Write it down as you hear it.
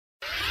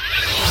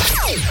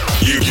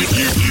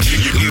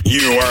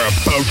You are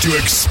about to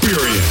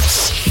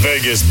experience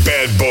Vegas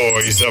bad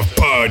boys of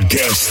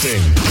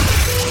podcasting.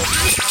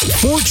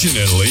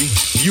 Fortunately,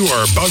 you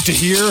are about to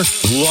hear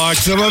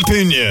lots of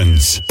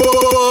opinions,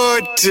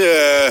 but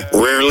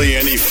rarely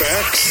any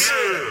facts.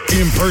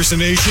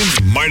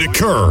 Impersonations might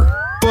occur,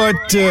 but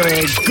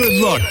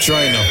good luck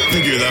trying to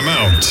figure them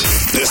out.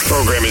 This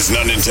program is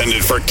not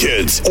intended for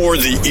kids or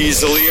the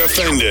easily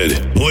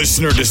offended.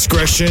 Listener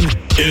discretion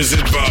is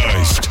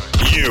advised.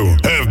 You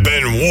have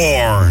been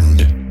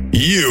warned.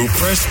 You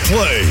press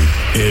play.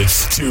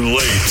 It's too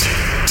late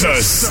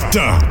to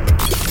stop.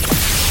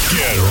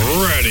 Get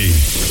ready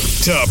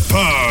to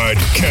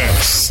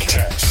podcast.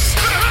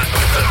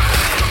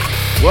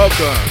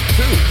 Welcome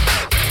to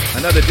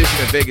another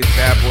edition of Vegas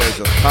Bad Boys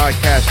of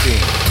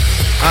Podcasting.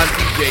 I'm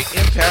DJ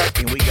Impact,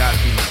 and we got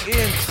the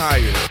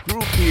entire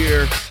group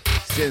here.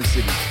 Sin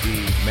City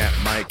Steve, Matt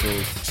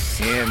Michaels,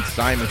 and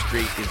Simon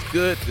Street. It's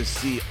good to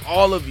see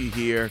all of you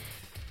here.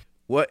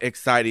 What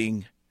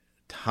exciting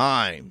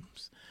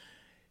times.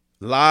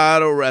 A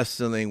lot of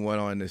wrestling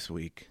went on this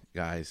week,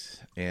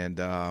 guys. And,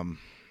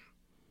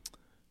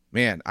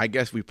 man, I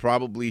guess we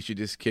probably should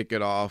just kick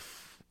it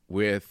off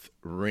with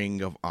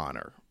Ring of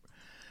Honor.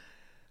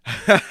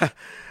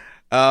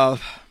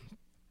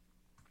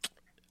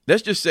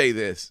 Let's just say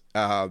this.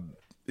 In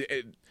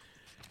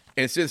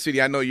Sin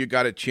City, I know you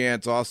got a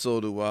chance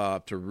also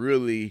to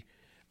really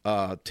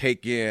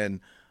take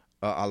in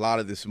a lot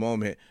of this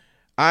moment.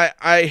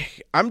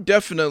 I'm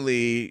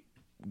definitely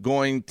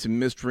going to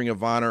miss Ring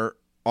of Honor,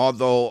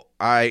 although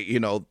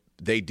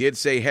they did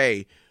say,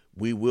 hey,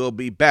 we will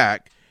be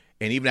back.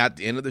 And even at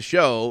the end of the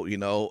show,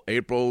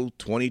 April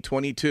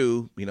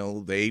 2022,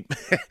 they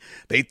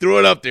they threw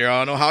it up there. I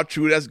don't know how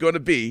true that's going to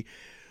be.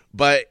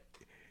 But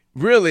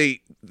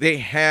really, they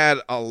had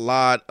a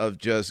lot of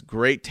just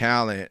great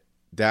talent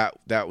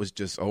that was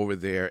just over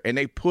there. And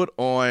they put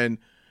on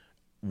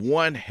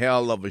one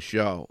hell of a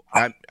show.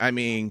 I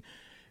mean,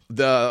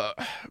 the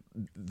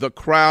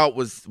crowd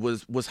was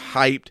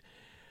hyped.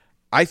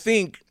 I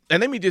think, and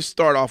let me just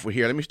start off with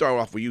here. Let me start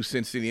off with you,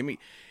 Sin City.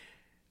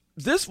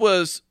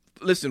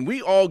 Listen,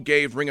 we all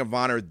gave Ring of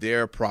Honor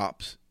their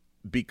props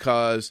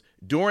because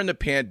during the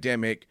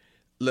pandemic,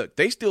 look,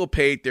 they still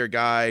paid their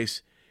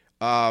guys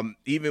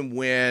even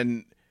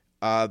when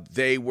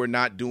they were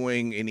not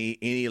doing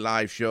any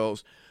live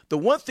shows. The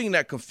one thing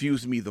that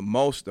confused me the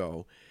most,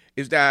 though,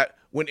 is that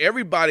when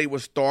everybody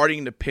was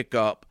starting to pick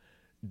up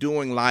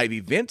doing live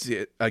events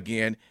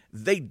again,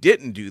 they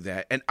didn't do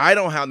that. And I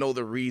don't know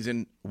the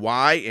reason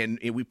why, and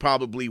we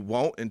probably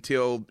won't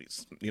until,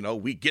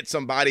 we get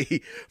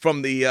somebody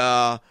from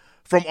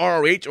from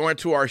ROH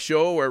onto our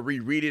show or we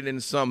read it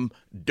in some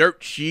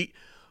dirt sheet.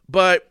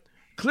 But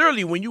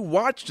clearly, when you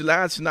watched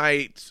last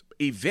night's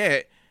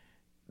event,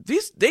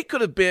 they could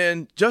have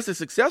been just as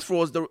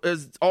successful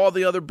as all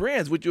the other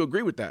brands. Would you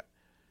agree with that?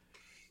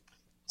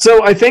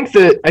 So I think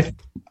that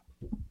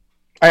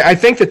I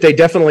think that they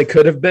definitely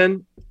could have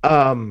been.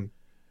 I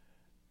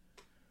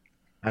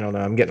don't know.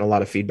 I'm getting a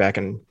lot of feedback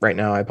right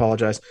now. I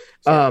apologize.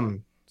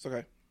 It's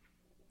okay.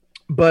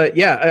 But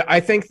yeah, I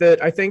think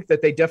that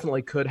they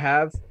definitely could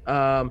have.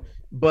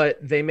 But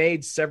they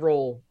made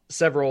several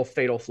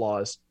fatal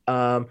flaws.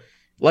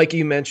 Like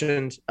you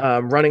mentioned,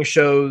 running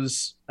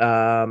shows.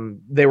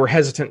 They were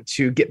hesitant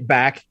to get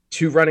back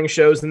to running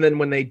shows, and then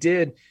when they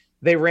did,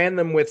 they ran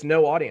them with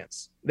no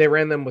audience. They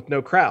ran them with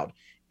no crowd,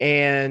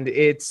 and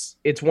it's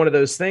one of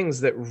those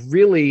things that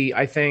really,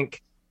 I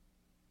think.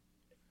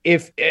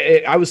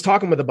 I was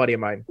talking with a buddy of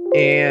mine,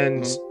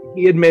 and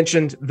he had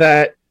mentioned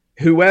that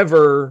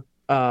whoever,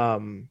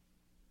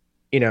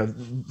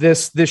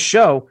 this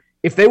show,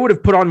 if they would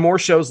have put on more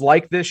shows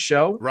like this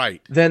show,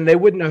 right, then they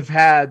wouldn't have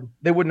gone,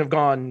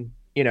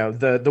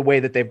 the way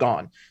that they've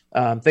gone.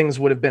 Things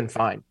would have been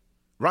fine.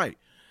 Right.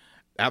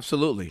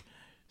 Absolutely.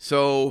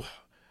 So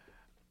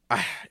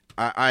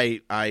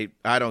I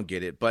don't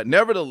get it, but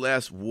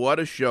nevertheless, what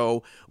a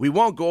show. We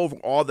won't go over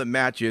all the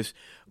matches,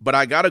 but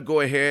I got to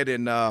go ahead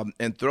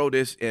and throw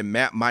this in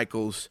Matt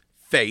Michaels'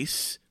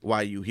 face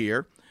while you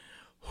here.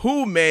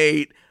 Who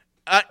made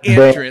an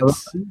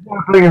entrance?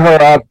 Bring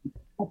her up. You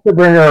have to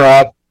bring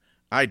her up.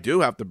 I do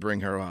have to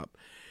bring her up.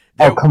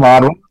 Oh, come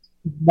on.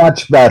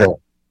 Much better.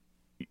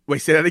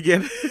 Wait, say that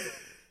again?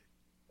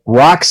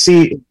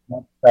 Roxy is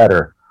much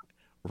better.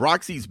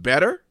 Roxy's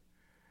better?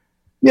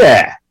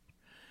 Yeah.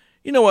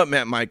 You know what,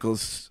 Matt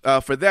Michaels?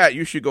 For that,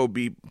 you should go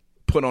be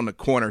put on the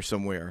corner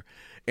somewhere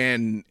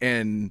and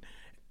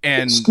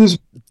excuse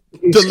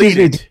delete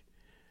it.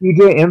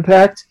 DJ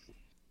Impact,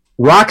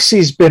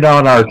 Roxy's been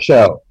on our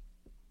show.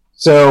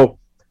 So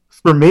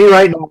for me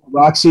right now,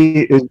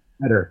 Roxy is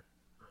better.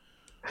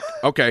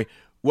 Okay.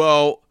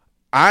 Well,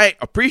 I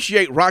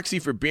appreciate Roxy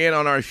for being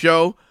on our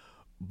show,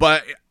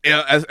 but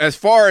as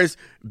far as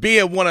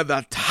being one of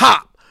the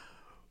top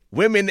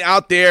women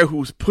out there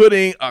who's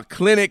putting a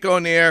clinic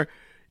on there,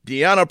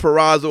 Deonna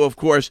Purrazzo, of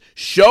course,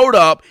 showed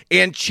up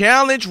and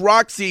challenged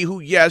Roxy, who,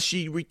 yes,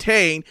 she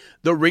retained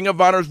the Ring of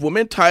Honor's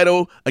women's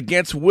title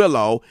against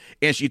Willow,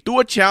 and she threw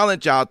a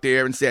challenge out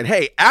there and said,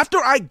 hey, after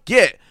I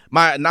get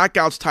my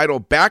Knockouts title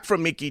back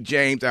from Mickie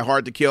James at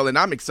Hard to Kill, and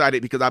I'm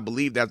excited because I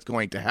believe that's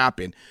going to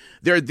happen.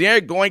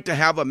 They're going to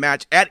have a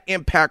match at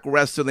Impact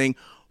Wrestling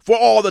for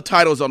all the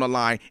titles on the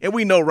line, and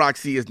we know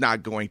Roxy is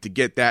not going to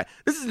get that.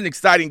 This is an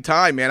exciting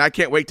time, man. I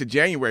can't wait to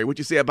January. What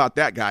you say about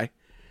that, guy?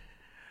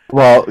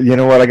 Well, you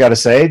know what I got to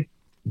say?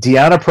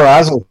 Deonna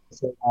Purrazzo,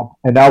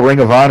 and now Ring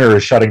of Honor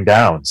is shutting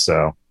down,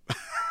 so.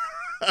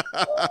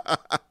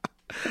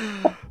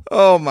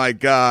 Oh, my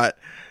God.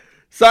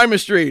 Simon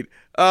Street,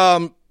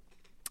 I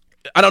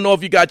don't know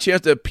if you got a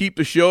chance to peep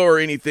the show or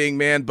anything,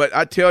 man, but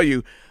I tell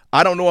you,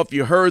 I don't know if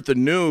you heard the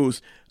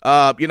news,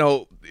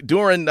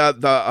 during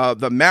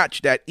the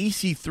match that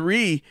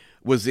EC3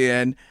 was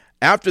in,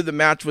 after the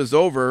match was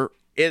over,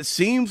 it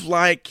seems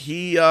like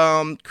he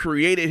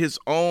created his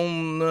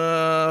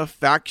own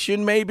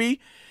faction maybe,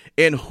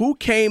 and who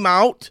came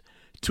out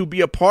to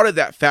be a part of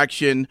that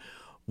faction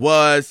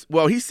was,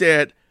 well, he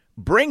said,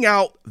 bring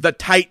out the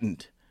Titan.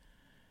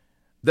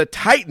 The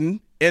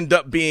Titan ended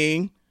up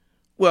being,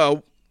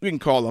 well, we can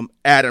call him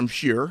Adam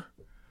Shearer,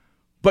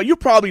 but you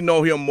probably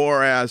know him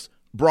more as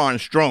Braun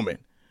Strowman.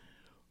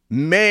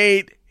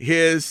 Made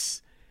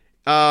his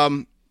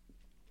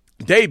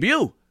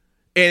debut,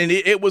 and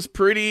it was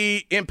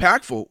pretty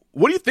impactful.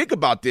 What do you think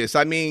about this?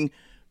 I mean,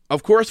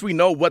 of course, we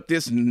know what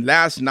this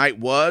last night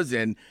was,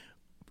 and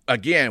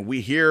again,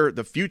 we hear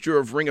the future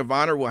of Ring of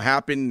Honor will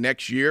happen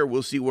next year.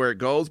 We'll see where it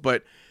goes,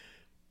 but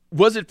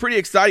was it pretty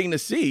exciting to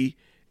see,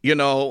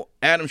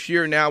 Adam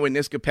Shearer now in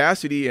this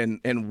capacity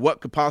and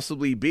what could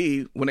possibly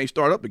be when they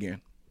start up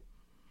again?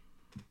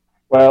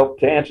 Well,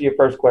 to answer your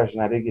first question,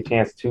 I didn't get a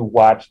chance to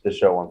watch the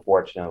show,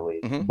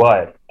 unfortunately. Mm-hmm.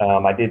 But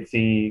I did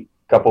see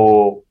a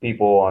couple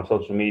people on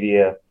social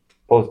media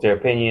post their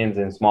opinions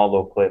and small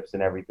little clips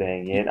and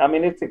everything. And, I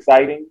mean, it's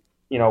exciting,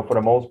 for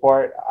the most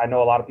part. I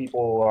know a lot of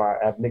people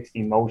have mixed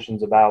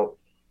emotions about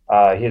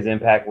his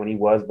impact when he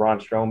was Braun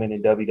Strowman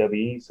in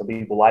WWE. Some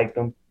people liked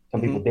him. Some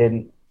people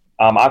didn't.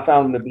 I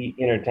found him to be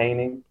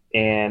entertaining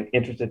and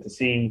interested to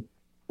see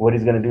what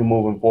he's going to do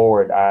moving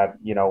forward. At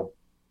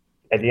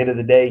the end of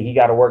the day, he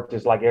got to work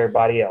just like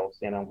everybody else,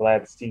 and I'm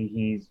glad to see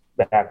he's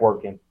back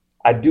working.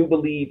 I do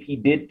believe he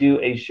did do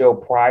a show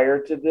prior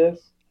to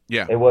this.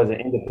 Yeah. It was an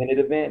independent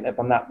event, if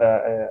I'm not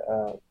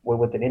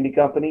with an indie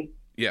company.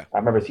 Yeah. I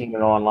remember seeing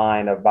it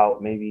online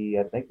about maybe,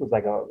 I think it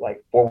was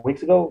like 4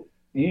 weeks ago.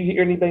 Do you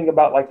hear anything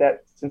about like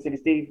that, Sin City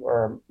Steve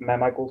or Matt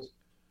Michaels?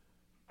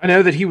 I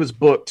know that he was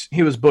booked.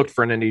 He was booked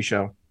for an indie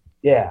show.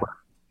 Yeah.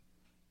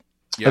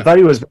 I thought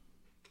he was.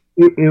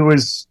 It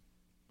was,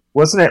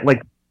 wasn't it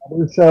like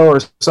a show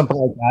or something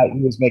like that? He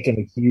was making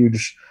a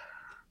huge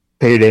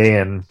payday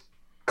in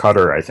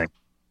Qatar, I think.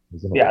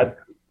 Yeah,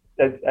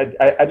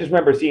 I just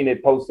remember seeing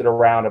it posted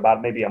around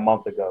about maybe a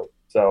month ago.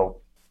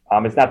 So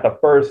it's not the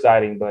first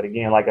sighting, but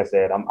again, like I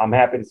said, I'm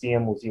happy to see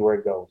him. We'll see where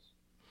it goes.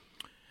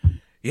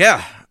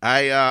 Yeah,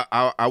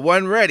 I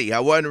wasn't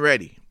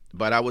ready,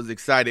 but I was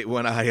excited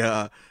when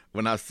I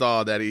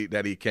saw that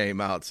he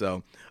came out.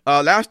 So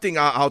last thing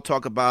I'll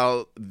talk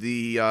about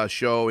the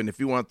show, and if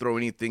you want to throw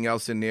anything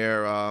else in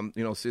there,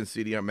 Sin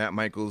City or Matt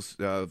Michaels,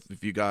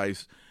 if you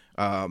guys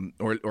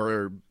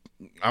or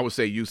I would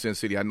say you, Sin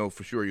City, I know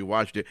for sure you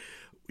watched it.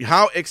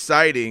 How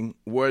exciting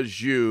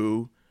was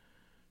you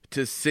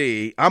to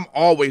see? I'm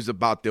always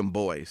about them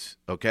boys,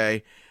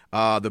 okay?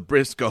 The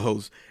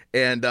Briscoes,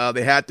 and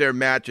they had their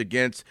match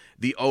against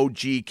the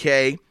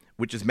OGK,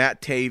 which is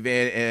Matt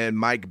Taven and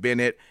Mike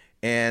Bennett,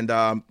 and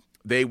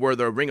they were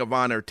the Ring of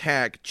Honor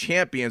Tag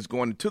Champions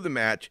going into the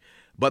match,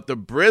 but the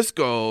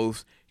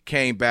Briscoes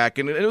came back,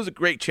 and it was a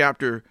great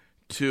chapter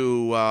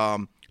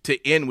to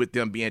end with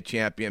them being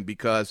champion,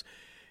 because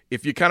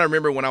if you kind of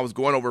remember when I was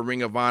going over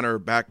Ring of Honor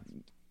back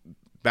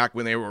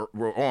when they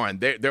were on,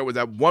 there was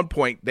at one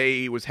point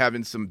they was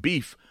having some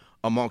beef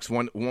amongst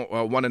one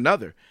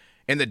another,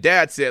 and the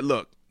dad said,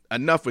 "Look,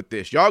 enough with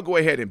this. Y'all go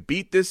ahead and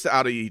beat this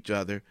out of each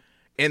other,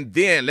 and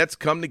then let's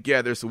come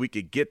together so we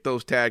could get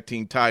those tag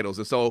team titles."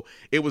 And so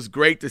it was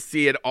great to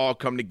see it all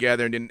come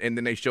together, and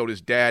then they showed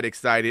his dad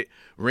excited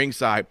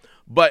ringside.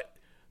 But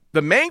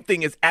the main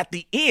thing is at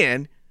the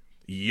end,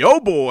 yo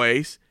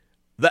boys,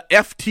 the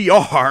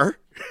FTR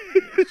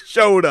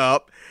showed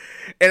up,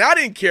 and I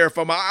didn't care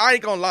for I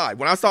ain't gonna lie.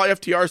 When I saw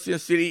FTR Sin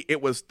City,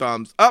 it was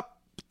thumbs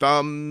up,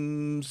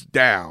 thumbs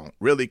down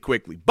really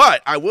quickly.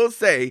 But I will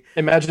say,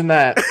 imagine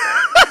that.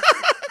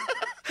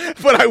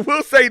 But I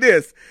will say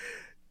this.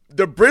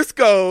 The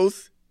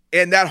Briscoes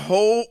and that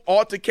whole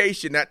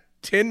altercation, that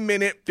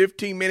 10-minute,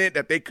 15-minute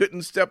that they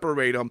couldn't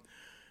separate them,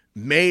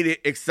 made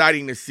it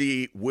exciting to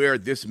see where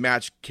this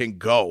match can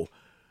go.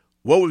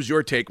 What was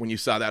your take when you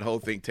saw that whole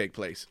thing take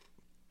place?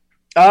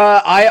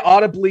 I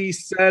audibly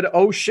said,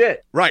 "Oh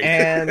shit!" Right,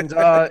 and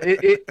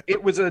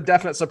it was a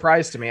definite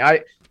surprise to me.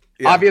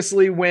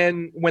 Obviously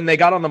when they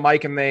got on the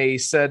mic and they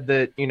said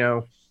that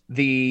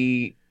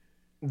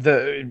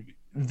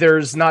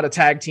there's not a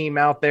tag team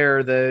out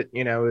there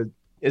that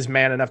is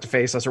man enough to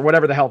face us or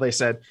whatever the hell they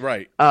said.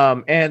 Right.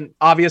 And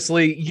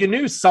obviously you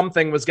knew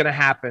something was going to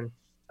happen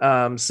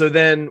So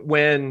then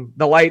when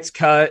the lights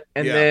cut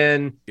and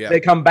then they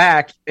come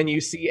back and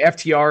you see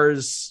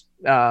FTR's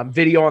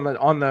video on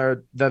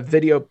the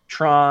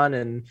Videotron,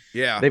 and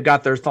they've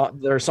got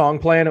their song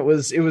playing. It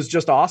was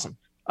just awesome.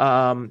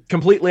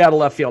 Completely out of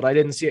left field. I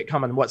didn't see it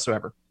coming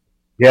whatsoever.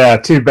 Yeah,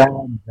 too bad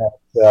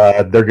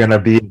that they're going to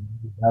be in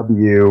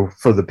W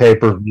for the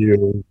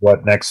pay-per-view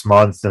next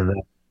month, and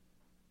then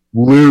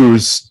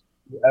lose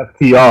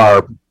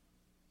FTR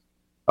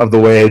of the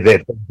way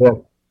that they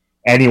book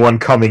anyone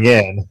coming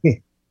in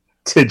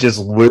to just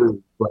lose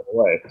right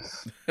away.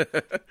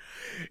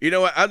 You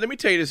know what? Let me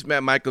tell you this,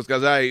 Matt Michaels,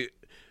 because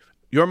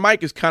your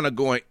mic is kind of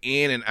going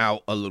in and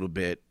out a little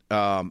bit,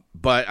 but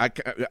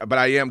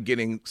I am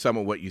getting some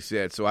of what you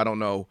said, so I don't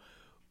know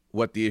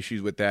what the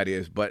issues with that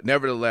is. But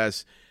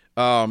nevertheless,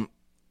 I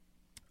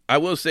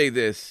will say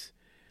this: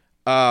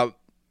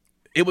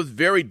 it was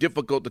very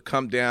difficult to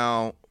come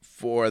down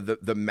for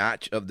the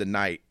match of the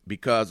night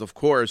because, of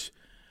course.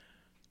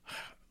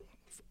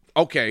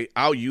 Okay,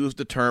 I'll use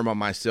the term on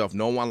myself.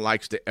 No one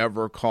likes to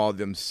ever call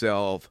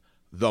themselves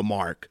the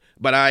Mark,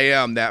 but I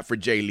am that for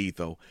Jay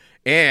Lethal.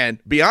 And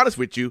be honest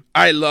with you,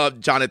 I love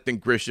Jonathan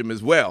Gresham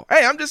as well.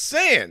 Hey, I'm just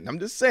saying. And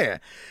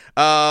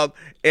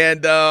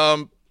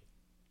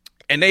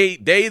they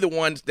the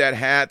ones that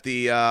had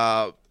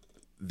they're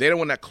the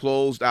one that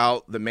closed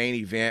out the main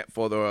event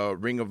for the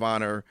Ring of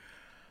Honor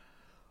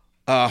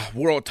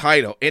world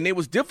title. And it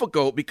was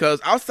difficult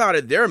because outside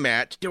of their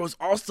match, there was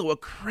also a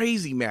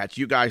crazy match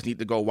you guys need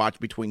to go watch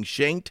between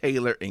Shane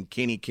Taylor and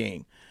Kenny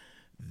King.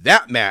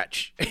 That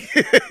match,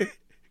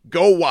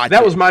 go watch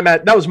that. Was my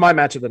match. That was my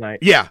match of the night.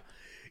 Yeah.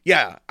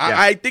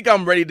 I think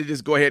I'm ready to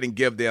just go ahead and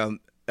give them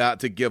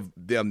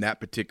that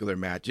particular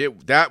match.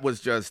 That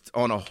was just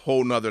on a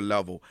whole nother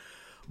level.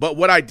 But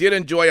what I did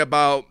enjoy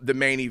about the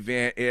main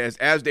event is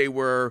as they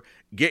were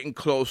getting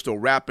close to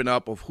wrapping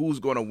up of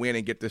who's going to win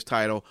and get this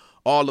title,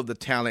 all of the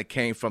talent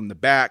came from the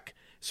back,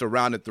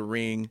 surrounded the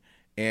ring,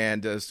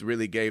 and just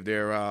really gave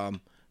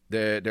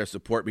their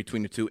support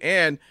between the two.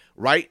 And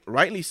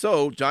rightly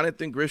so,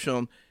 Jonathan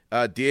Gresham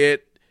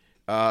did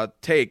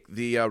take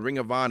the Ring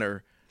of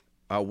Honor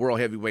World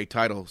Heavyweight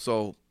title.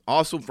 So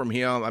awesome from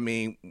him. I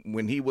mean,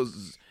 when he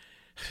was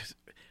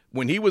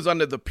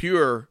under the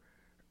Pure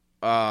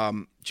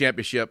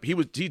championship,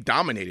 he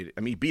dominated.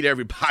 I mean, he beat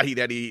everybody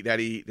that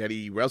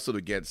he wrestled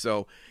against.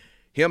 So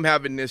him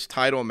having this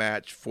title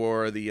match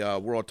for the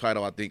world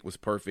title, I think, was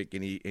perfect,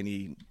 and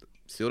he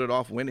sealed it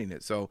off winning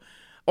it. So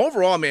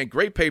overall, man,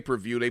 great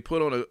pay-per-view. They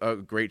put on a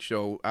great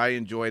show. I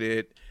enjoyed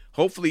it.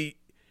 Hopefully,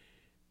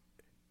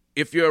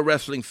 if you're a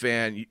wrestling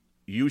fan,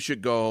 you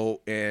should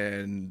go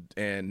and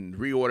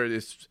reorder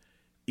this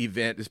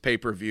event, this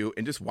pay-per-view,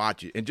 and just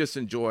watch it and just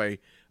enjoy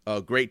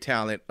great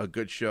talent, a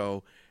good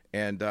show,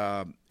 and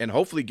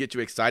hopefully get you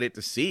excited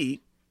to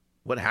see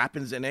what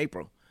happens in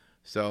April.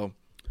 So,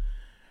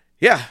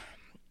 yeah.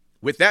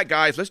 With that,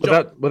 guys, let's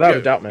jump. Without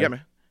a doubt, man. Yeah,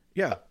 man.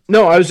 Yeah.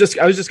 No, I was just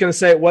going to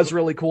say it was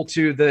really cool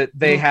too that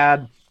they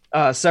had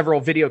several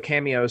video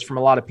cameos from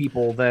a lot of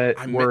people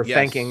that were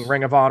thanking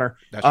Ring of Honor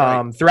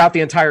throughout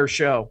the entire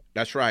show.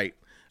 That's right.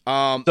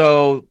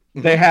 So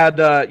they had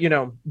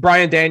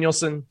Bryan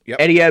Danielson,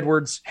 Eddie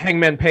Edwards,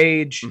 Hangman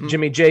Page,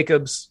 Jimmy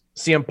Jacobs,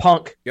 CM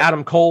Punk,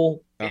 Adam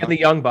Cole, and the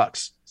Young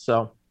Bucks.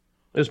 So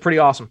it was pretty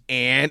awesome.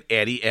 And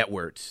Eddie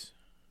Edwards.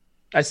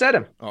 I said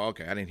him. Oh,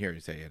 okay. I didn't hear you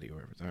say Eddie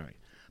Edwards. All right.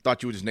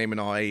 Thought you were just naming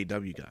all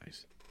AEW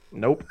guys.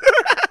 Nope.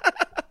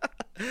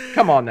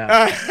 Come on now.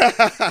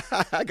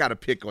 I got to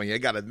pick on you. I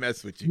got to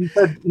mess with you. He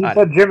said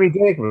Jimmy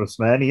Jacobs,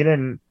 man. He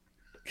didn't.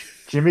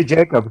 Jimmy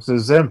Jacobs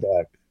is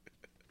Impact.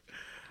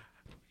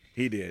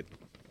 He did.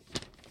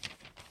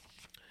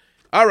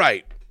 All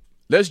right.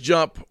 Let's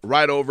jump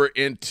right over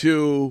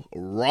into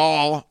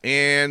Raw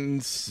and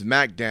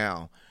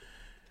SmackDown.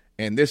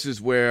 And this is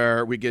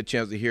where we get a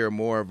chance to hear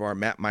more of our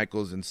Matt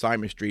Michaels and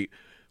Simon Street.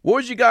 What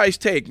would you guys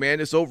take, man?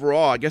 This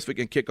overall, I guess we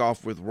can kick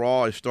off with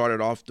Raw. It started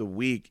off the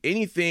week.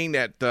 Anything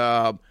that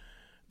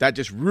that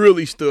just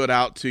really stood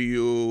out to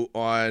you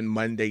on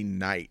Monday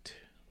night?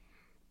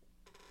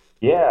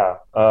 Yeah,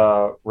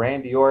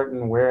 Randy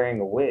Orton wearing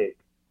a wig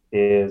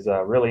is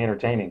really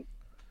entertaining.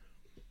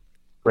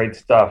 Great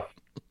stuff.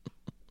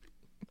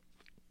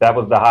 That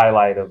was the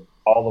highlight of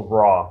all of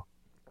Raw.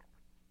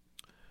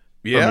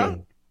 Yeah.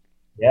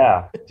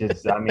 Yeah,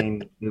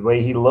 the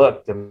way he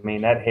looked. I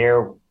mean, that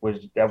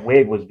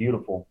wig was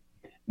beautiful.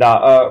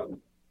 Now,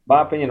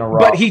 my opinion on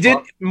Raw. But he did,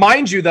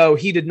 mind you, though,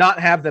 he did not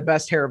have the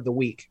best hair of the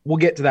week. We'll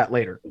get to that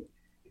later.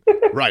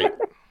 Right.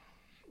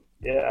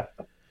 Yeah.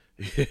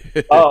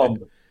 Raw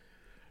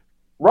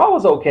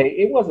was okay.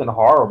 It wasn't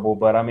horrible,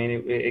 but I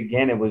mean,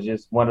 it was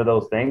just one of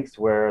those things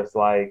where it's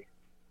like,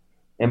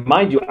 and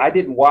mind you, I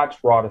didn't watch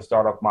Raw to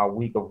start off my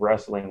week of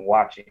wrestling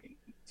watching.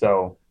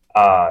 So,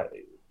 and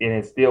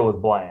it still was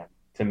bland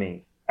to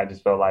me. I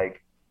just felt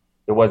like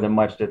there wasn't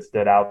much that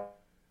stood out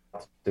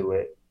to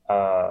it.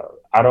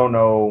 I don't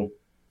know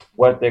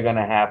what they're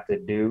gonna have to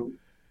do,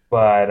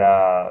 but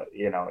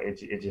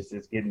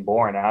it's getting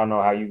boring. I don't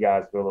know how you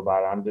guys feel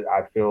about it.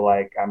 I feel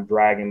like I'm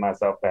dragging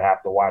myself to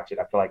have to watch it.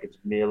 I feel like it's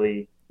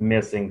merely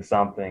missing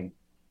something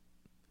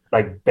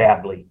like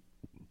badly.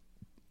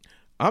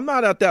 I'm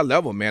not at that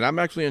level, man. I'm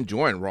actually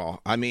enjoying Raw.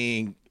 I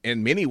mean,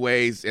 in many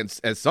ways, and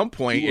at some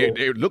point,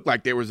 it looked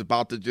like they was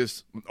about to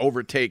just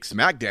overtake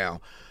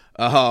SmackDown.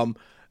 I'm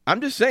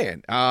just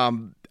saying,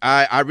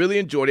 I really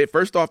enjoyed it.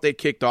 First off, they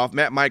kicked off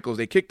Matt Michaels.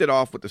 They kicked it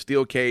off with the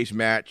steel cage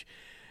match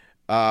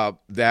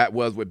that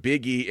was with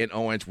Big E and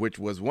Owens, which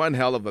was one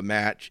hell of a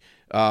match.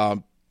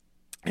 And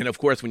of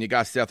course, when you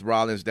got Seth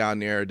Rollins down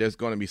there, there's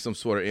going to be some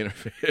sort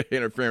of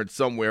interference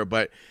somewhere.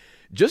 But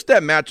just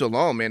that match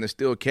alone, man, the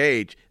steel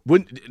cage.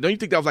 Don't you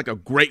think that was like a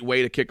great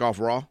way to kick off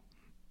Raw?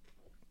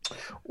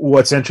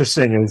 What's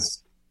interesting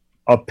is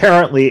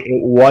apparently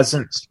it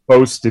wasn't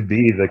supposed to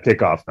be the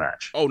kickoff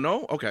match. Oh,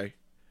 no? Okay.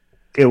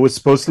 It was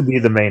supposed to be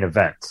the main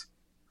event.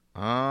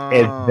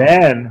 And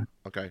then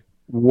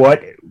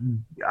what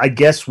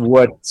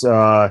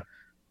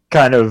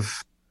kind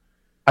of,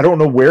 I don't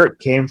know where it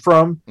came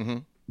from,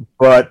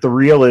 but the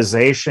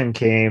realization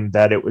came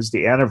that it was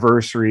the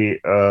anniversary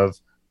of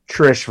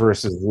Trish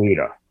versus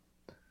Lita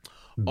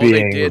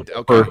being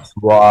the first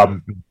Raw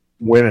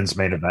women's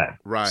main event.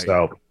 Right.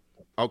 So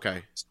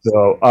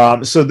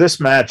this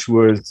match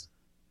was,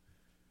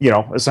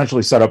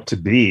 essentially set up to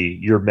be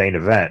your main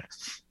event.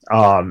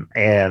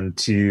 And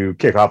to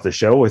kick off the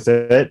show with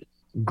it,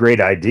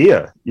 great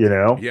idea,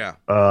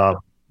 Yeah.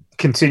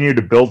 Continue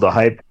to build the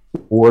hype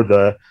for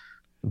the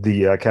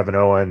Kevin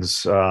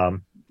Owens,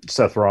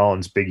 Seth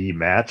Rollins, Big E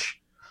match.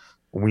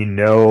 We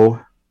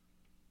know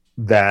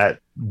that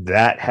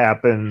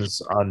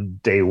happens on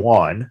day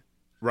one,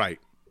 right?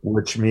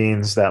 Which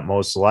means that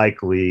most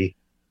likely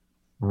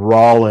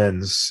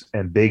Rollins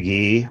and Big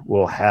E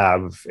will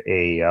have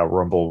a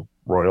Rumble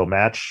Royal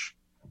match,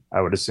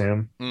 I would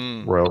assume.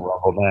 Royal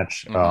Rumble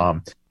match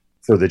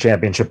for the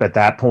championship at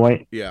that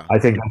point. Yeah. I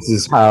think this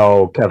is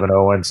how Kevin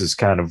Owens is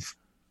kind of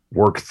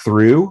worked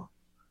through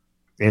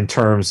in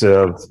terms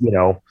of,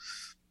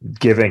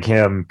 giving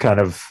him kind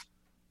of,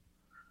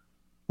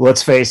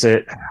 let's face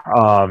it,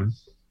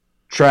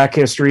 track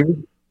history.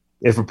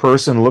 If a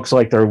person looks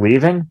like they're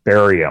leaving,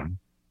 bury them.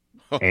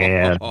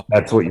 And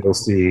that's what you'll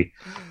see.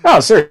 No,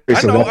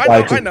 seriously.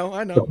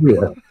 I know.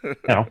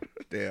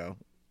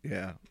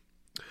 Yeah.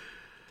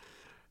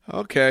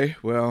 Okay,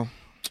 well.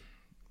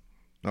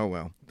 Oh,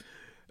 well.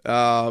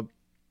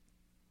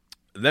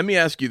 Let me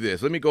ask you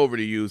this. Let me go over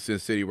to you, Sin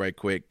City, right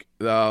quick.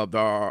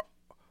 The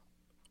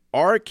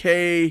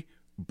RK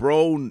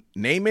Bro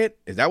Name It?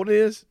 Is that what it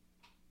is?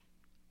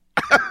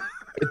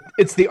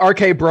 It's the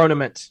RK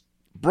Bronament.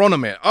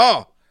 Bronament.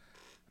 Oh,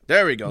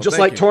 there we go. Just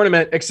like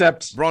tournament,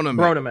 except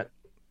Bronament.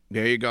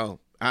 There you go.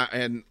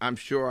 And I'm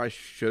sure I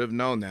should have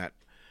known that.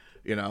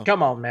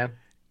 Come on, man.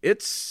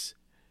 It's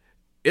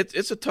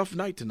a tough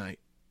night tonight,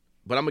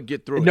 but I'm gonna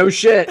get through it. No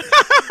shit.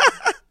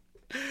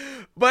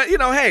 But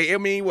hey, I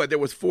mean, there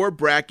was 4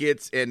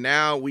 brackets, and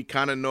now we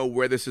kind of know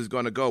where this is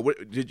going to go. What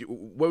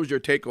was your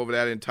take over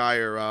that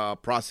entire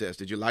process?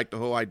 Did you like the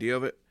whole idea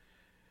of it?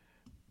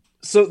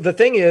 So the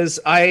thing is,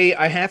 I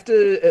have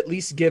to at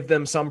least give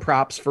them some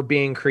props for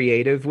being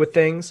creative with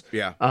things.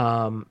 Yeah.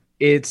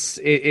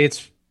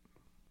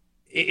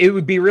 It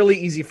would be really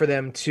easy for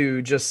them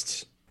to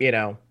just,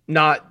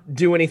 not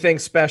do anything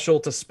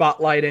special to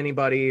spotlight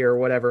anybody or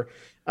whatever.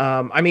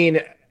 I mean,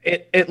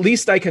 at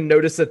least I can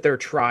notice that they're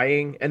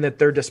trying and that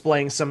they're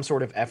displaying some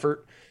sort of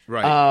effort.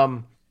 Right.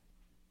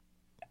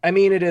 I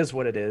mean, it is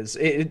what it is.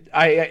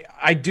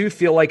 I do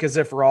feel like as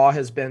if Raw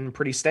has been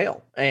pretty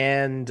stale,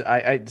 and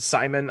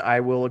Simon, I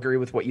will agree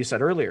with what you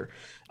said earlier.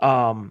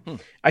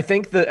 I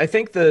think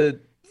the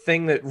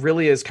thing that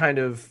really is kind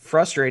of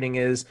frustrating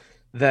is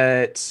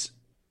that,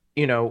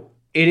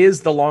 it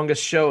is the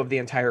longest show of the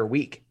entire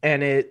week,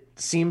 and it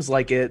seems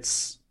like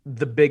it's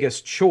the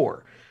biggest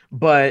chore,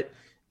 but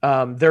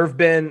there've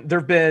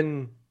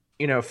been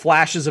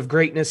flashes of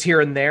greatness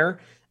here and there.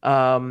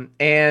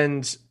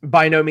 And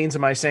by no means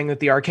am I saying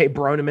that the RK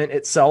Bronament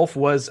itself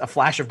was a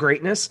flash of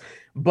greatness,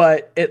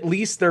 but at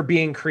least they're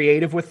being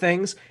creative with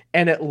things,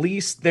 and at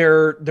least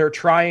they're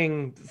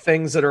trying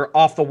things that are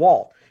off the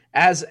wall.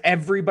 As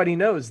everybody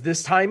knows,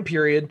 this time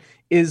period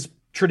is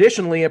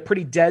traditionally a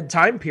pretty dead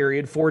time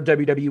period for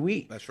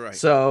WWE. That's right.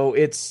 So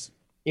it's,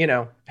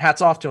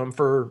 hats off to them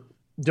for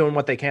doing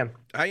what they can.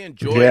 I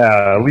enjoy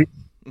it.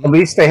 At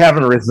least they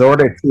haven't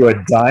resorted to a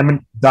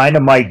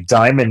dynamite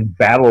diamond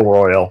battle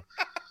royal.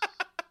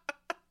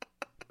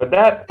 But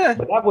that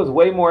was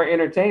way more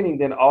entertaining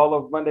than all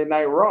of Monday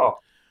Night Raw.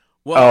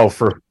 Well,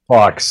 for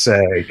fuck's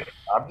sake.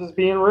 I'm just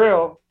being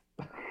real.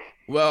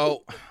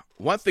 Well,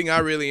 one thing I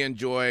really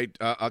enjoyed,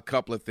 a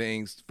couple of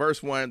things.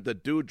 First one, the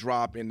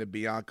Doudrop in the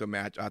Bianca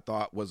match, I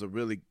thought was a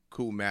really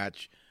cool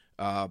match,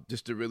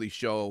 just to really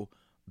show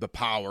the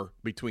power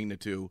between the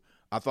two.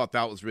 I thought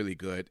that was really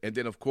good. And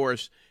then, of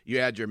course, you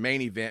had your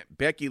main event,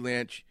 Becky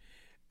Lynch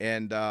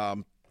and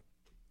Liv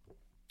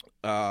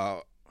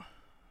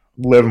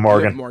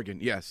Morgan. Liv Morgan,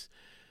 yes.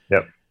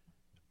 Yep.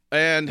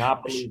 And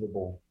not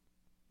believable.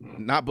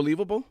 Not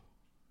believable?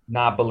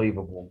 Not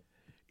believable.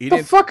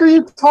 The fuck are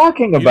you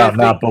talking about?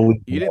 Not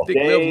believable. You didn't think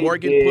Liv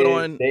Morgan put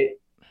on?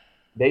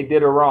 They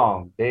did her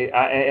wrong.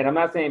 And I'm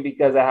not saying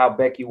because of how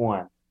Becky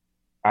won.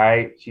 All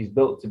right, she's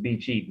built to be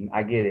cheating.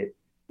 I get it.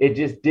 It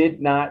just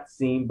did not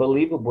seem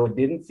believable. It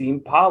didn't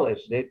seem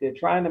polished. They're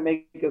trying to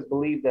make us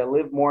believe that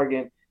Liv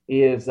Morgan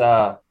is,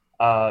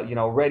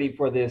 ready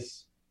for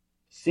this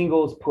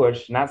singles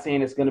push. Not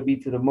saying it's going to be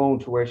to the moon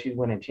to where she's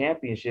winning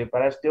championship,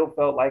 but I still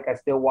felt like I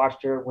still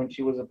watched her when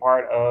she was a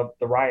part of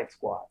the Riot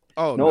Squad.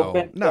 Oh, no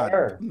offense to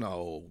her.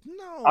 No.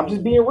 I'm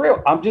just being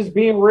real. I'm just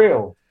being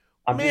real.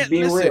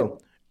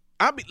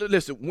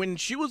 Listen, when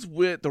she was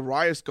with the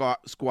Riot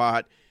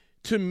Squad,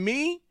 to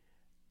me,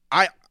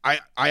 I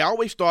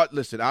always thought,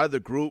 listen, out of the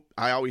group,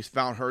 I always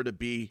found her to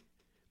be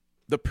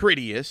the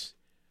prettiest,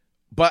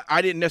 but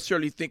I didn't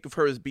necessarily think of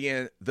her as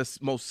being the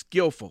most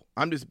skillful.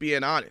 I'm just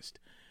being honest.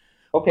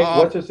 Okay,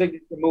 what's her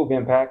signature move,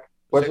 Impact?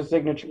 What's her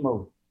signature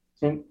move?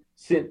 Since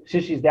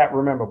she's that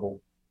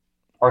memorable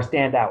or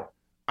stand out.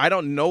 I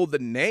don't know the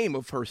name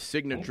of her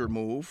signature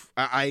move.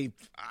 I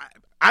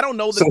don't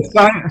know.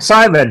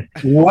 Simon,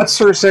 what's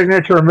her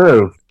signature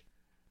move?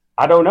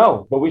 I don't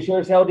know, but we sure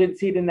as hell didn't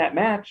see it in that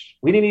match.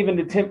 We didn't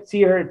even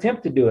see her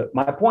attempt to do it.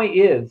 My point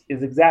is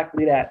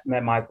exactly that,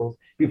 Matt Michaels.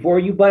 Before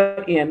you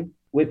butt in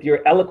with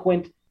your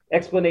eloquent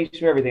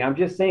explanation of everything, I'm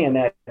just saying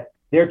that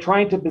they're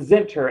trying to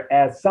present her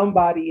as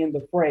somebody in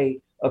the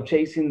fray of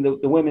chasing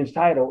the women's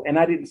title, and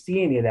I didn't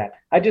see any of that.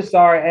 I just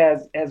saw her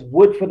as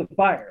wood for the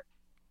fire.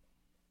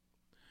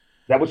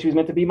 Is that what she was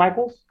meant to be,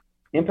 Michaels?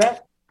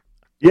 Impact?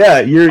 Yeah,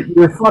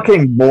 you're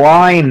fucking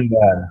blind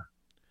then.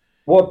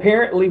 Well,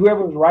 apparently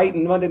whoever was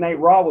writing Monday Night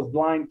Raw was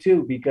blind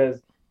too,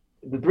 because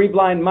the three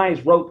blind mice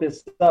wrote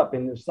this up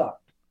and it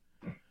sucked.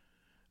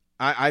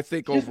 I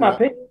think just overall, my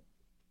opinion.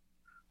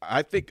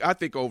 I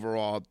think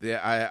overall,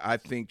 I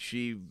think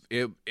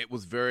it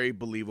was very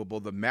believable.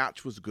 The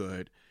match was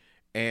good,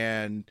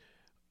 and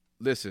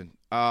listen,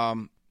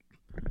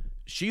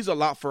 she's a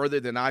lot further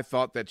than I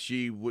thought that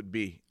she would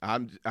be.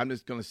 I'm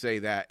just gonna say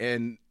that,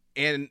 and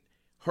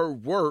her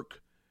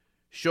work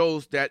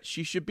shows that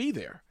she should be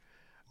there.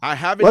 I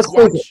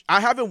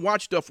haven't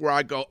watched stuff where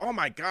I go, oh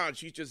my God,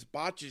 she just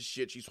botches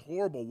shit. She's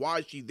horrible. Why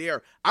is she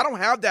there? I don't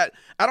have that.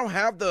 I don't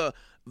have the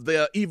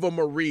Eva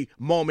Marie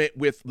moment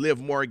with Liv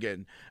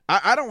Morgan.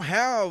 I don't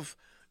have,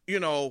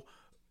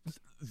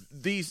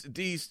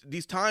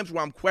 these times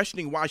where I'm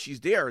questioning why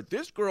she's there.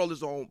 This girl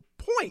is on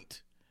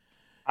point.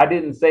 I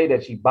didn't say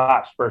that she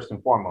botched first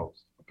and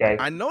foremost. Okay.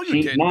 I know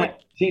you did.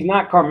 She's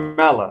not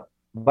Carmella.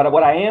 But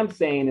what I am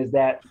saying is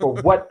that for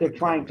what they're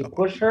trying to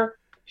push her,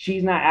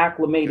 she's not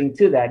acclimating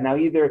to that. Now,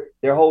 either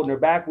they're holding her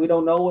back. We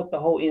don't know what the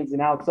whole ins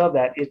and outs of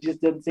that. It just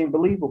doesn't seem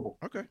believable.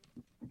 Okay.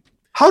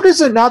 How does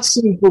it not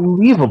seem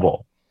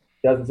believable?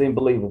 Doesn't seem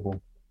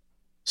believable.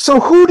 So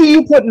who do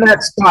you put in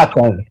that spot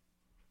then?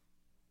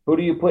 Who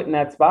do you put in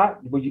that spot?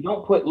 Well, you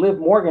don't put Liv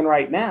Morgan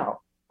right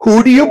now.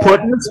 Who do you put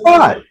in the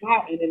spot?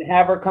 And then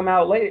have her come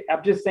out later.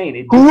 I'm just saying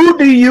it. Who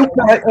do you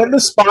put in the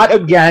spot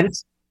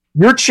against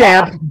your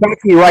champ,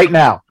 Becky, right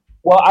now?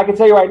 Well, I can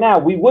tell you right now,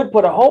 we would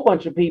put a whole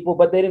bunch of people,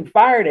 but they didn't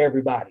fire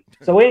everybody.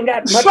 So we ain't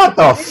got much. Shut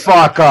the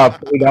fuck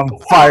up. They done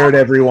fired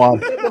everyone.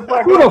 Who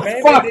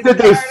the fuck did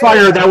they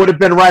fire that would have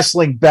been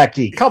wrestling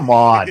Becky? Come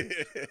on.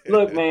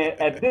 Look, man,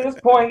 at this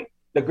point,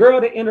 the girl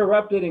that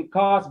interrupted and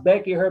cost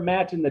Becky her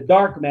match in the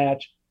dark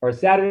match or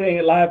Saturday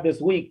Night Live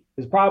this week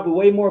is probably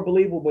way more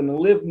believable than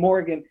Liv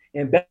Morgan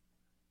and Becky.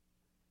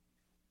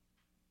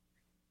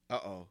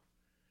 Uh-oh.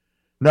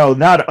 No,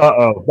 not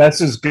uh-oh. This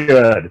is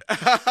good.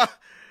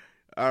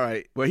 All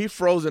right. Well, he's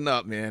frozen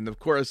up, man. Of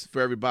course,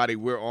 for everybody,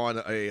 we're on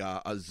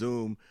a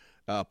Zoom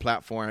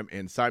platform,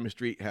 and Simon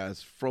Street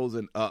has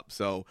frozen up.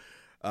 So,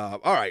 all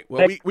right.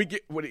 Well, we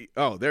get what he.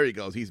 Oh, there he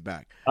goes. He's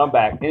back. I'm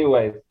back.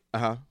 Anyways.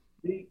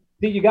 See,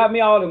 you got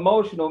me all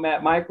emotional,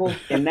 Matt Michaels,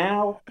 and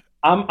now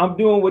I'm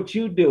doing what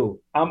you do.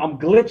 I'm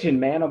glitching,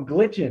 man. I'm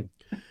glitching.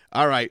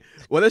 All right.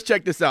 Well, let's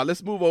check this out.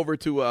 Let's move over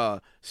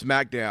to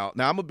SmackDown.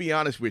 Now, I'm gonna be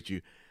honest with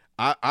you.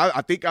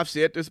 I think I've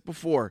said this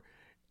before.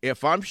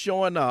 If I'm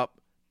showing up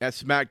at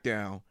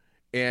SmackDown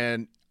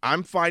and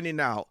I'm finding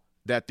out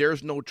that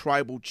there's no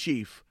tribal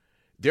chief,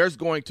 there's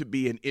going to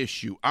be an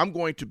issue. I'm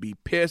going to be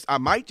pissed. I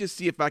might just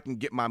see if I can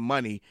get my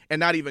money and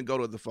not even go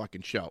to the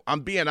fucking show.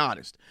 I'm being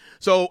honest.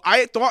 So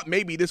I thought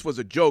maybe this was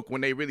a joke when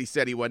they really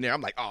said he wasn't there.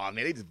 I'm like, oh,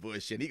 man, they just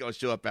bullshit. He going to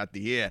show up at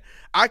the end.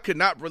 I could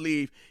not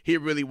believe he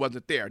really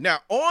wasn't there. Now,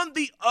 on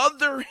the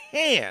other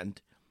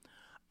hand,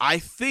 I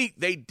think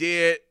they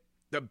did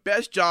the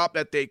best job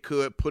that they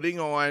could putting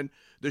on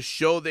the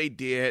show they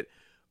did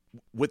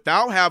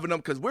without having them,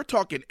 because we're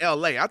talking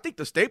L.A. I think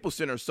the Staples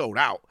Center sold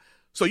out.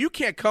 So you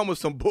can't come with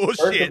some bullshit.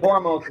 First and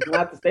foremost, it's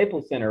not the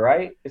Staples Center,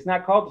 right? It's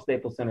not called the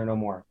Staples Center no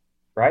more,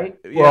 right?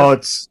 Well,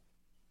 it's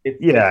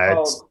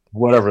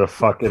whatever the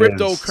fuck it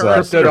is.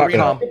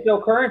 Crypto.com.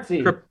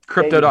 Cryptocurrency.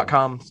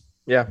 Crypto.com.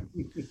 Yeah.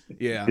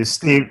 Yeah. It's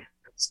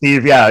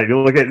Steve, yeah, you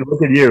look at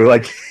you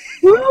like,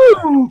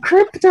 woo,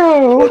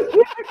 crypto.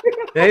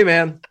 Hey,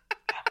 man.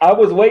 I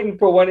was waiting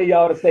for one of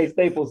y'all to say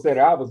Staples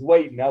Center. I was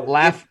waiting.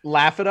 Laugh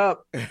it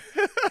up.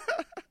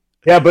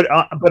 Yeah, but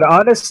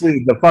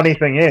honestly, the funny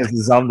thing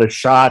is on the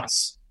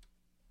shots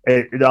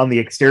on the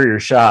exterior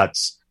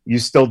shots, you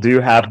still do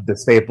have the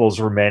staples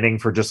remaining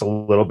for just a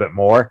little bit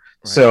more.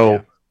 Right,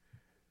 So,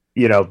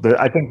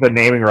 I think the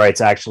naming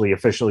rights actually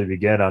officially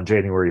begin on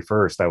January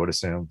 1st, I would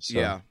assume. So.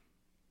 Yeah.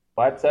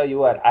 Well, I tell you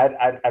what,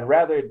 I'd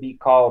rather it be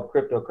called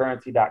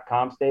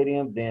cryptocurrency.com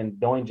stadium than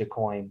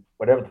Dogecoin,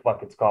 whatever the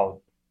fuck it's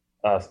called,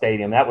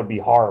 stadium. That would be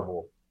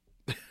horrible.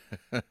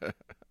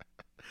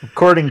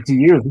 According to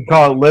you, if you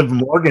call it Liv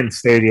Morgan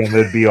Stadium,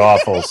 it'd be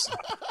awful.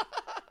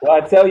 Well,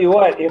 I tell you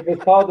what, if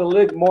it's called the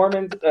Liv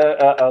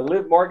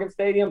Morgan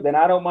Stadium, then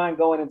I don't mind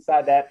going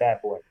inside that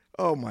bad boy.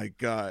 Oh my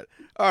God!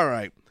 All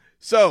right,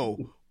 so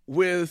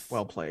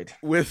well played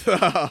with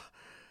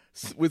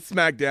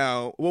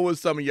SmackDown, what was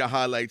some of your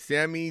highlights?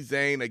 Sami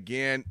Zayn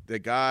again. The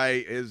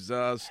guy is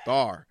a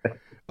star.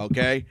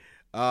 Okay,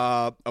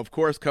 of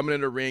course, coming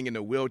in the ring in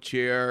a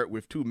wheelchair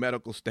with 2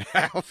 medical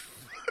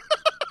staff.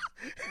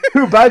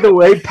 Who, by the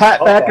way,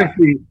 Pat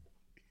McAfee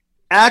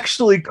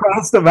actually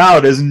crossed them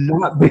out as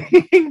not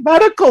being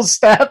medical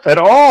staff at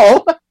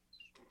all.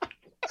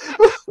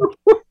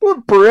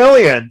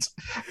 Brilliant.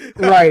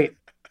 Right.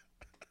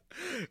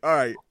 All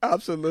right.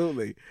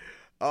 Absolutely.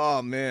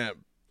 Oh, man.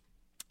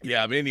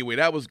 Yeah, but anyway,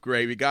 that was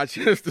great. We got a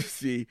chance to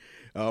see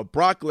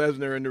Brock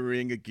Lesnar in the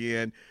ring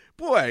again.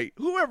 Boy,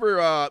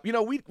 whoever,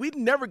 we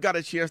never got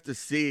a chance to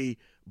see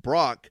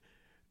Brock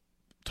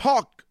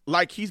talk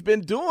like he's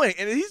been doing.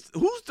 And it's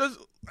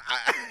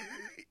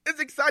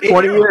exciting.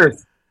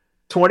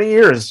 20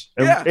 years.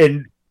 Yeah.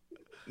 And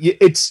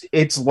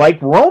it's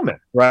like Roman,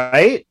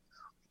 right?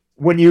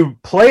 When you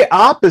play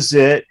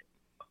opposite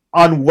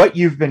on what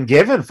you've been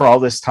given for all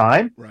this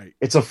time, right?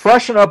 It's a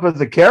freshen up of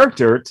the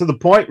character to the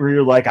point where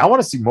you're like, I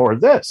want to see more of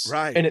this.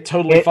 Right. And it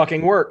totally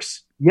fucking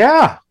works.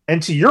 Yeah.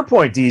 And to your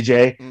point,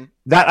 DJ,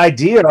 that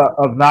idea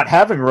of not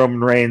having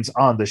Roman Reigns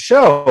on the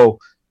show,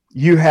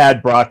 you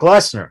had Brock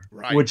Lesnar,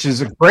 right, which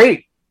is a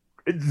great.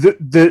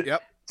 The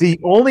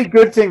only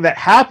good thing that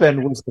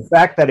happened was the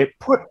fact that it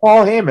put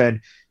Paul Heyman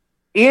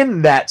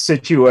in that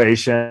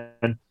situation.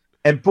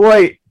 And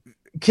boy,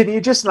 can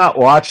you just not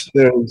watch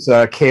those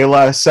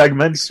Kayla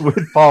segments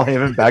with Paul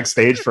Heyman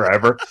backstage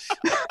forever?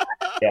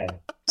 Yeah,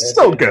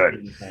 so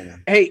good.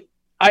 Hey,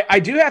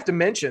 I do have to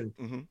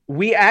mention,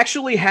 we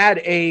actually had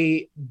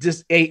a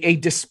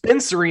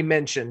dispensary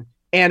mention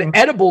and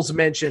edibles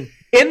mention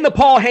in the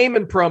Paul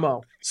Heyman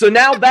promo. So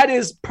now that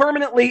is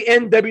permanently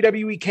in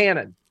WWE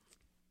canon,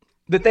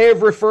 that they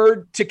have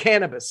referred to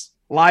cannabis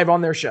live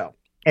on their show.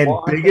 And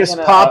biggest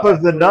pop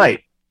of the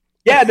night.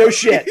 Yeah, no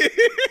shit.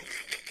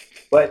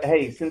 But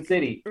hey, Sin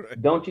City,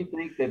 don't you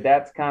think that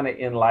that's kind of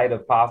in light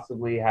of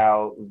possibly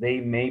how they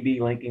may be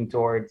linking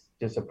towards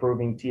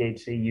disapproving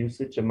THC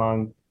usage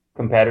among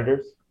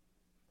competitors?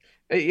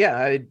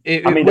 Yeah,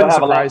 they'll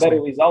have a lot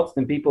better results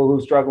than people who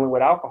are struggling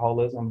with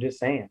alcoholism. I'm just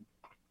saying.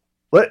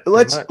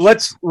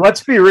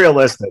 Let's be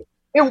realistic.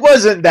 It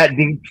wasn't that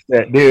deep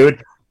shit,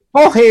 dude.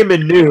 Paul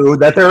Heyman knew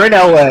that they're in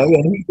LA,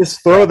 and he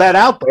just throw that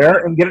out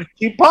there and get a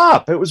cheap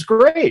pop. It was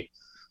great.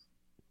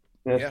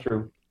 That's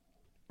true.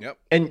 Yep.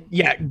 And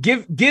yeah,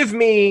 give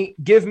me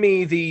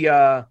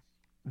the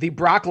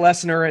Brock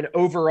Lesnar in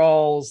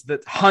overalls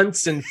that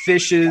hunts and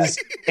fishes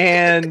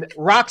and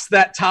rocks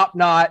that top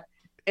knot.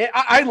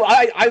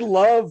 I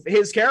love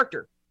his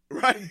character.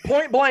 Right.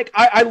 Point blank,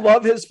 I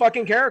love his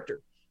fucking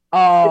character.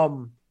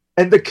 And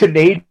the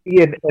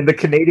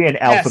Canadian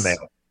alpha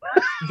male.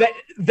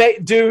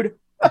 Dude,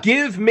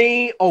 give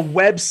me a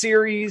web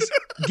series.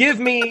 Give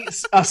me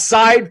a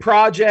side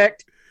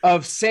project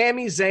of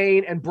Sami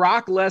Zayn and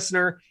Brock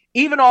Lesnar,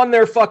 even on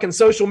their fucking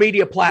social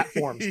media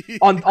platforms,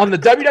 on the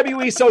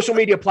WWE social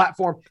media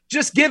platform.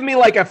 Just give me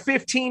like a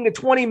 15 to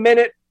 20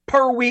 minute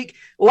per week,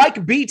 like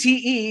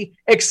BTE,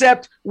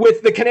 except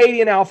with the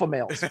Canadian alpha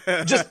males.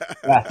 Just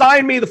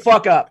sign me the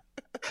fuck up.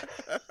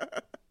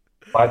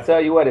 Well, I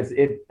tell you what,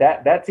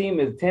 that team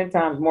is 10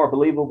 times more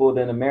believable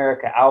than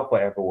America Alpha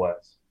ever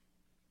was.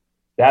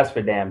 That's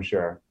for damn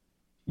sure.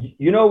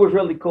 You know, it was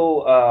really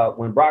cool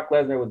when Brock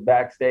Lesnar was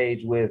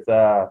backstage with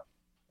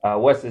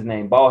what's his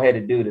name,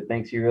 bald-headed dude that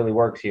thinks he really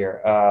works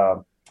here.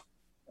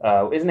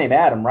 His name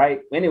Adam,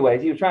 right?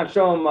 Anyways, he was trying to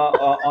show him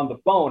on the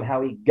phone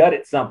how he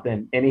gutted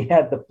something, and he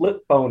had the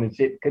flip phone and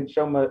shit. Couldn't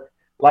show him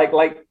like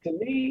to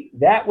me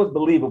that was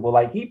believable.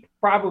 Like he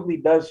probably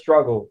does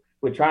struggle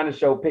with trying to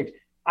show pictures.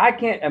 I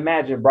can't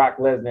imagine Brock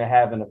Lesnar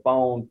having a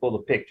phone full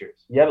of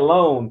pictures, yet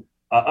alone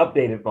an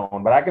updated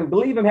phone. But I can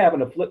believe him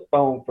having a flip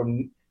phone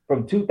from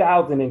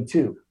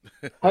 2002,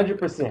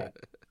 100%.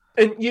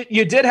 And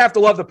you did have to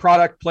love the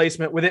product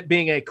placement with it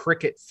being a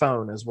Cricket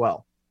phone as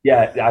well.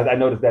 Yeah, I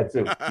noticed that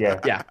too.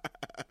 Yeah.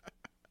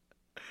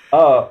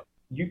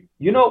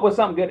 You know it was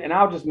something good, and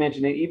I'll just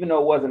mention it, even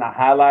though it wasn't a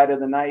highlight of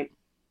the night.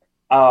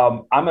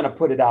 I'm gonna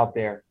put it out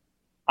there.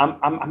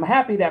 I'm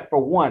happy that for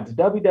once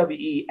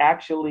WWE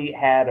actually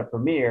had a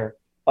premiere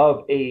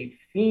of a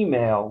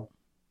female,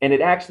 and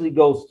it actually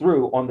goes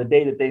through on the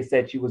day that they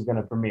said she was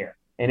gonna premiere.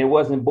 And it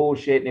wasn't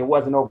bullshit and it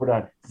wasn't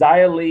overdone.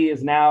 Xia Li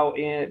is now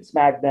in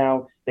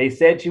SmackDown. They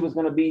said she was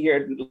going to be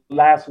here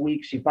last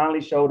week. She finally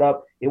showed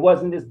up. It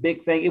wasn't this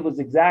big thing. It was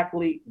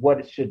exactly what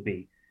it should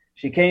be.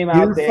 She came You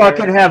out there.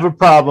 fucking have a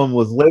problem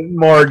with Liv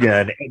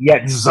Morgan, and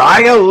yet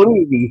Xia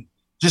Li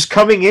just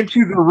coming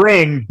into the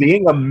ring,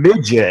 being a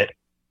midget,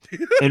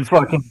 and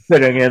fucking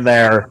sitting in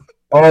there.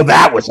 Oh,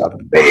 that was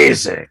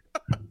amazing.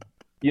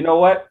 You know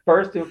what?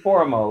 First and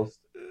foremost,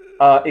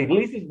 at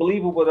least it's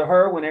believable to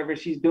her whenever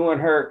she's doing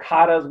her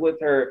katas with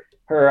her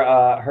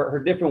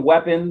different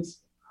weapons.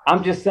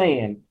 I'm just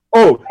saying.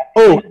 Yeah,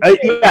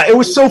 it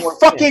was so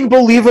fucking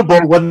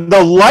believable when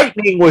the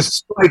lightning was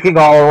striking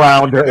all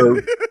around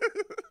her.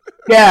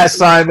 Yeah,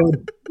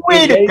 Simon.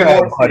 Way to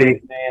go,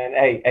 buddy. Man,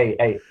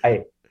 hey.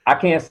 I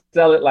can't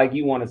sell it like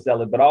you want to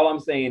sell it, but all I'm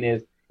saying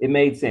is it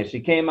made sense. She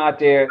came out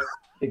there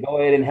to go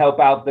ahead and help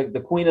out the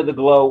Queen of the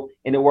Glow,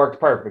 and it worked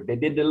perfect. They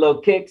did the little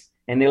kicks,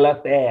 and they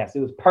left the ass. It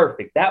was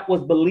perfect. That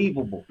was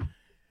believable.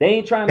 They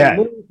ain't trying to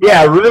move.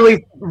 Yeah,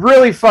 really,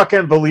 really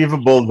fucking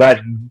believable that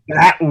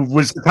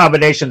was the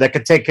combination that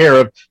could take care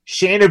of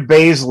Shayna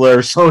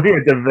Baszler,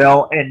 Sonya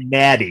Deville, and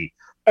Natty.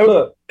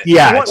 Look,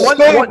 yeah,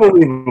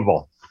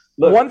 unbelievable.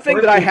 Look, one thing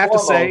that I have to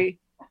say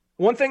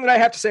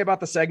about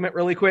the segment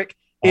really quick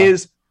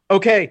is,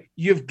 okay,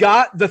 you've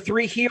got the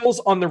three heels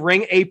on the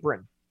ring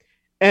apron.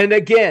 And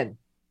again,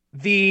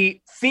 the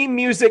theme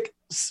music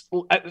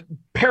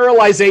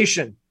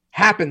paralyzation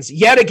happens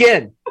yet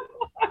again.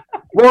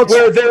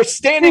 Where they're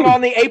standing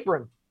on the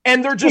apron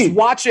and they're just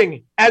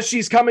watching as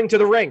she's coming to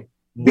the ring.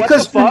 What the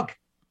fuck?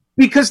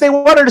 Because they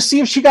wanted to see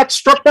if she got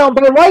struck down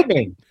by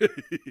lightning.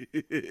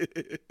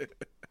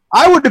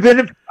 I would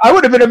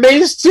have been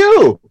amazed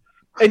too.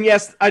 And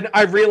yes,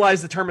 I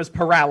realize the term is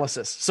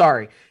paralysis.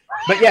 Sorry.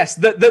 But yes,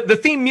 the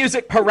theme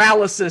music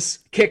paralysis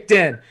kicked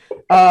in.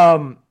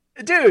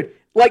 Dude,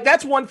 like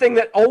that's one thing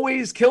that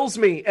always kills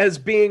me as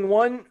being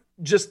one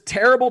just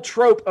terrible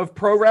trope of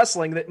pro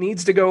wrestling that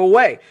needs to go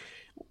away.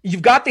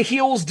 You've got the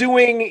heels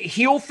doing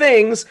heel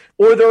things,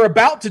 or they're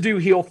about to do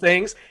heel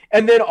things,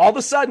 and then all of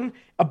a sudden,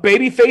 a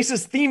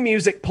babyface's theme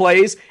music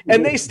plays,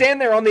 and they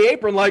stand there on the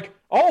apron like,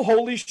 oh,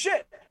 holy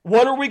shit,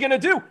 what are we going to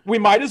do? We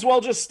might as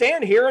well just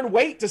stand here and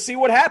wait to see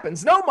what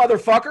happens. No,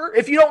 motherfucker,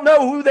 if you don't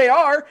know who they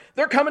are,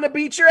 they're coming to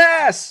beat your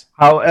ass.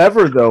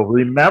 However, though,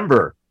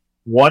 remember,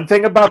 one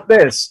thing about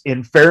this,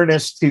 in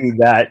fairness to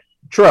that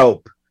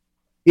trope,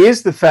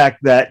 is the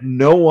fact that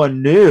no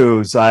one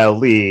knew Xia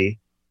Li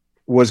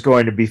was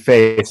going to be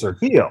face or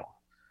heel.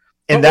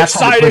 And that's which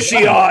side is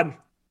she on?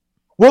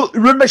 Well,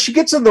 remember, she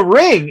gets in the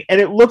ring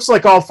and it looks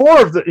like all four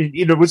of the,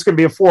 it was going to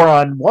be a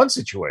 4-on-1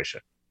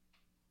 situation.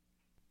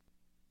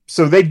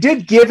 So they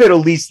did give it at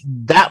least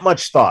that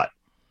much thought.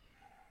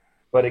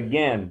 But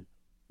again,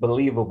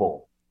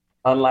 believable.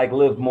 Unlike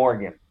Liv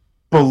Morgan.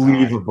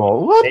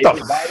 Believable. What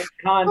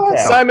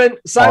Simon,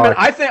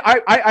 I think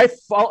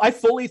I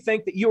fully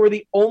think that you are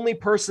the only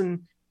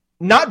person,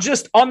 not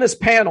just on this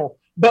panel,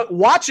 but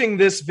watching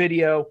this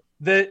video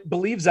that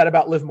believes that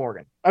about Liv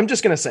Morgan. I'm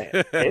just going to say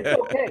it. It's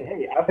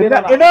okay. Hey,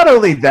 not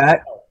only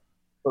that,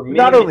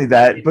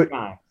 but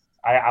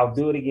I'll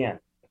do it again.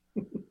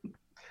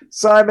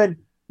 Simon,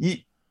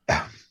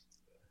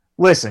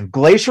 listen,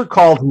 Glacier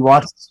called. He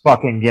wants his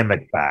fucking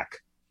gimmick back.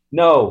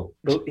 No,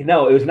 it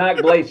was not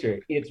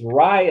Glacier. It's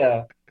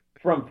Raya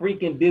from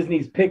freaking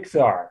Disney's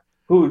Pixar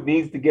who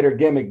needs to get her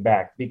gimmick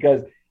back.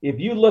 Because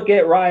if you look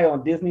at Raya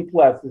on Disney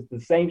Plus, it's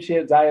the same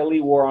shit Xia Li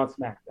wore on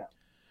SmackDown.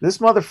 This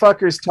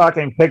motherfucker's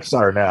talking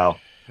Pixar now.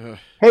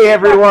 Hey,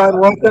 everyone.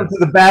 Welcome to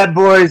the Bad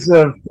Boys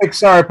of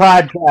Pixar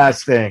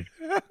podcasting.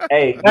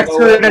 Hey, next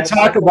we're going to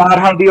talk about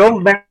how the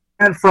old man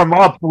from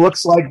Up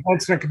looks like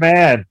Vince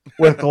McMahon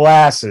with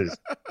glasses.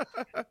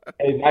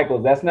 Hey,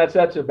 Michael, that's not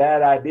such a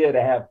bad idea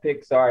to have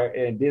Pixar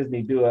and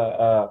Disney do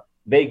a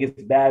Vegas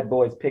Bad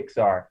Boys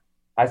Pixar.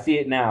 I see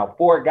it now.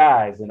 4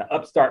 guys in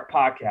upstart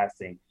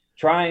podcasting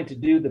trying to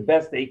do the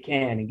best they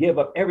can and give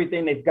up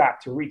everything they've got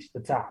to reach the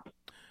top.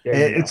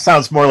 It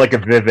sounds more like a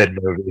Vivid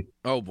movie.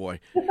 Oh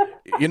boy,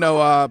 you know,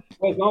 I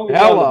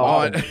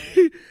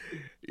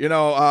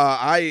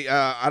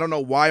don't know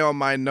why on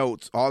my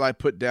notes all I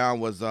put down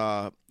was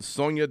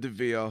Sonya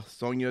Deville.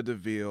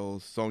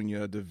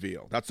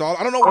 That's all.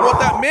 I don't know what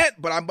that meant,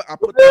 but I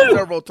put that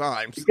several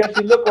times because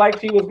she looked like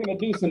she was going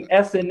to do some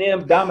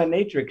S&M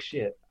dominatrix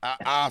shit.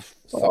 I'm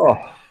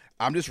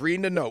just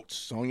reading the notes.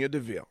 Sonya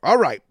Deville. All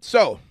right,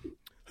 so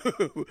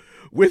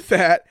with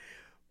that.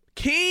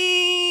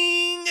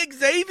 King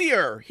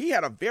Xavier. He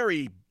had a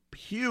very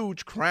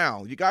huge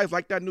crown. You guys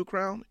like that new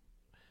crown?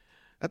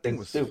 That thing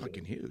was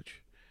fucking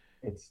huge.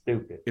 It's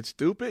stupid. It's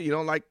stupid? You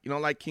don't like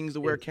kings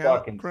to wear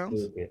crowns?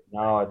 Stupid.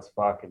 No, it's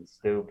fucking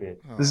stupid.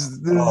 Oh. This is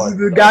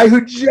the guy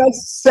who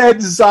just said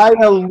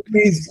Xia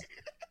Li's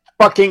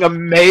fucking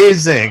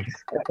amazing.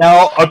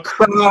 Now a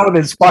crown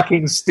is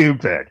fucking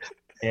stupid.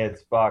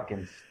 It's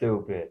fucking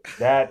stupid.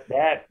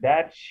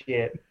 That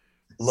shit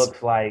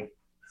looks like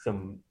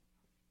some.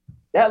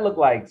 That looked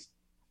like,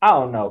 I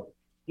don't know.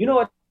 You know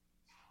what?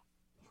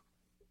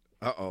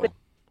 Uh-oh.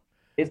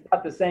 It's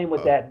not the same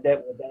with that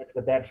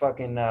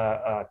fucking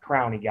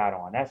crown he got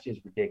on. That's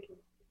just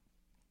ridiculous.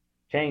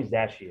 Change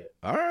that shit.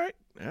 All right.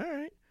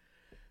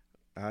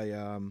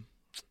 I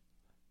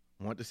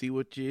want to see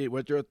what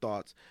your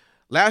thoughts.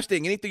 Last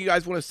thing, anything you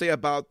guys want to say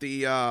about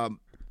the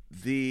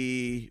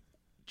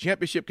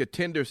championship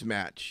contenders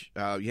match?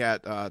 You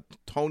had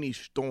Tony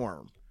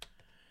Storm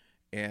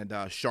and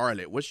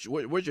Charlotte. What's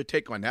your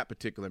take on that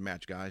particular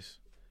match, guys?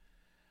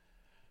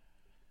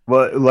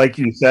 Well, like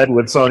you said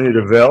with Sonya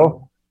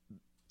Deville,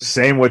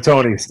 same with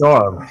Tony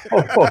Storm.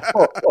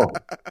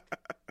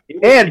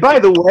 And by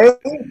the way,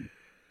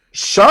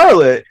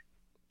 Charlotte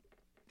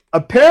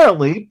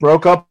apparently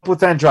broke up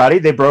with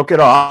Andrade. They broke it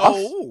off.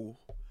 Oh.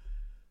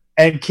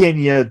 And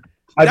Kenya,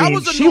 that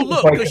was a new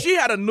look, because she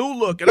had a new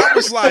look, and I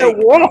was like,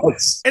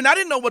 and I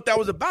didn't know what that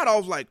was about. I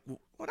was like, well,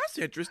 that's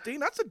interesting.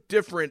 That's a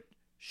different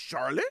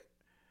Charlotte.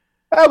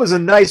 That was a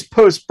nice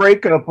post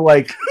breakup.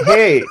 Like,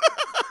 hey,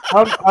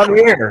 I'm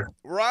here.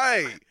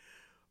 Right.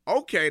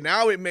 Okay,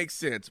 now it makes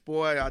sense.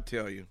 Boy, I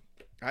tell you,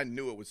 I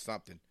knew it was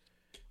something.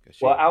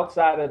 Well,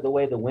 outside of the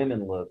way the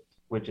women looked,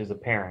 which is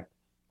apparent,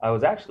 it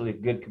was actually a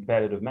good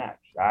competitive match.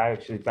 I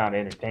actually found it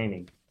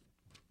entertaining.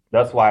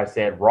 That's why I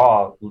said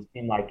Raw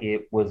seemed like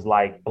it was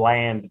like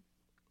bland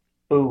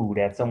food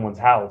at someone's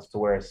house, to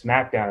where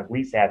SmackDown at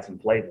least had some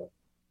flavor.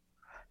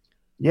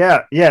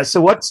 Yeah.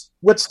 So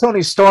what's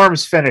Tony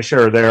Storm's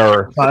finisher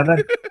there,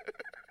 Simon?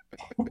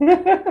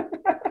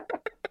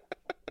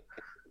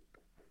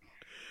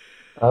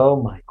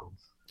 Oh, Michaels.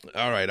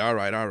 All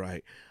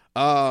right.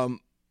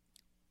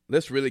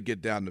 Let's really get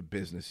down to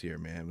business here,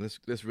 man.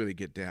 Let's really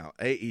get down.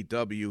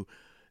 AEW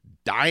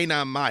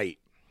Dynamite.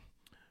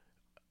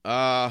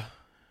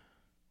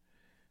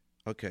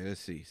 Okay, let's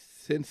see.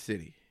 Sin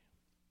City.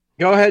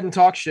 Go ahead and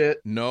talk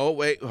shit. No,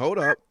 wait, hold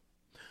up.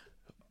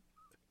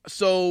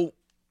 So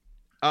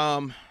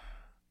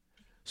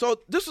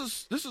this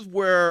is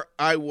where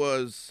I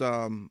was.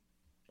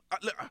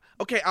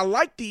 Okay, I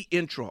like the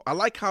intro. I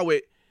like how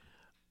it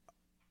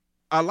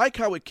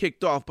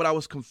kicked off, but I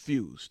was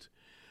confused.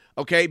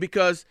 Okay,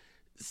 because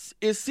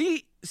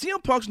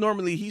CM Punk's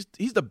normally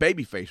he's the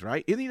baby face,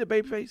 right? Isn't he the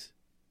baby face?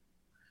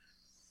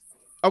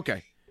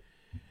 Okay,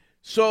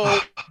 so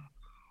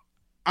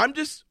I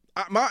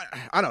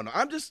don't know.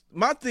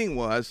 My thing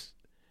was,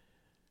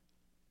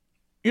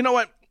 you know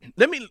what?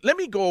 Let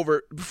me go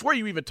over, before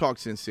you even talk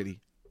Sin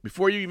City.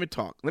 Before you even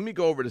talk, let me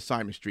go over to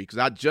Simon Street, because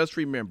I just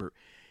remember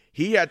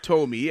he had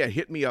told me, he had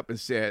hit me up and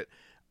said,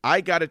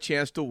 I got a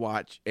chance to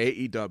watch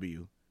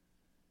AEW.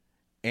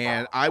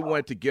 And I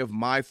wanted to give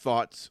my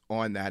thoughts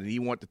on that, and he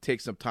wanted to take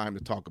some time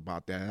to talk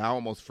about that, and I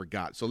almost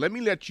forgot. So let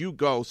me let you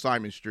go,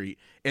 Simon Street,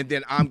 and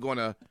then I'm going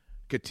to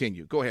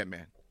continue. Go ahead,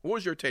 man. What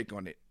was your take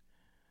on it?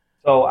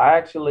 So I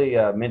actually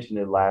mentioned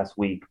it last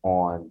week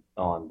on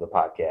the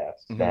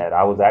podcast that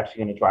I was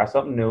actually going to try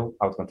something new.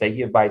 I was going to take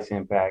your advice,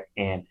 Impact,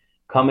 and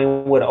come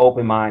in with an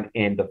open mind.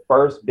 And the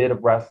first bit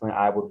of wrestling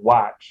I would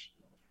watch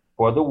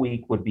for the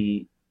week would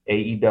be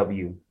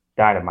AEW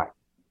Dynamite.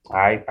 All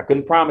right, I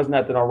couldn't promise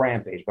nothing on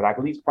Rampage, but I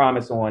could at least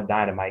promise on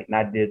Dynamite, and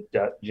I did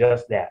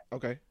just that.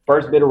 Okay.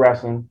 First bit of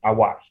wrestling I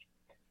watched.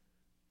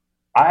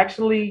 I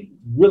actually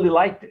really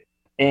liked it,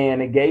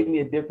 and it gave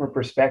me a different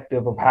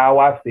perspective of how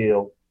I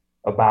feel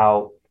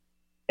about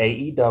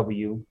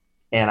AEW,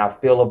 and I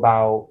feel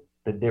about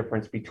the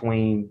difference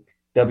between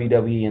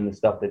WWE and the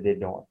stuff that they're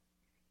doing.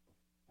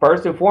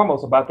 First and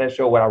foremost about that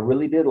show, what I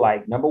really did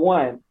like, number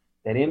one,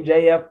 that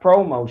MJF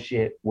promo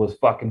shit was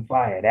fucking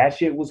fire. That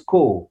shit was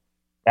cool.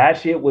 That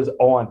shit was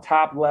on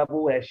top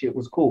level. That shit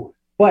was cool.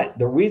 But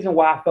the reason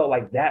why I felt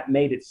like that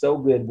made it so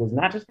good was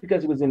not just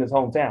because it was in his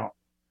hometown,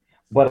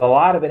 but a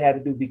lot of it had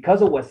to do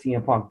because of what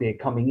CM Punk did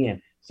coming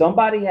in.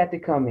 Somebody had to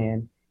come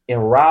in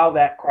and rile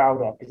that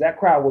crowd up, because that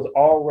crowd was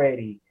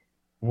already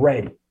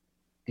ready.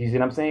 Do you see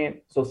what I'm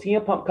saying? So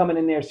CM Punk coming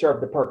in there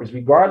served the purpose,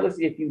 regardless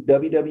if you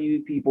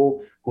WWE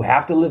people who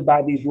have to live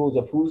by these rules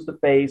of who's the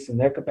face and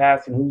their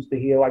capacity and who's the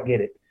heel, I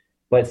get it.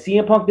 But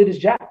CM Punk did his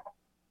job.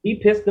 He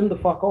pissed them the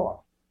fuck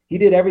off. He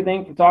did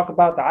everything from talk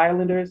about the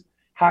Islanders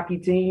hockey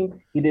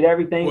team. He did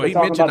everything. Well, he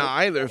mentioned the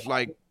Islanders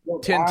like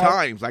 10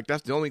 times. Like,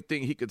 that's the only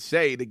thing he could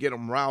say to get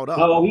them riled up.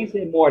 No, he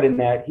said more than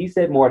that. Give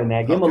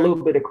him a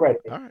little bit of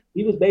credit. Right.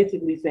 He was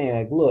basically saying,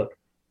 like, look,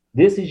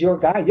 this is your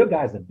guy. Your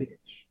guy's a bitch.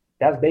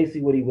 That's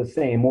basically what he was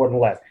saying, more than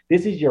less.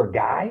 This is your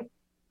guy.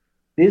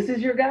 This is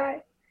your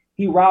guy.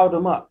 He riled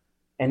him up.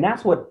 And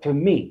that's what, to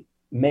me,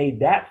 made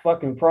that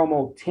fucking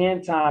promo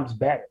 10 times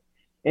better.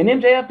 And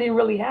MJF didn't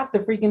really have to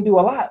freaking do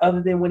a lot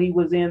other than when he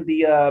was in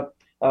the,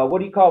 what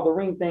do you call the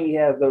ring thing he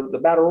has, the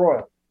Battle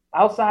Royal.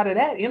 Outside of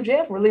that,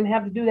 MJF really didn't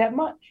have to do that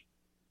much.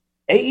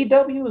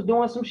 AEW was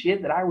doing some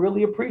shit that I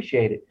really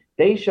appreciated.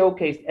 They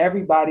showcased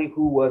everybody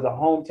who was a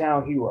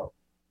hometown hero.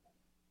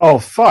 Oh,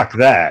 fuck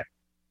that.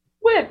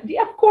 Well,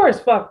 yeah, of course,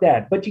 fuck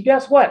that. But you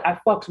guess what? I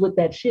fucks with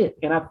that shit.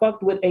 And I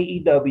fucked with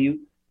AEW,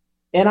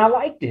 and I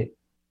liked it.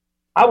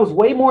 I was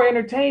way more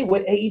entertained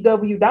with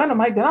AEW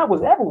Dynamite than I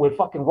was ever with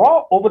fucking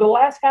Raw over the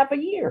last half a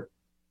year.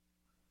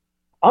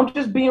 I'm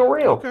just being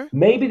real. Okay.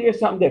 Maybe there's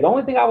something there. The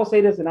only thing I will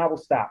say this, and I will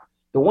stop.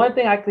 The one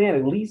thing I can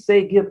at least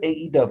say, give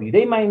AEW.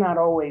 They might not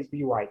always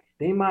be right.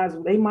 They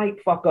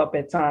might fuck up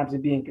at times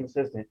and be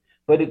inconsistent.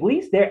 But at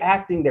least they're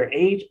acting their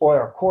age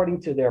or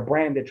according to their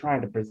brand they're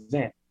trying to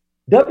present.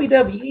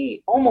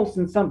 WWE almost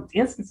in some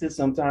instances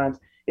sometimes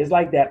is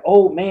like that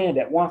old man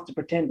that wants to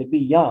pretend to be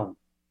young.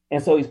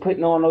 And so he's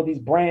putting on all these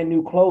brand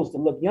new clothes to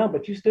look young,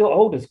 but you still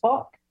old as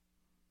fuck.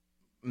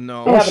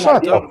 No,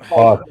 shut the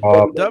fuck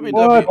up.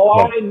 WWE. Oh,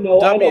 I know.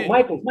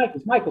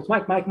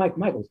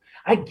 Michaels.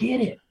 I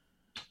get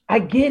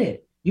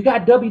it. You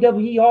got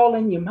WWE all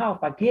in your mouth.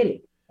 I get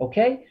it.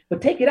 Okay,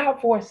 but take it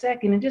out for a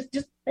second and just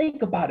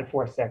think about it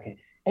for a second.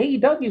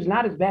 AEW is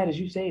not as bad as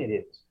you say it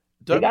is.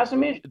 They got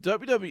some issues.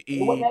 WWE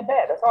it wasn't that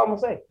bad. That's all I'm gonna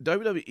say.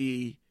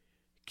 WWE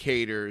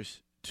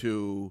caters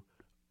to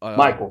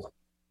Michaels.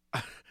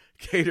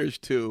 Caters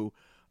to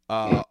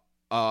an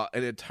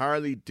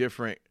entirely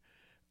different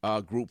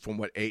group from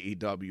what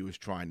AEW is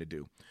trying to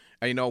do.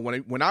 And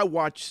when I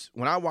watch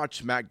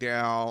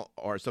SmackDown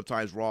or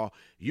sometimes Raw,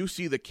 you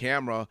see the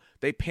camera,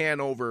 they pan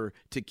over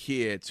to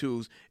kids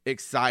who's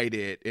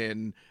excited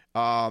and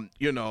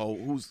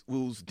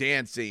who's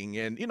dancing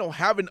and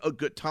having a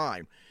good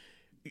time.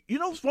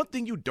 One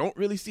thing you don't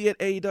really see at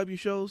AEW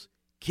shows?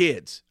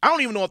 Kids. I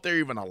don't even know if they're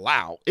even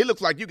allowed. It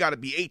looks like you got to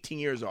be 18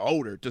 years or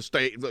older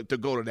to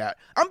go to that.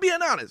 I'm being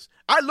honest.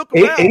 I look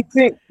around.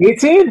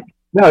 18?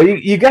 No,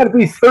 you got to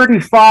be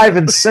 35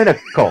 and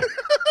cynical.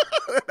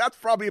 That's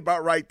probably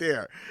about right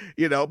there.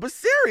 But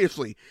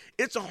seriously,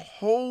 it's a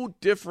whole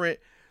different,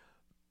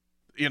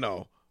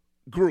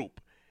 group.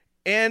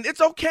 And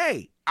it's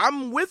okay.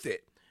 I'm with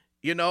it,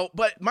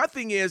 But my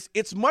thing is,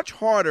 it's much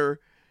harder.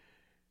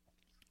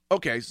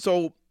 Okay,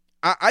 so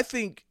I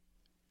think,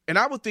 and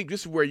I would think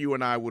this is where you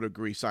and I would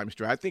agree, Simon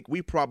Strait. I think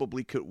we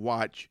probably could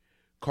watch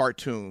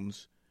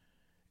cartoons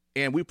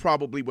and we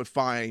probably would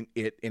find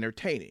it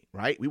entertaining,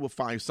 right? We would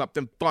find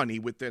something funny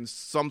within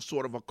some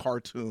sort of a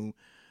cartoon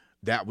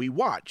that we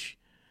watch.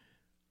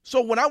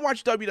 So when I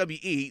watch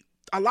WWE,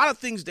 a lot of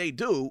things they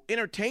do,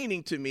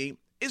 entertaining to me,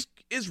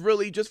 is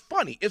really just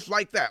funny. It's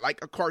like that,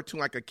 like a cartoon,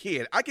 like a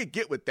kid. I could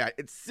get with that.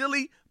 It's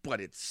silly, but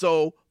it's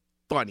so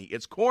funny.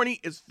 It's corny,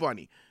 it's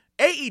funny.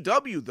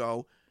 AEW,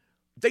 though,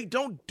 they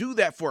don't do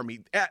that for me.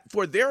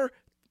 For their,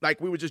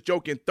 like we were just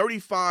joking,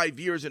 35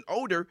 years and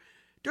older,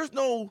 there's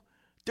no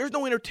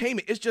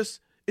entertainment. It's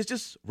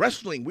just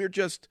wrestling.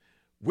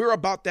 We're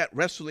about that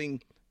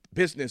wrestling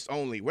business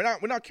only. We're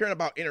not caring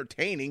about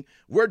entertaining.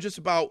 We're just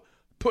about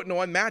putting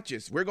on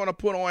matches. We're going to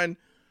put on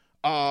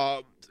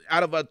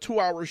out of a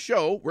 2-hour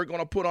show, we're going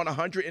to put on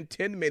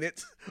 110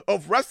 minutes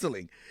of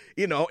wrestling.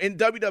 In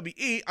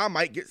WWE, I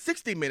might get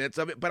 60 minutes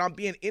of it, but I'm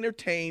being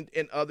entertained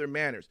in other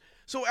manners.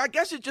 So I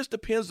guess it just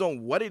depends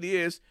on what it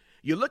is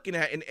you're looking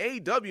at. And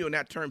AEW in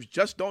that terms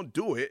just don't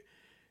do it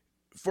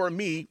for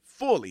me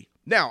fully.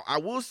 Now, I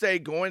will say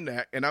going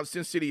that, and I'm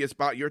Sin City, it's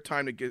about your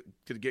time to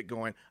get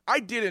going. I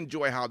did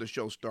enjoy how the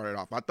show started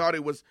off. I thought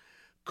it was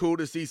cool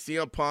to see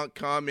CM Punk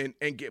come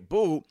and get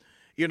booed,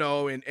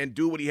 and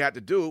do what he had to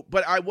do.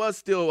 But I was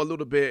still a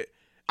little bit,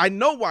 I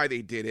know why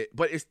they did it,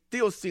 but it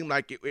still seemed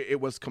like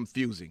it was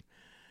confusing,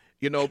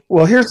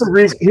 Well, here's the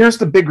reason. Here's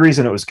the big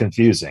reason it was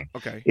confusing.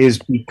 Okay. Is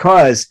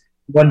because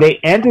when they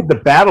ended the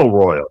Battle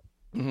Royal,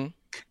 mm-hmm.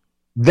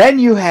 then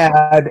you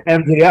had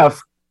MJF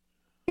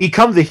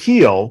become the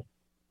heel,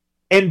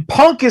 and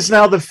Punk is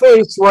now the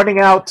face running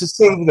out to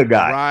save the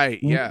guy. Right,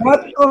 yeah.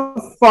 What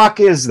the fuck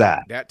is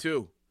that? That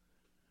too.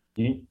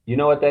 You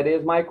know what that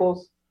is,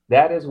 Michaels?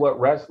 That is what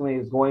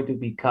wrestling is going to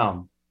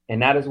become. And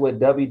that is what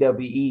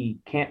WWE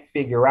can't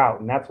figure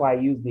out. And that's why I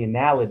use the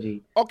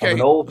analogy of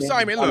an old man.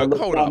 Simon, look,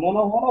 hold on.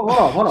 No,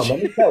 hold on.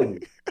 Let me tell you.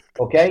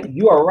 Okay?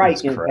 You are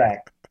right, in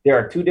fact. There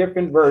are two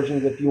different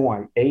versions if you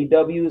want.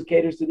 AEW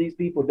caters to these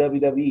people,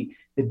 WWE.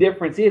 The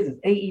difference is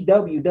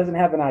AEW doesn't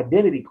have an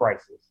identity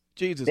crisis.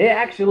 Jesus. They're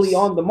actually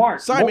on the mark.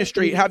 Simon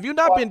Street, have you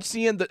not been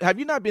seeing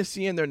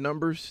their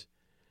numbers?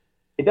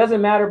 It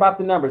doesn't matter about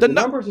the numbers. The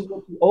numbers is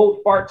what the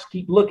old farts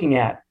keep looking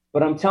at.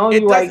 But I'm telling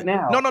you right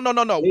now. No.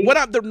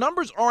 The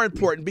numbers are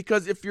important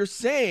because if you're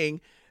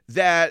saying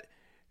that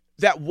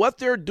what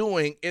they're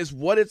doing is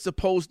what it's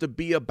supposed to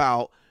be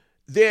about,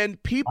 then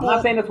people. I'm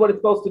not saying that's what it's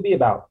supposed to be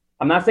about.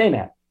 I'm not saying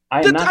that.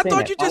 I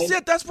thought you just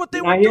said that's what they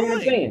were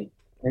doing.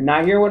 You're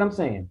not hearing what I'm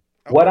saying.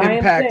 What I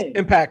am saying.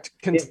 Impact.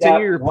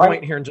 Continue your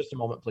point here in just a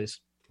moment,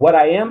 please. What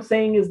I am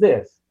saying is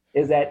this: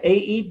 is that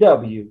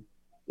AEW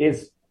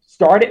is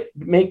started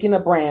making a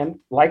brand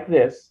like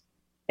this,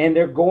 and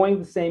they're going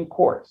the same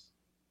course.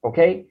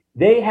 Okay,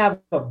 they have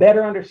a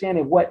better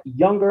understanding of what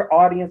younger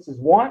audiences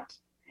want,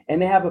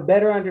 and they have a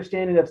better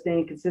understanding of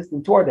staying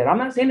consistent toward that. I'm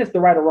not saying it's the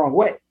right or wrong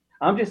way.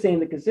 I'm just saying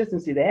the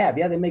consistency they have.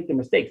 Yeah, they make the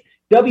mistakes.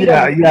 They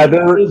know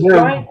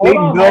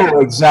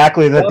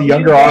exactly that the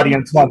younger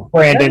audience wants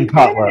Brandon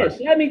Cutler.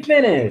 Let me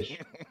finish.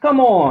 Come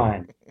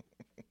on.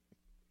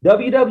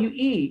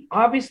 WWE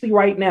obviously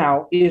right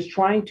now is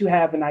trying to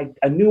have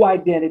a new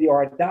identity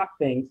or adopt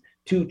things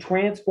to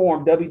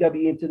transform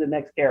WWE into the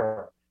next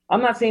era.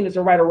 I'm not saying it's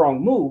a right or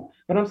wrong move,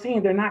 but I'm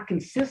saying they're not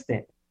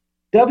consistent.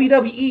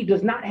 WWE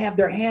does not have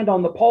their hand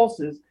on the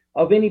pulses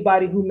of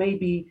anybody who may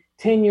be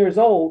 10 years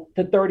old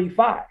to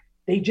 35.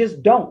 They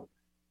just don't.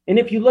 And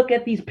if you look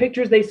at these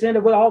pictures they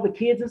send with all the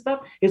kids and stuff,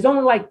 it's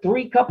only like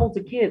 3 couples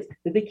of kids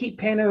that they keep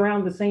panning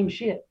around the same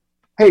shit.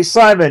 Hey,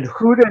 Simon,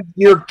 who does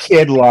your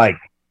kid like?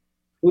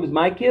 Who does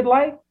my kid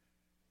like?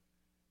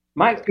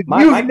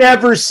 You've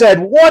never said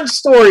one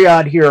story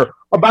on here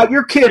about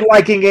your kid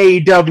liking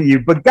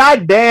AEW, but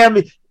goddamn,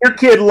 your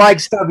kid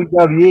likes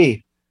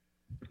WWE.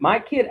 My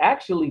kid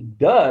actually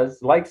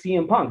does like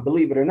CM Punk,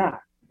 believe it or not.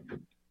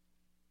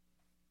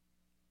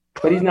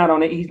 But he's not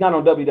on it. He's not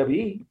on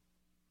WWE.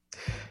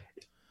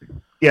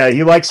 Yeah,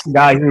 he likes the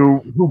guy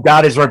who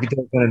got his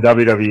reputation in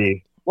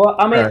WWE. Well,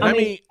 I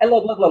mean,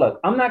 look.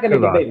 I'm not going to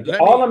debate it.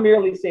 All I'm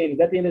merely saying is,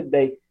 at the end of the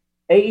day,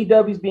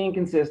 AEW is being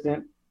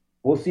consistent.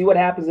 We'll see what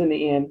happens in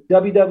the end.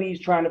 WWE is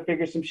trying to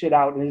figure some shit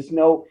out, and it's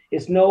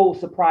no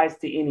surprise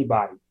to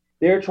anybody.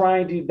 They're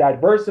trying to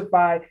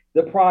diversify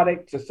the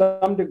product to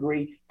some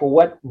degree for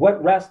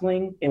what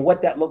wrestling and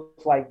what that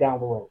looks like down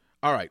the road.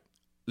 All right.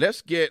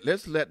 Let's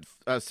let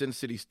Sin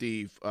City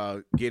Steve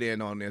get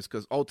in on this,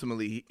 because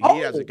ultimately he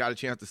hasn't got a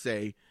chance to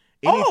say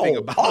anything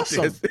about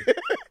this.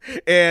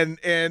 and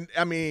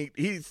I mean,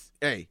 this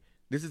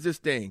is his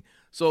thing.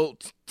 So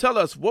tell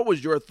us, what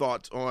was your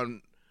thoughts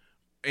on,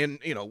 and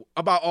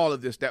about all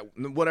of this, that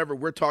whatever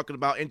we're talking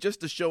about, and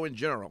just the show in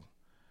general?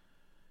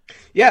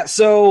 Yeah.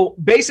 So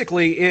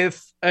basically,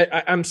 if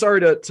I'm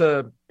sorry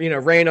to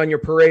rain on your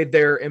parade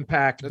there,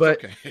 Impact,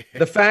 but okay.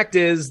 The fact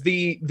is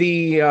the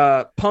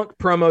Punk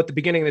promo at the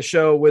beginning of the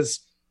show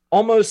was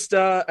almost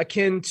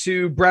akin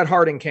to Bret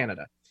Hart in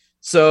Canada.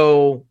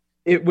 So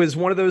it was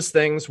one of those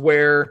things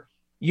where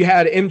you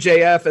had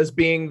MJF as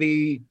being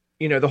the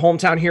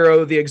hometown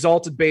hero, the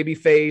exalted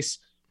babyface,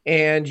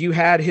 and you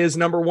had his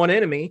number one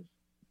enemy,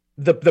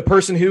 the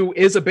person who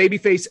is a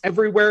babyface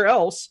everywhere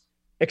else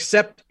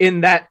except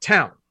in that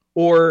town,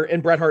 or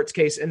in Bret Hart's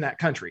case, in that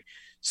country.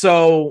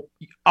 So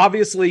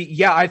obviously,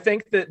 yeah, I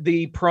think that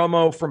the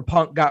promo from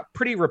Punk got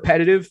pretty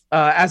repetitive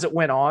as it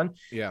went on.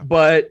 Yeah.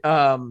 But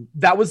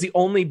that was the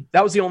only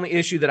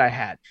issue that I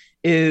had.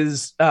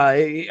 Is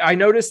I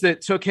noticed that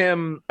it took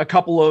him a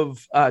couple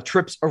of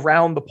trips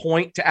around the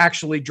point to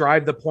actually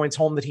drive the points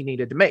home that he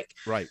needed to make.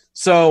 Right.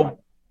 So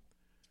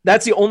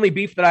that's the only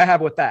beef that I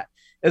have with that.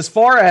 As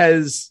far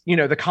as,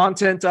 the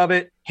content of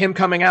it, him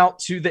coming out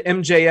to the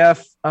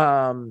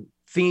MJF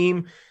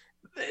theme,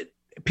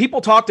 people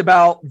talked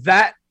about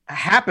that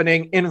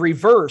happening in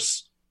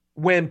reverse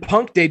when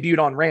Punk debuted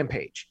on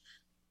Rampage.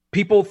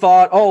 People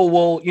thought,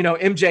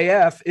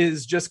 MJF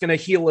is just going to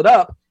heal it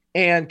up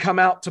and come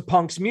out to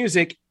Punk's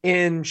music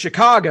in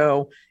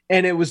Chicago,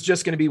 and it was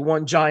just going to be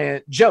one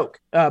giant joke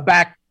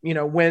back,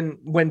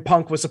 when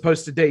Punk was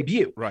supposed to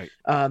debut. Right.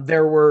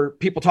 There were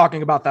people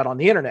talking about that on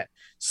the internet.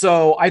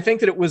 So I think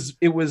that it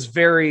was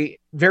very,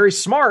 very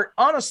smart,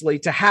 honestly,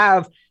 to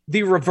have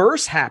the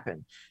reverse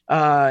happen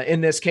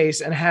in this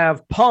case, and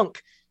have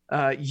Punk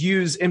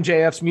use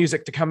MJF's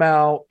music to come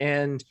out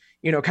and,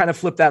 kind of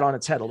flip that on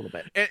its head a little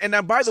bit. And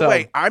now, by the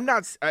way, I'm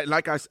not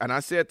I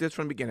said this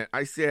from the beginning.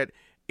 I said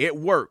it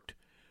worked.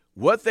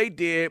 What they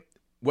did,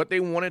 what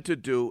they wanted to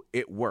do,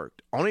 it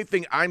worked. Only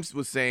thing I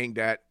was saying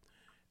that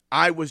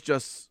I was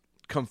just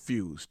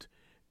confused.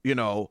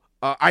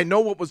 I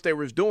know what they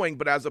was doing,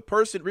 but as a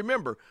person,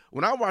 remember,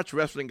 when I watch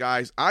wrestling,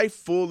 guys, I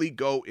fully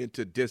go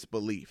into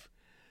disbelief.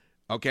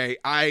 Okay,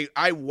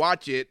 I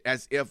watch it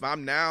as if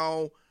I'm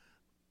now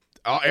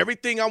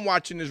everything I'm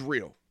watching is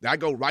real. I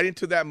go right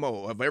into that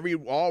mode of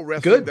all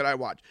wrestling that I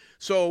watch.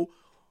 So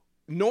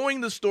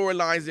knowing the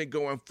storylines and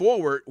going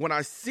forward, when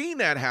I seen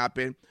that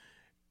happen,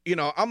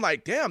 I'm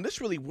like, damn, this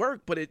really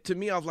worked. But to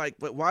me, I was like,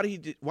 but why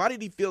did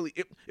he feel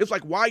it? It's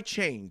like, why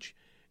change?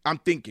 I'm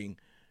thinking,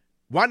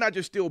 why not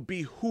just still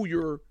be who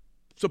you're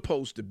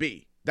supposed to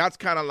be? That's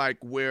kind of like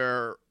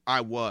where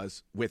I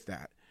was with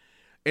that.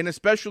 And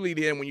especially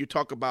then when you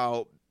talk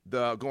about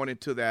going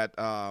into that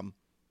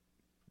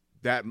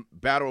that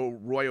Battle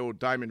Royal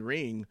Diamond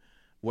Ring,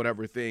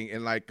 whatever thing,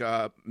 and like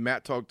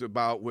Matt talked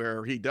about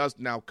where he does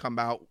now come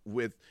out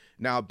with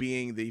now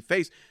being the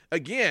face.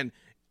 Again,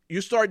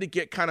 you start to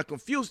get kind of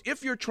confused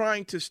if you're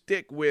trying to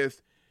stick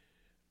with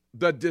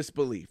the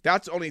disbelief.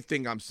 That's the only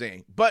thing I'm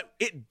saying. But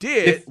it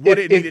did what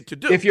it needed to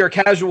do. If you're a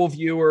casual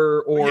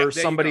viewer or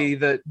somebody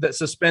that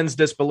suspends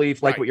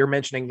disbelief, like what you're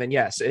mentioning, then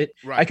yes,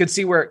 I could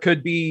see where it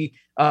could be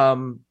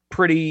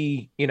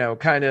pretty,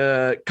 kind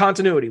of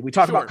continuity. We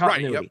talk about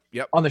continuity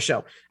on the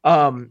show.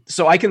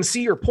 So I can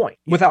see your point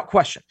without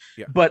question.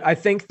 Yeah. But I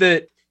think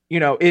that,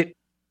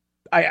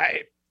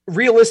 I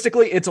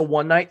realistically, it's a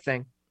one night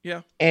thing.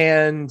 Yeah.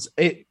 And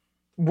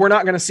we're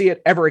not going to see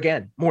it ever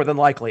again, more than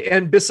likely.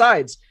 And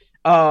besides,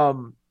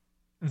 what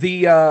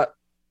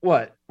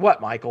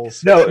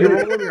Michaels? No, you're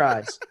rolling your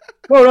eyes.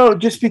 No,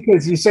 just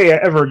because you say it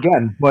ever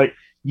again, but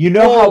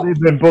how they've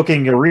been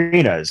booking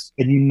arenas,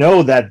 and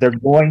that they're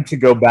going to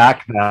go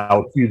back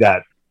now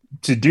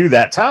to do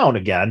that town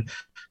again,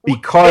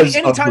 because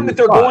anytime that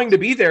they're going to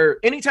be there,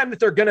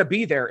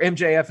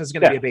 MJF is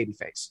going to be a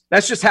babyface.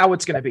 That's just how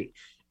it's going to be.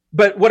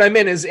 But what I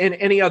meant is in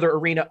any other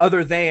arena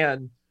other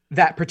than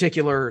that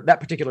particular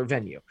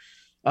venue.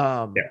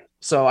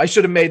 So I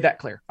should have made that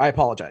clear. I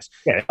apologize.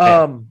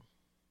 But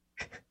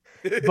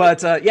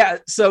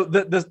so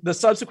the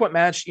subsequent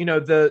match,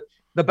 the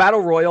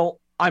Battle Royal,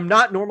 I'm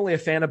not normally a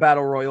fan of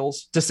battle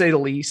royals, to say the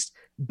least,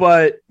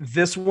 but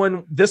this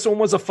one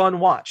was a fun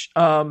watch.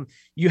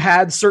 You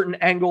had certain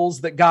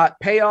angles that got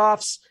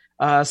payoffs,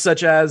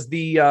 such as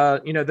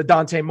the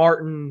Dante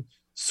Martin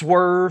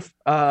swerve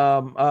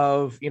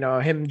of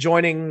him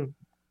joining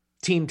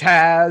Team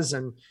Taz,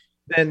 and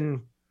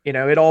then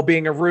it all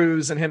being a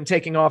ruse and him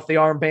taking off the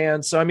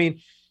armband. So I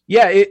mean,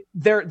 yeah,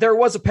 there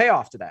was a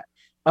payoff to that.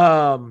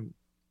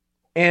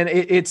 And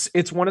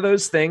it's one of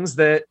those things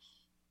that,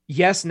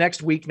 yes,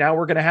 next week now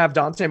we're going to have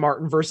Dante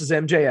Martin versus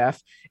MJF.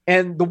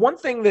 And the one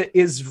thing that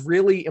is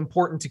really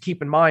important to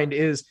keep in mind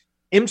is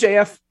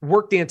MJF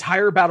worked the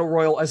entire battle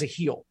royal as a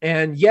heel.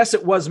 And yes,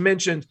 it was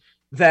mentioned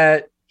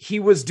that he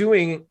was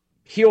doing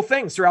heel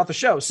things throughout the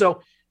show.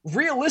 So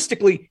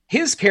realistically,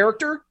 his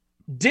character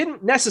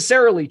didn't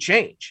necessarily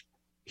change.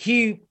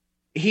 He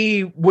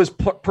was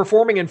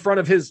performing in front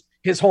of his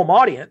home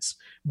audience,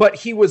 but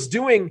he was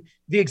doing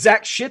the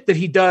exact shit that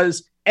he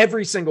does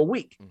every single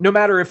week, no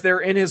matter if they're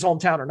in his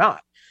hometown or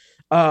not.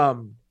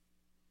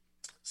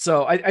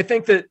 So I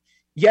think that,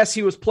 yes,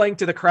 he was playing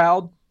to the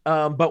crowd.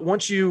 But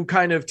once you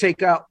kind of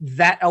take out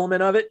that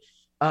element of it,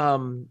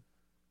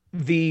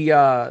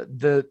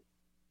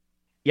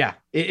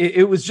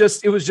 it was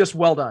just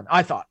well done,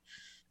 I thought.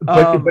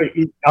 But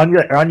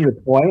on your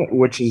point,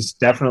 which is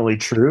definitely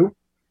true,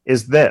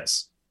 is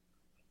this: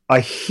 a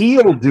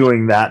heel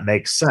doing that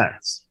makes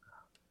sense.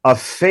 A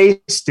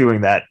face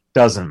doing that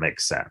doesn't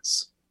make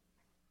sense.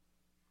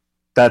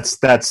 That's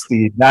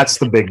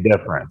the big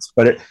difference.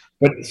 But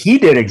he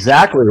did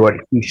exactly what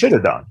he should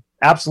have done.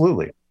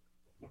 Absolutely.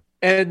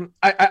 And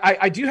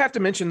I do have to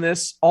mention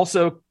this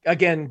also,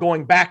 again,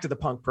 going back to the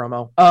Punk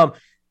promo.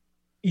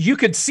 You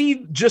could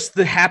see just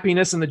the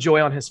happiness and the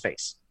joy on his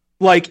face.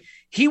 Like,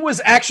 he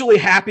was actually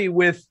happy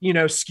with,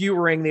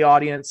 skewering the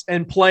audience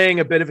and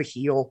playing a bit of a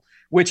heel,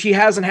 which he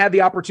hasn't had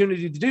the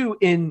opportunity to do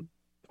in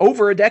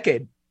over a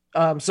decade.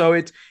 So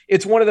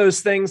it's one of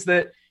those things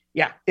that,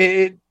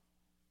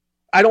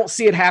 I don't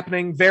see it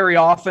happening very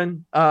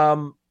often.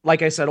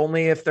 Like I said,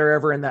 only if they're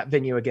ever in that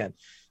venue again.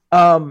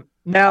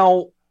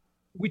 Now,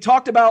 we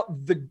talked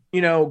about the,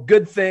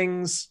 good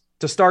things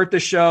to start the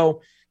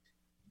show.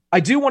 I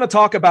do want to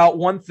talk about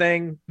one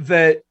thing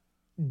that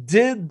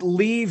did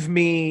leave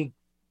me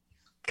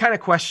kind of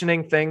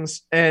questioning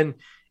things and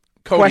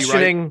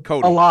questioning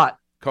a lot.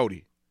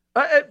 Cody.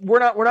 We're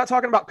not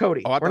talking about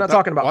Cody. We're not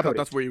talking about Cody. I thought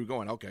that's where you were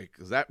going. Okay,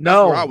 because that's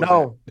no. where I was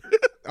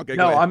at. Okay,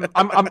 no. I'm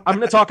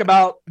going to talk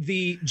about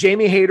the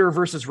Jamie Hayter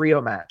versus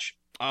Rio match.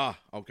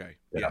 Okay.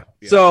 Yeah.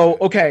 So,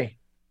 okay.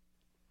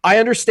 I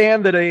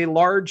understand that a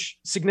large,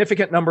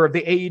 significant number of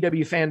the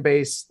AEW fan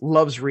base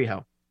loves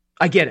Riho.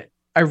 I get it.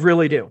 I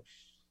really do.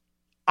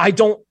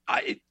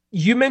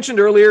 You mentioned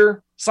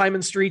earlier,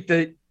 Simon Street,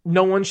 that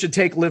no one should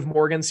take Liv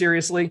Morgan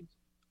seriously.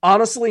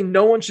 Honestly,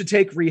 no one should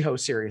take Riho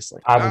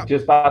seriously. I was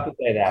just about to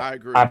say that. I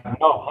agree.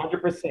 No,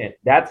 100%.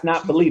 That's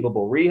not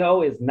believable.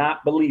 Riho is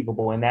not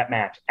believable in that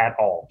match at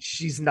all.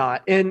 She's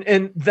not.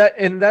 And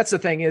that's the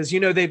thing is,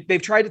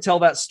 they've tried to tell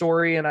that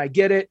story, and I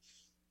get it,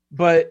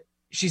 but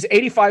she's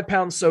 85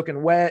 pounds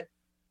soaking wet.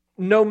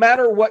 No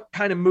matter what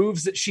kind of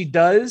moves that she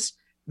does,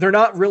 they're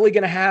not really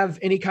going to have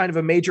any kind of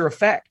a major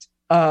effect.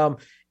 And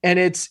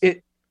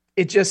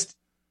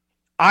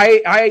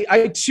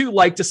I too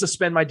like to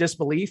suspend my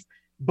disbelief,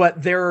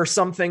 but there are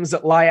some things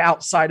that lie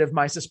outside of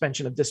my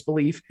suspension of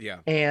disbelief. Yeah.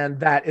 And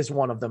that is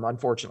one of them,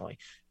 unfortunately.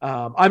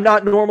 I'm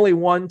not normally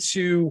one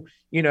to,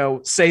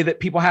 say that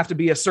people have to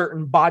be a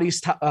certain body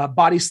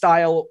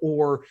style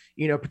or,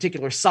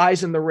 particular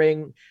size in the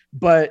ring,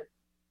 but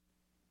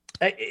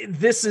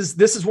this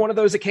is one of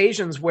those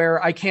occasions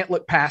where I can't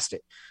look past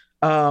it.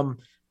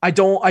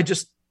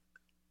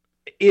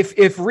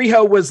 If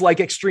Riho was like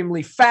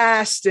extremely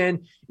fast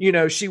and,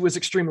 she was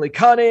extremely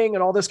cunning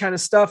and all this kind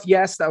of stuff,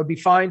 yes, that would be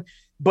fine.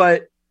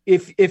 But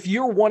if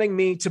you're wanting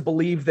me to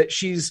believe that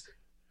she's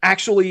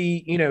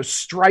actually,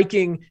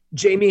 striking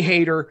Jamie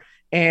Hayter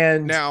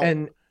and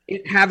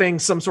it having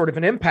some sort of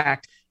an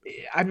impact,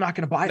 I'm not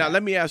going to buy that. Now,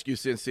 let me ask you,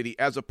 Sin City,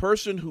 as a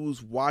person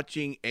who's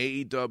watching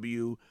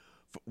AEW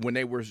when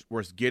they were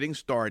getting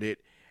started,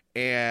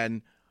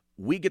 and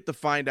we get to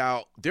find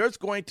out there's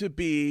going to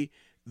be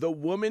the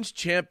women's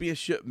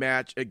championship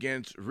match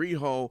against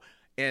Riho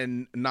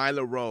and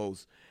Nyla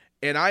Rose.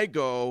 And I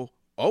go,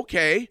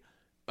 okay,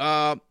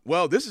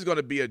 well, this is going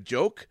to be a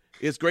joke.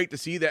 It's great to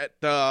see that,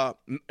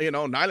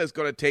 Nyla's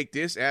going to take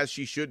this as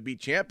she should be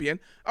champion.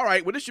 All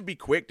right, well, this should be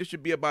quick. This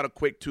should be about a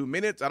quick 2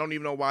 minutes. I don't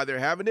even know why they're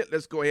having it.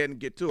 Let's go ahead and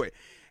get to it.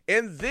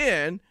 And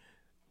then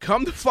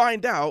come to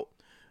find out,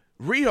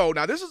 Riho,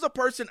 now this is a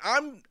person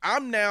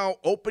I'm now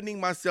opening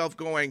myself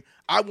going,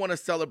 I want to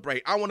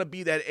celebrate. I want to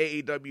be that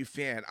AEW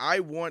fan. I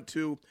want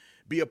to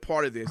be a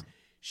part of this.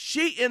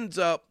 She ends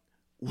up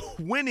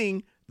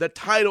winning the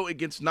title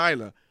against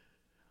Nyla.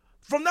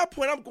 From that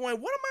point, I'm going,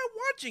 what am I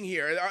watching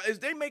here? Is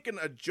they making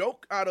a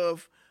joke out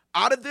of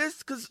this?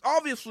 Because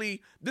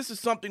obviously this is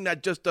something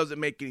that just doesn't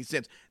make any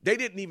sense. They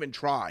didn't even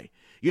try.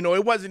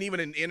 It wasn't even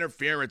an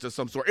interference of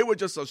some sort. It was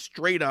just a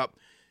straight up,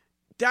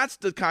 that's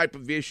the type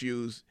of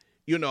issues,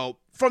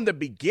 from the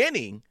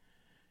beginning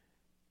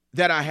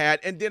that I had.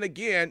 And then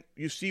again,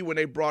 you see when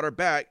they brought her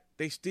back,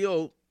 they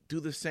still do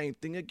the same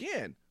thing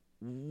again.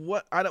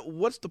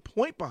 What's the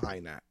point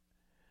behind that?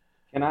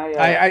 Can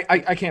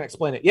I can't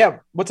explain it. Yeah.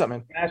 What's up,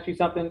 man? Can I ask you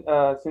something,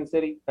 Sin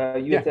City?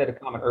 You had said a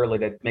comment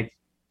earlier that makes,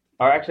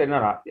 or actually,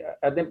 no.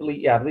 I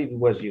believe it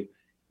was you.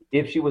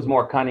 If she was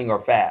more cunning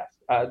or fast.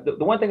 The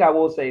one thing I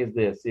will say is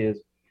this,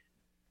 is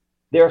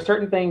there are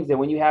certain things that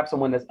when you have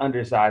someone that's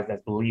undersized,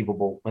 that's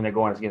believable when they're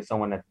going against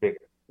someone that's bigger,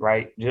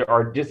 right?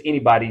 Or just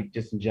anybody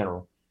just in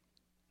general.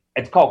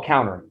 It's called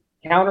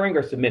countering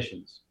or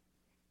submissions.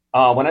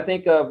 When I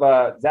think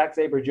of Zack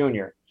Sabre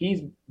Jr.,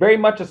 he's very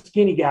much a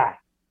skinny guy.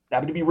 Now,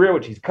 to be real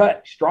with you, he's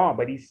cut, strong,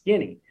 but he's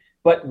skinny.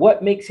 But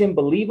what makes him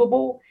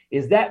believable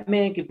is that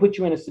man can put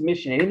you in a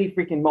submission at any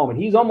freaking moment.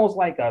 He's almost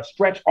like a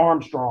Stretch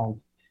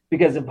Armstrong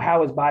because of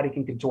how his body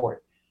can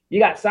contort. You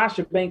got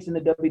Sasha Banks in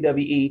the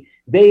WWE.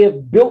 They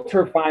have built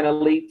her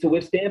finally to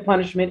withstand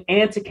punishment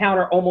and to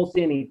counter almost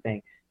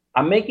anything.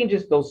 I'm making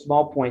just those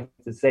small points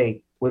to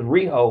say with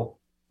Riho,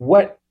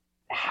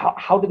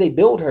 how do they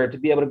build her to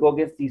be able to go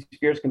against these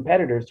fierce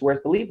competitors to where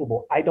it's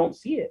believable? I don't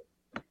see it.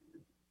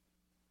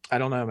 I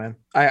don't know, man.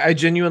 I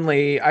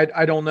genuinely,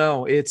 I don't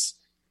know. It's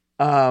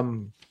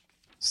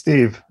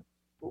Steve,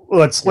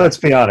 let's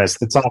be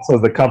honest. It's also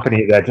the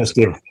company that just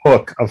gave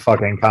Hook a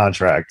fucking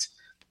contract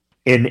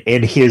in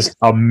his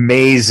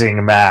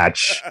amazing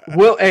match.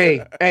 We'll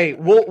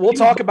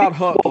talk about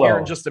Hook here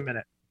in just a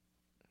minute.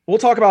 We'll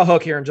talk about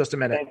Hook here in just a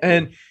minute.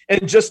 And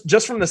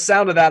just from the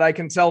sound of that, I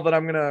can tell that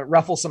I'm going to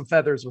ruffle some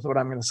feathers with what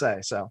I'm going to say.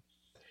 So,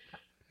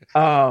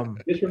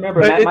 just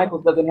remember, Matt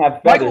Michaels doesn't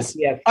have feathers.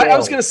 I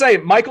was going to say,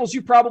 Michaels,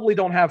 you probably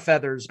don't have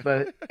feathers,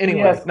 but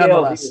anyway,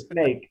 nonetheless.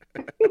 Snake.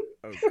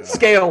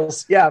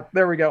 Scales. Yeah,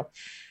 there we go.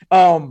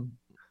 I don't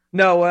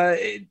know,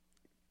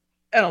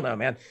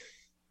 man.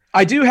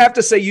 I do have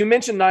to say, you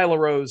mentioned Nyla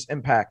Rose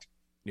impact.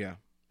 Yeah.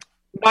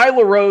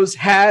 Nyla Rose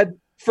had,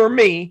 for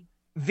me,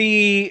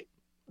 the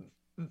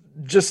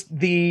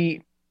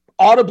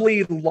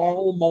audibly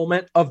lull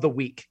moment of the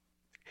week.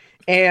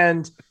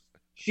 And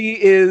she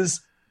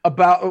is Ruby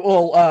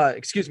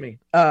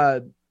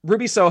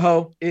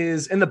Soho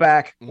is in the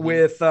back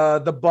with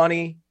the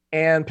Bunny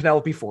and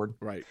Penelope Ford.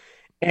 Right.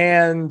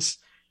 And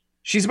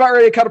she's about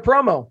ready to cut a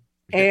promo.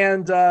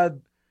 And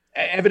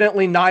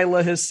evidently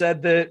Nyla has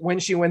said that when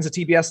she wins a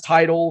TBS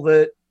title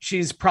that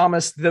she's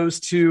promised those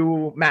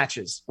two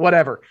matches,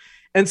 whatever.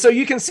 And so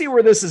you can see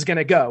where this is going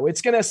to go.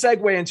 It's going to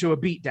segue into a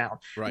beatdown,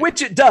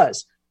 which it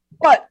does.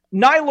 But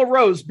Nyla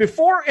Rose,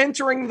 before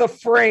entering the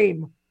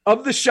frame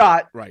of the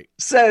shot,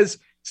 says,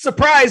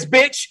 "Surprise,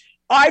 bitch.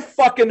 I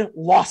fucking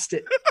lost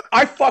it.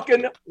 I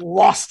fucking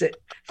lost it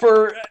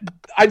for,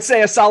 I'd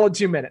say, a solid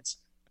 2 minutes.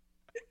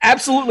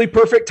 Absolutely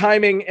perfect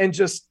timing. And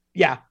just,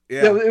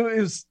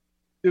 it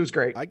was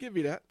great. I give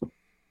you that.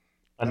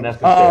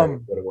 Unnecessary,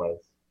 what it was.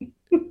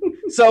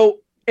 So,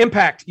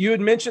 Impact, you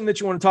had mentioned that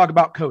you want to talk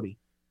about Cody.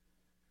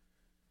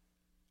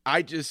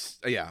 I was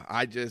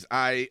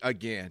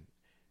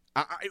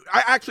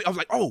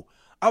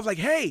like,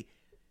 hey,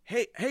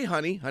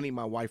 honey,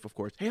 my wife, of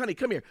course. Hey, honey,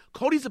 come here.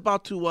 Cody's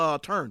about to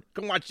turn.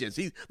 Come watch this.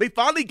 They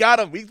finally got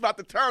him. He's about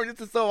to turn.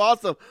 This is so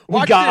awesome.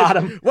 Watch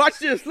him. Watch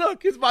this.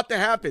 Look, it's about to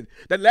happen.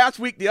 That last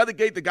week,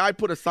 the guy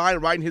put a sign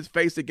right in his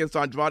face against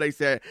Andrade,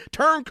 said,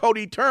 "Turn,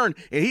 Cody, turn."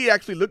 And he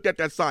actually looked at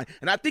that sign.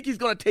 And I think he's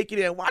going to take it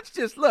in. Watch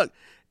this. Look.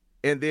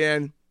 And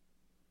then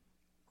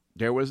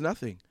there was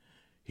nothing.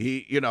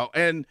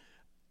 And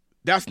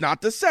that's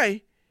not to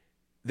say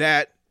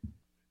that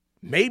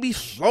maybe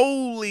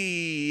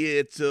slowly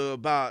it's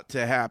about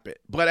to happen.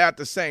 But at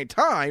the same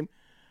time,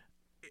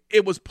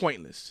 it was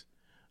pointless.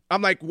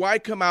 I'm like, why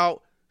come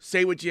out,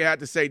 say what you had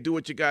to say, do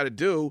what you got to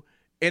do?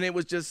 And it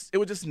was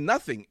just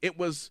nothing. It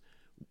was,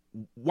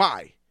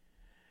 why?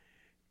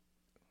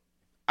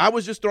 I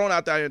was just throwing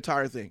out that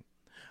entire thing.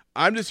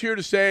 I'm just here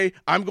to say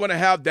I'm going to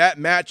have that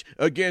match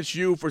against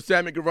you for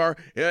Sammy Guevara,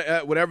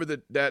 whatever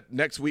that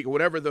next week, or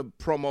whatever the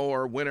promo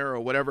or winner or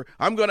whatever.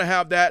 I'm going to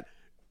have that.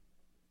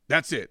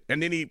 That's it.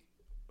 And then he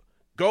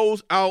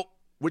goes out,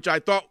 which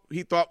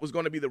he thought was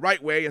going to be the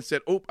right way, and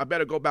said, "Oh, I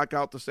better go back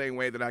out the same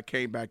way that I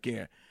came back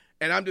in."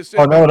 And I'm just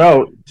saying,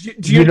 no.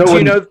 Do you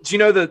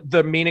know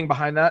the meaning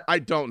behind that? I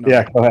don't know.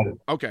 Yeah, go ahead.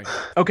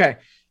 Okay.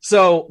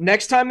 So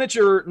next time that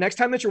you're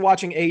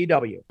watching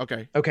AEW,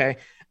 okay,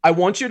 I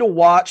want you to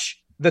watch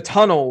the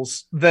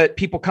tunnels that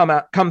people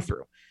come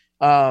through,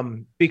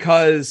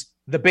 because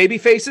the baby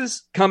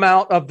faces come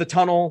out of the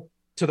tunnel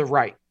to the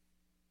right.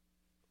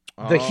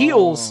 The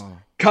heels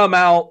come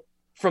out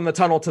from the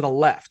tunnel to the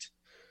left.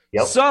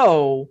 Yep.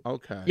 So,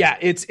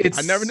 it's.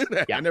 I never knew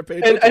that. Yeah. I never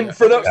paid attention. And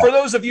for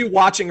those of you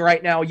watching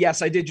right now,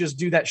 yes, I did just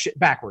do that shit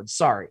backwards.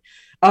 Sorry.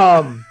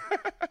 But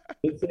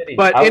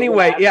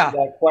anyway,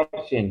 that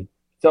question.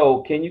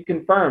 So, can you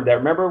confirm that?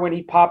 Remember when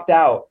he popped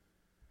out,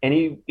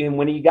 and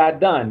when he got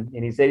done,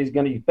 and he said he's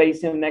going to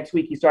face him next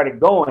week, he started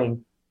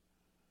going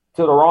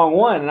to the wrong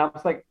one, and I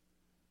was like,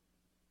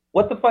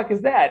 "What the fuck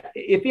is that?"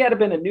 If he had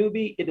been a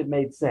newbie, it'd have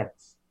made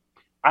sense.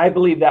 I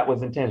believe that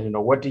was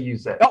intentional. What do you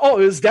say? Oh,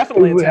 it was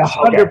definitely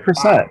intentional.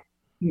 100%.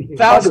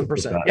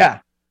 1,000%. Yeah.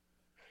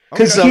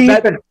 Because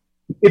Okay.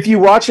 if you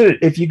watch it,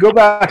 if you go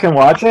back and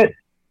watch it,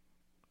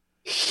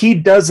 he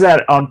does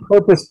that on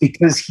purpose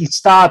because he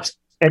stops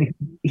and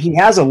he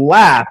has a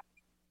laugh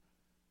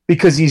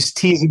because he's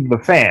teasing the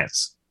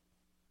fans.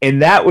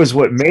 And that was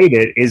what made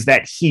it, is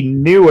that he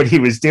knew what he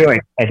was doing,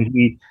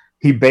 and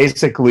he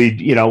basically,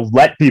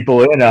 let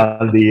people in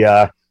on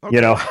the,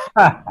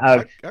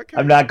 Okay.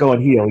 I'm not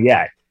going heel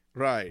yet.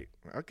 Right.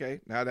 Okay.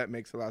 Now that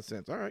makes a lot of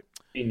sense. All right.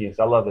 Genius.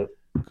 I love it.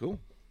 Cool.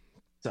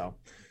 So,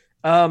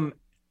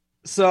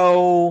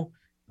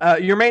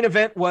 your main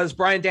event was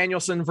Bryan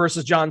Danielson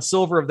versus John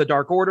Silver of the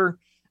Dark Order.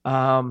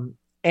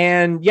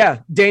 And yeah,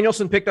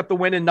 Danielson picked up the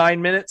win in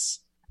 9 minutes.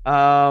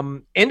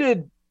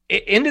 Ended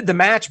the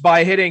match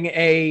by hitting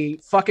a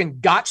fucking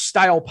Gotch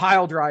style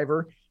pile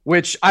driver,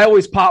 which I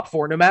always pop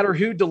for, no matter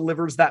who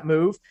delivers that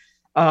move.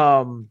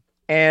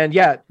 And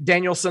yeah,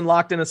 Danielson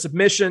locked in a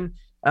submission,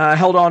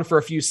 held on for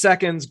a few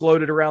seconds,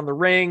 gloated around the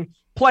ring,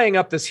 playing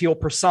up this heel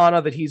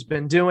persona that he's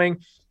been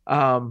doing.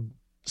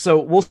 So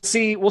we'll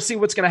see what's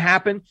going to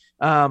happen.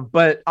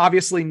 But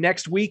obviously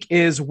next week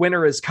is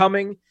Winter is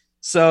Coming.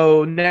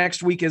 So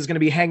next week is going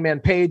to be Hangman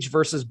Page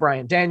versus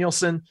Bryan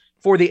Danielson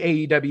for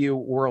the AEW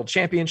World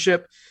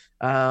Championship.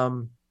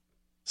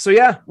 So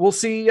yeah, we'll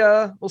see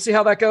how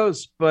that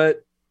goes.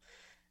 But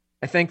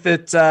I think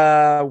that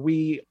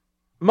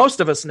most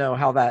of us know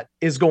how that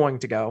is going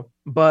to go.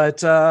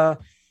 But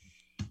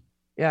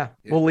yeah,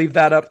 we'll leave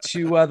that up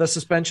to the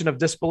suspension of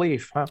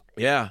disbelief. Huh?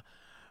 Yeah.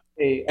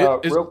 Hey,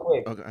 real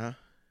quick. Okay.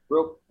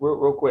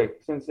 Real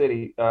quick. Sin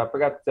City, I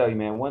forgot to tell you,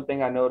 man, one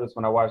thing I noticed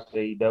when I watched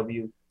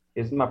AEW,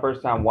 this is my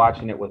first time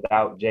watching it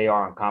without JR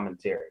on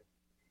commentary.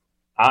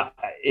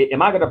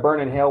 Am I going to burn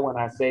in hell when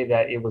I say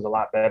that it was a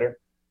lot better?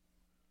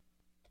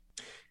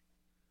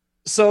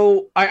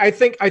 So I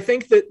think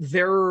that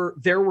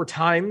there were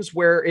times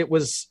where it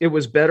was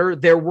better.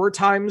 There were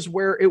times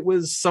where it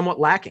was somewhat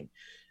lacking.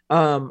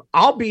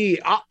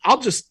 I'll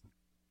just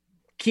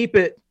keep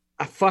it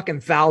a fucking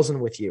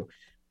 1,000 with you.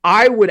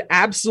 I would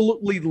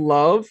absolutely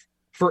love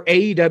for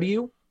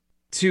AEW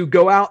to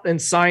go out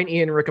and sign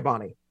Ian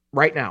Riccaboni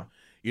right now.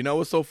 You know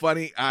what's so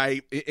funny?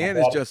 Ian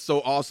is just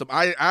so awesome.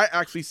 I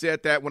actually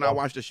said that when I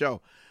watched the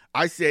show.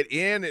 I said,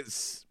 Ian,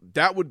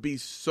 that would be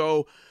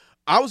so.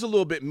 I was a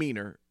little bit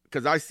meaner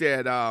because I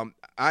said, I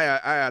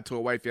had to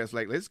a wife, yes,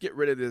 like, let's get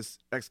rid of this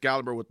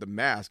Excalibur with the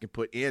mask and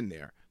put in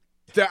there.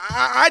 So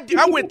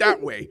I went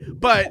that way,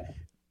 but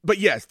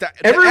yes,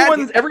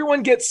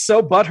 everyone gets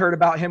so butthurt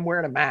about him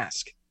wearing a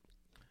mask.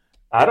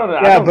 I don't know.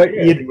 Yeah, but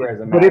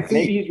if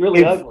maybe he's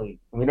really ugly,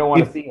 and we don't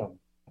want to see him.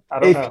 I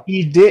don't know.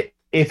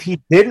 If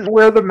he didn't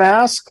wear the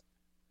mask,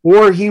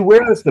 or he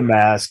wears the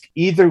mask,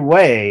 either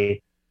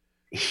way,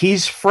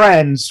 he's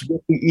friends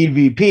with the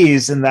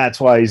EVPs, and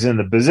that's why he's in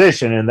the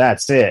position, and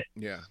that's it.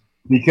 Yeah,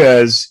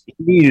 because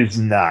he is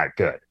not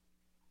good.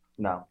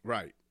 No,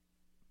 right.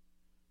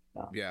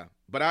 No. Yeah,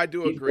 but I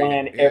do he's agree.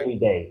 Playing every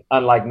day,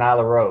 unlike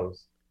Nyla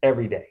Rose,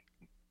 every day.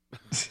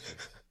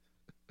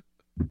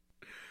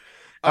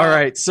 All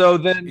right. So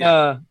then,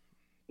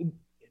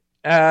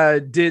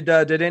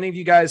 did any of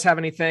you guys have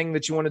anything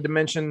that you wanted to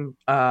mention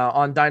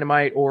on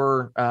Dynamite,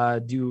 or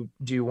do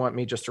you want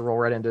me just to roll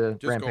right into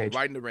Rampage? Go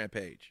right into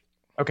Rampage.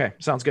 Okay,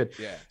 sounds good.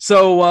 Yeah.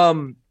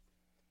 So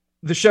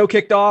the show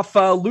kicked off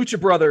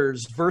Lucha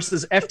Brothers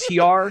versus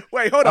FTR.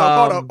 Wait, hold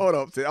up.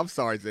 I'm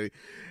sorry, Zay.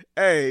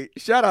 Hey,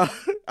 shout out.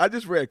 I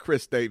just read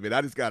Chris' statement.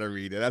 I just got to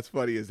read it. That's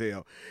funny as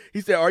hell. He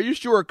said, are you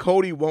sure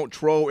Cody won't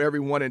troll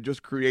everyone and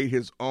just create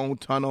his own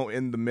tunnel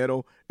in the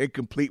middle,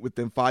 incomplete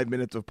within 5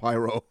 minutes of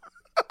pyro?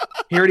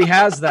 He already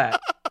has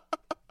that.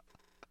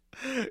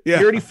 Yeah.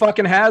 He already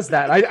fucking has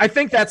that. I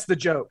think that's the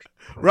joke.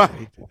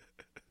 Right.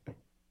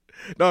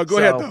 No, go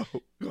ahead, though.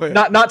 Go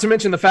ahead. Not to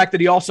mention the fact that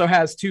he also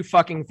has 2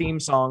 fucking theme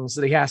songs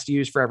that he has to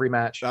use for every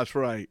match. That's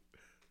right.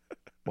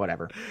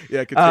 Whatever.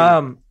 Yeah,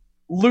 continue.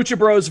 Lucha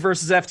Bros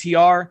versus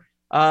FTR.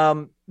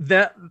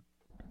 That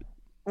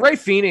Ray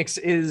Phoenix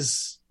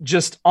is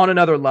just on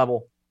another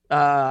level.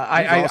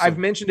 I've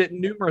mentioned it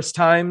numerous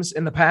times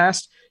in the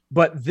past,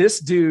 but this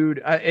dude,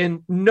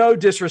 and no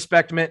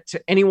disrespect meant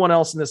to anyone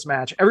else in this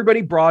match,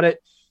 everybody brought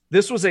it.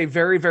 This was a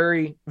very,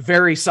 very,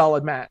 very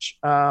solid match.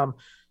 I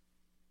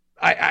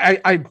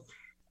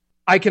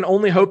can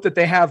only hope that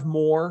they have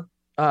more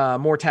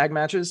tag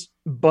matches,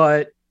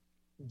 but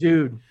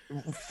dude,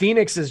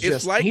 Phoenix is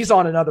just he's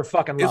on another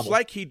fucking level. It's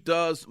like he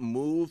does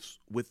moves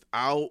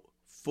without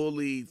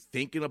fully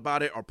thinking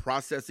about it or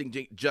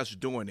processing, just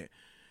doing it.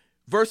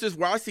 Versus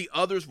where I see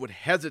others would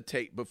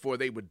hesitate before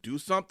they would do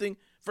something.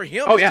 For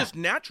him, it's just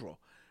natural.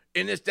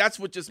 And that's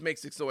what just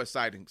makes it so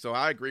exciting. So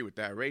I agree with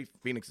that. Ray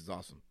Phoenix is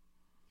awesome.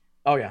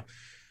 Oh, yeah.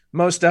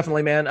 Most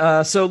definitely,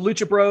 man. So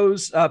Lucha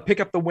Bros pick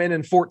up the win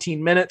in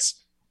 14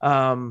 minutes.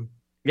 Fucking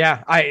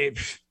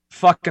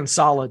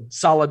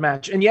solid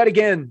match. And yet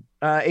again,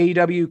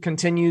 AEW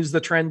continues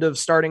the trend of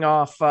starting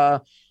off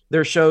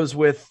their shows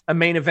with a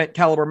main event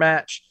caliber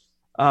match.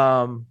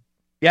 Then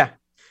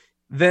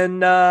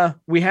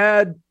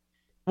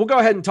we'll go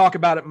ahead and talk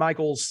about it,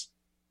 Michaels.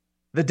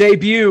 The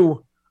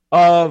debut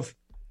of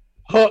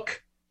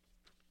Hook.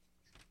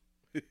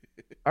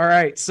 All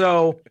right.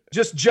 So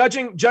just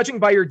judging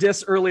by your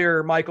diss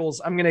earlier,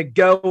 Michaels, I'm going to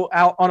go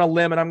out on a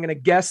limb and I'm going to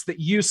guess that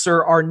you,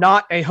 sir, are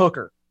not a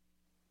hooker.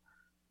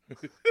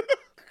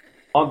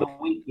 On the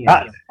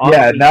weekend.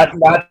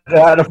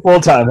 Not a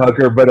full-time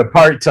hooker, but a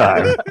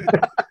part-time.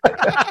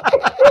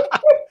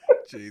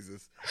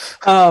 Jesus.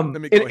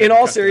 In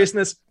all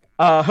seriousness,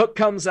 Hook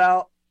comes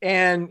out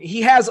and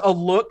he has a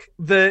look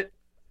that,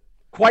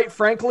 quite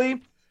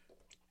frankly,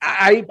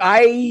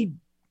 I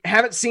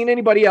haven't seen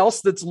anybody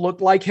else that's looked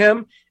like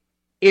him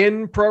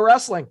in pro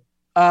wrestling.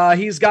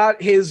 He's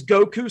got his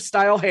Goku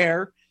style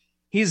hair.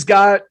 He's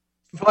got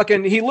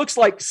he looks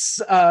like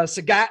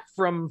Sagat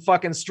from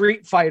fucking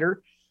Street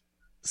Fighter.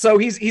 So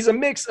he's a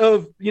mix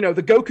of,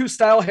 the Goku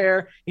style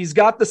hair. He's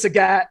got the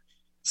Sagat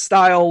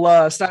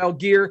style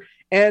gear,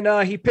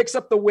 and he picks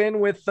up the win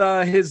with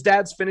his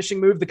dad's finishing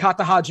move, the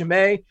Kata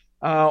Hajime,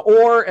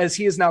 or as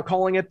he is now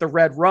calling it, the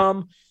Red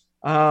Rum.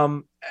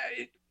 I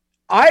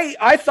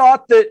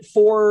thought that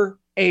for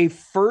a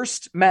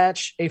first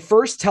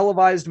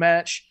televised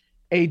match,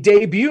 a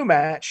debut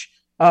match,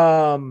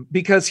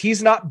 because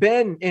he's not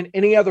been in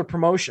any other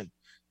promotion.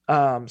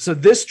 So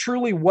this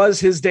truly was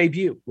his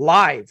debut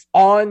live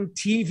on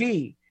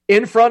TV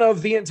in front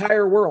of the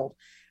entire world.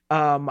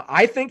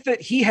 I think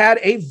that he had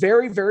a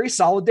very, very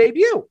solid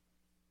debut.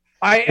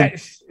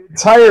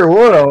 Entire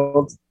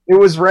world. It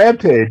was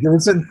Rampage. It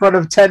was in front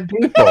of 10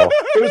 people.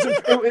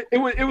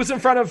 It was in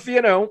front of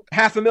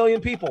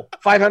 500,000 people,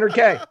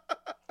 500K.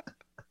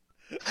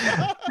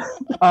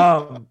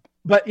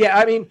 But yeah,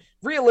 I mean,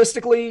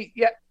 realistically,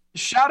 yeah.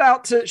 Shout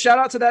out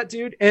to that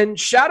dude, and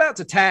shout out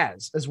to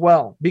Taz as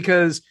well,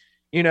 because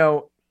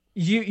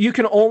you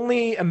can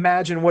only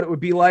imagine what it would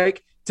be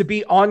like to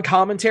be on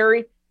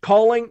commentary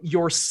calling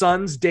your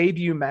son's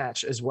debut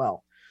match as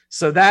well.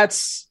 So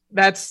that's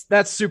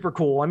super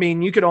cool. I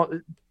mean,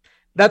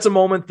 that's a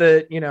moment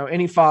that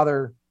any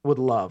father would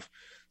love.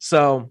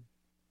 So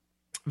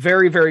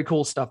very, very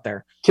cool stuff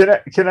there.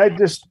 Can I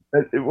just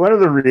one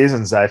of the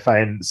reasons I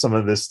find some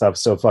of this stuff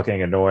so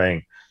fucking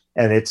annoying,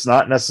 and it's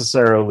not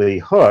necessarily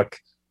Hook,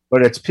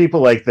 but it's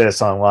people like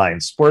this online.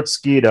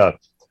 Sportskeeda,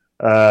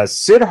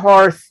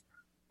 Siddharth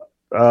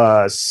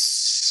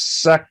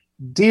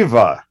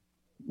Sakdiva,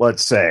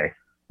 let's say,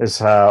 is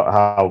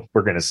how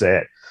we're going to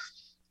say it.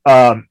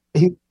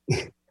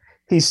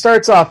 He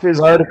starts off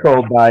his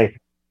article by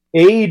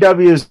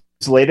AEW's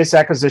latest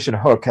acquisition,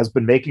 Hook, has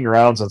been making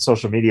rounds on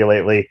social media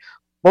lately,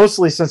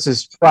 mostly since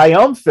his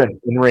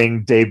triumphant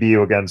in-ring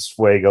debut against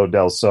Fuego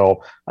del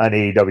Sol on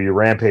AEW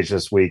Rampage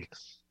this week.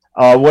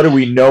 What do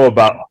we know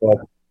about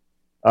Hook?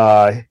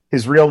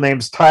 His real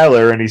name's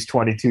Tyler, and he's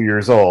 22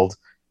 years old,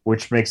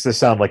 which makes this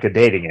sound like a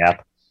dating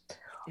app.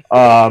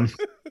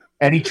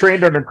 And he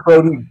trained under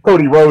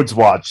Cody Rhodes'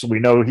 watch, so we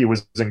know he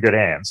was in good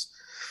hands.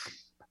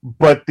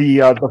 But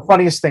the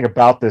funniest thing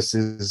about this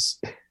is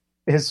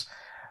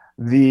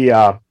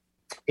the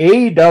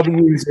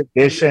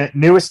AEW's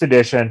newest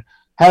edition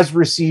has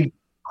received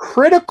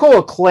critical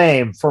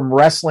acclaim from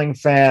wrestling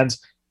fans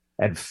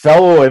and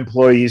fellow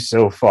employees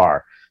so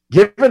far.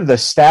 Given the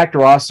stacked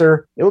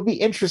roster, it will be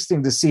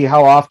interesting to see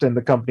how often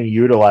the company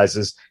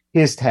utilizes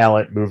his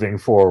talent moving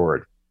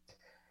forward.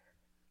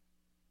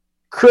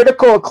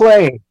 Critical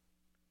acclaim.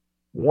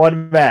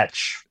 One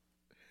match.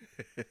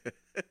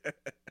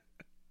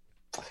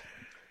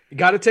 You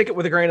got to take it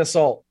with a grain of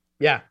salt.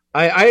 Yeah,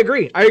 I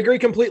agree. I agree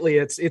completely.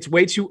 It's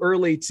way too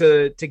early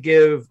to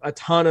give a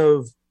ton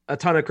of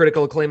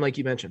critical acclaim like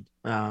you mentioned.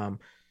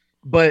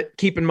 But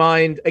keep in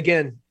mind,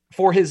 again,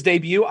 for his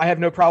debut, I have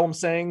no problem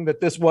saying that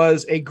this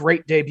was a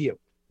great debut,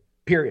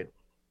 period.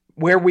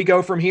 Where we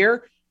go from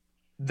here,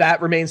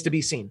 that remains to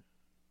be seen.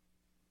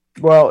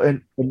 Well,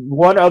 and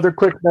one other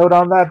quick note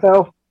on that,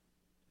 though.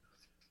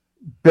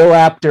 Bill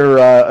Apter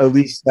at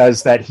least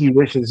says that he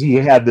wishes he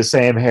had the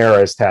same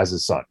hair as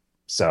Taz's son.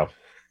 So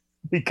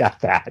we got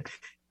that.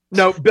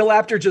 No, Bill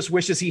Apter just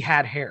wishes he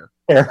had hair.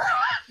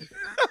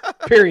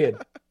 Period.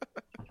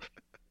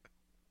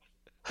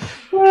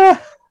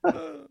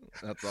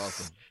 That's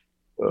awesome.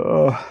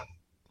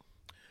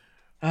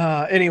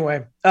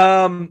 Anyway,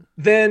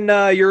 then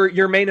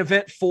your main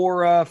event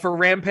for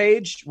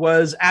Rampage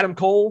was Adam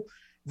Cole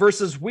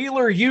versus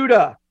Wheeler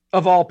Yuta,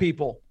 of all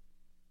people.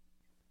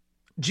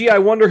 Gee, I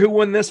wonder who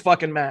won this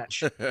fucking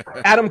match.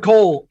 Adam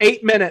Cole,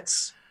 8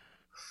 minutes,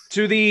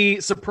 to the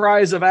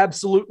surprise of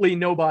absolutely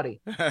nobody.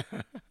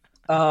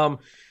 Yeah,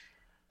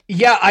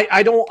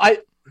 I don't buy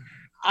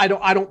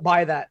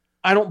that.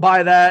 I don't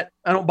buy that.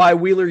 I don't buy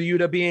Wheeler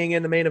Yuta being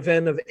in the main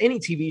event of any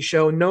TV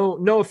show.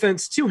 No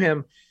offense to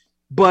him,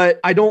 but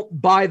I don't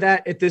buy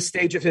that at this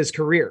stage of his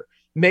career.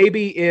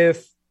 Maybe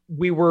if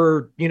we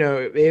were,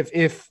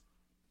 if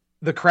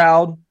the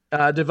crowd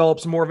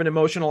develops more of an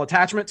emotional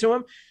attachment to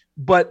him.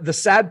 But the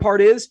sad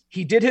part is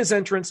he did his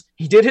entrance,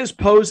 he did his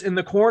pose in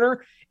the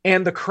corner,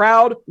 and the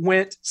crowd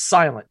went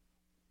silent.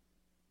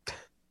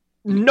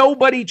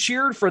 Nobody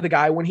cheered for the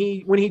guy when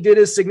he did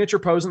his signature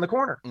pose in the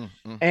corner.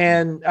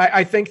 And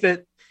I think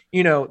that,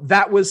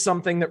 that was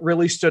something that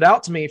really stood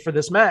out to me for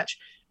this match.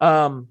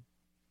 And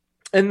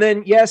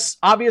then, yes,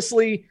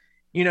 obviously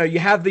You know, you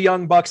have the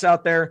Young Bucks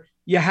out there,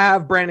 you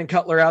have Brandon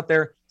Cutler out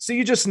there. So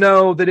you just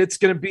know that it's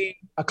going to be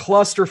a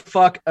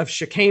clusterfuck of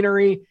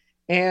chicanery.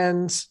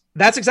 And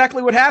that's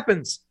exactly what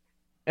happens.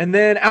 And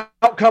then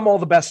out come all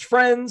the best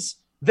friends.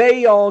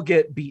 They all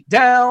get beat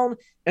down.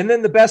 And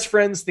then the best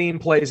friends theme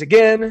plays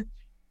again.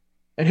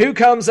 And who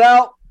comes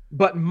out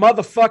but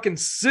motherfucking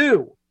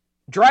Sue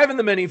driving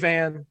the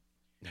minivan?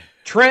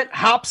 Trent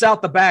hops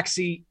out the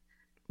backseat,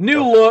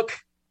 new look,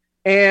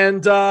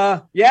 and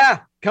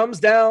comes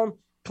down,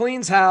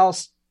 cleans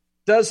house,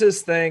 does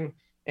his thing,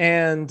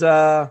 and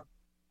I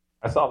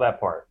saw that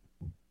part.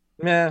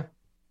 Yeah.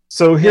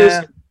 So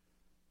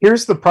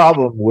here's the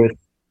problem with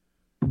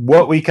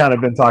what we kind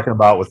of been talking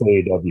about with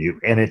AEW,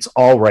 and it's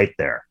all right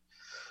there.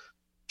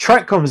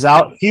 Trent comes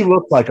out, he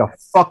looked like a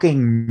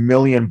fucking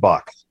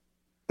 $1,000,000.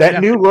 That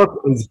new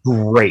look is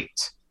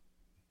great.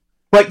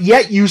 But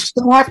yet you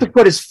still have to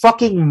put his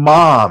fucking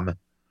mom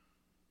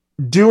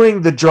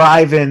doing the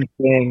drive-in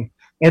thing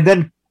and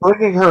then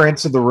bringing her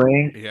into the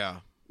ring. Yeah.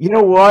 You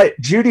know what?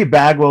 Judy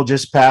Bagwell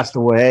just passed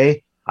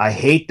away. I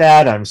hate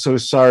that. I'm so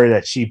sorry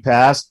that she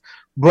passed.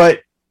 But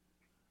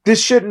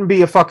this shouldn't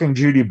be a fucking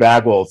Judy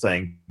Bagwell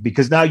thing,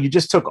 because now you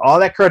just took all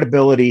that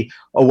credibility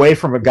away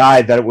from a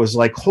guy that it was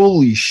like,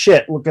 holy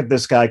shit, look at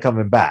this guy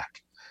coming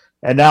back.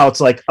 And now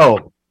it's like,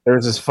 oh,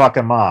 there's his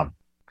fucking mom.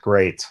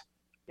 Great.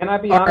 Can I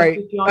be honest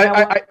with you on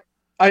that one?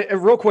 I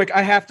real quick,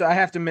 I have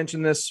to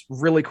mention this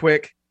really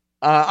quick.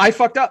 I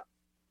fucked up.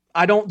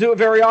 I don't do it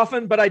very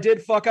often, but I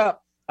did fuck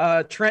up.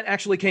 Trent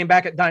actually came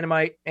back at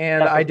Dynamite,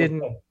 and I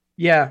didn't.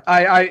 Yeah,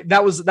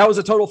 that was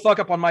a total fuck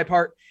up on my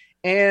part.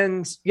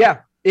 And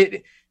yeah,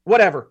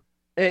 whatever.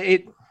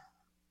 I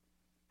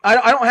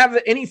don't have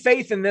any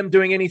faith in them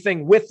doing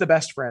anything with the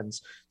best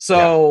friends.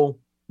 So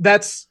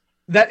that's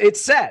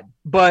it's sad,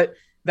 but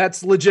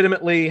that's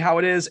legitimately how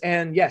it is.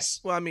 And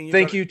yes, well, I mean,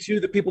 thank you to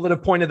the people that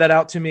have pointed that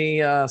out to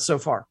me so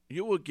far.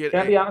 You will get.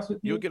 Can I be honest with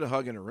you? You'll get a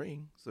hug in the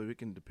ring, so we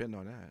can depend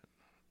on that.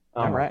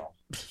 All right.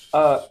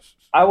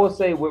 I will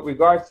say, with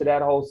regards to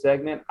that whole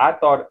segment, I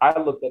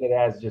looked at it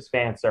as just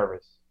fan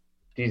service.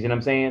 Do you see what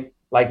I'm saying?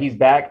 Like, he's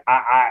back.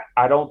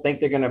 I don't think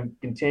they're going to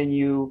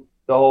continue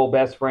the whole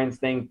best friends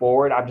thing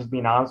forward. I'm just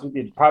being honest with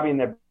you. It's probably in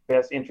their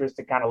best interest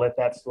to kind of let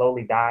that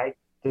slowly die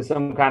to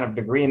some kind of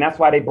degree. And that's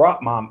why they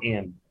brought Mom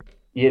in.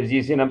 You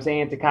see what I'm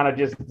saying? To kind of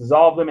just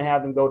dissolve them and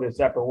have them go their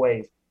separate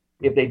ways.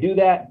 If they do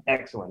that,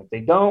 excellent. If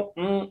they don't,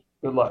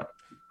 good luck.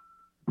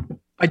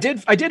 I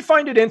did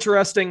find it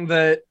interesting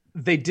that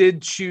they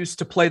did choose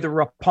to play the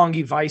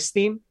Roppongi Vice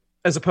theme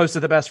as opposed to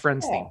the Best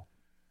Friends theme.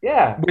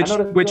 Yeah.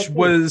 Which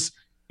was,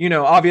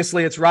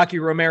 obviously it's Rocky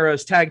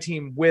Romero's tag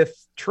team with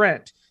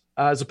Trent,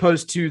 as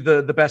opposed to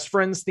the Best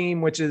Friends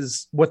theme, which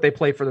is what they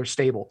play for their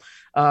stable.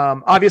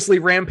 Obviously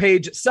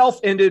Rampage itself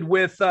ended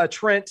with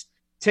Trent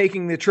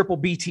taking the triple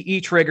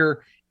BTE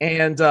trigger.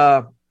 And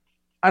I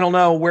don't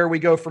know where we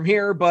go from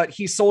here, but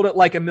he sold it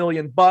like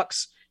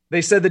 $1,000,000.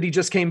 They said that he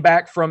just came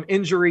back from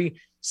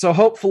injury. So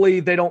hopefully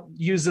they don't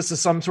use this as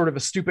some sort of a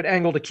stupid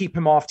angle to keep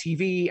him off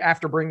TV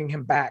after bringing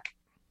him back.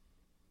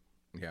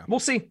 Yeah. We'll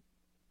see.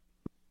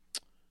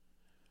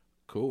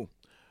 Cool.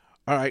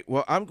 All right.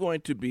 Well, I'm going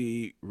to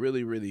be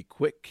really, really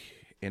quick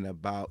in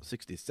about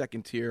 60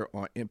 seconds here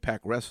on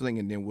Impact Wrestling,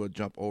 and then we'll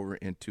jump over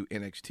into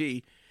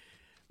NXT.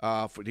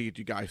 For to get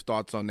you guys'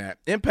 thoughts on that.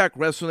 Impact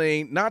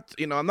Wrestling,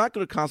 I'm not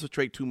going to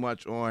concentrate too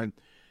much on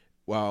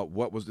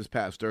what was this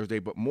past Thursday,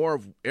 but more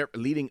of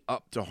leading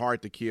up to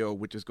Hard to Kill,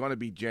 which is going to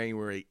be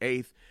January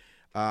 8th.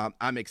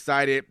 I'm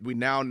excited. We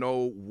now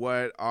know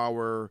what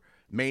our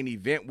main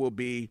event will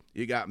be.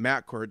 You got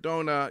Matt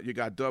Cardona, you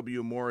got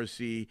W.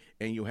 Morrissey,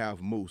 and you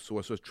have Moose. So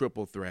it's a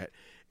triple threat.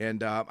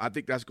 And I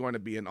think that's going to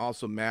be an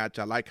awesome match.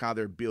 I like how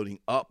they're building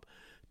up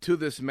to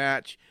this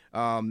match.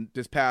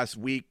 This past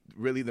week,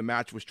 really the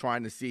match was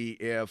trying to see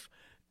if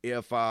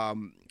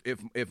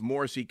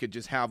Morrissey could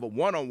just have a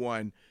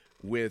one-on-one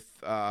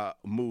with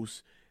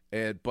Moose,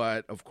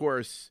 but of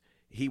course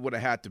he would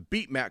have had to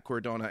beat Matt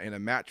Cardona in a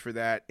match for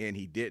that, and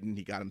he didn't.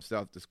 He got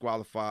himself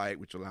disqualified,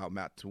 which allowed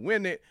Matt to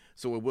win it,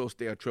 so it will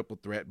stay a triple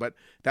threat, but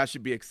that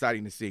should be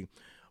exciting to see.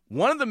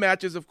 One of the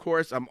matches, of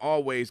course, I'm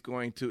always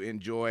going to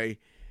enjoy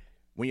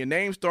when your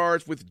name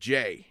starts with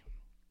J,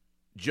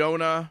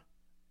 Jonah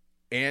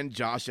and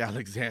Josh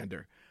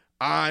Alexander.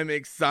 I'm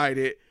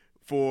excited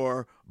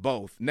for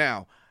both.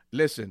 Now,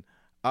 listen,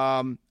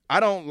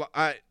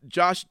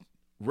 Josh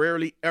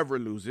rarely ever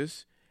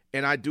loses,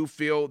 and I do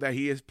feel that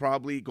he is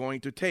probably going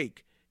to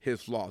take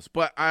his loss.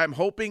 But I'm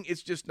hoping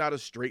it's just not a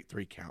straight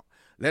 3 count.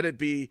 Let it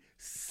be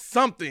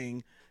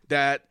something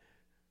that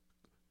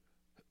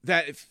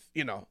if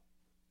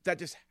that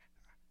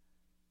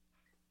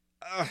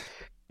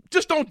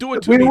just don't do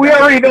it to me. We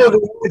already know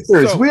the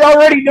answers. We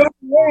already know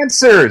the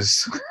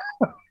answers.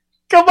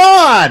 Come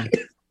on.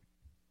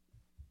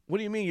 What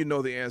do you mean you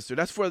know the answer?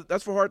 That's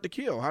for Hard to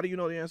Kill. How do you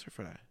know the answer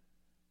for that?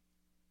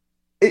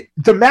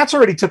 The match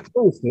already took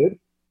place, dude.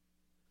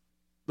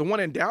 The one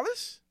in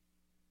Dallas?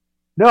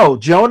 No,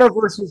 Jonah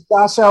versus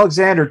Josh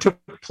Alexander took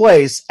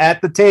place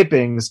at the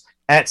tapings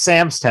at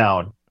Sam's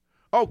Town.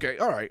 Okay,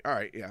 all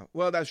right, yeah.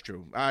 Well, that's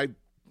true. I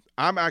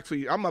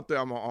I'm up there.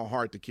 I'm on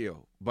Hard to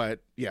Kill, but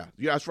yeah,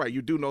 that's right.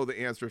 You do know the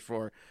answer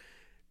for.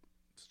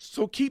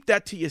 So keep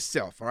that to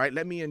yourself, all right?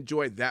 Let me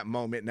enjoy that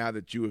moment now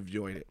that you have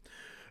enjoyed it.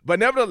 But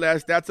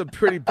nevertheless, that's a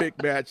pretty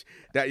big match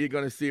that you're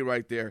going to see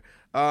right there.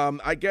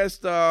 I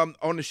guess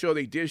on the show,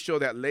 they did show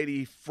that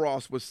Lady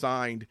Frost was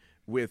signed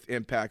with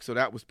Impact, so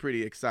that was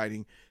pretty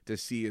exciting to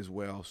see as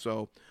well.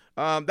 So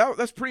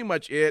that's pretty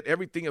much it.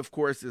 Everything, of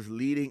course, is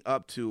leading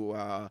up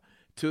to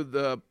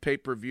the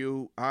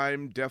pay-per-view.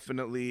 I'm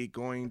definitely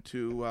going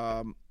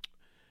to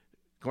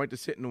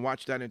sit and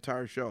watch that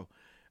entire show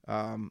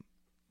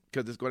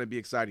because it's going to be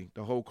exciting.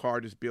 The whole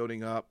card is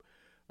building up.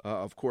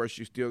 Of course,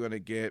 you're still going to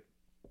get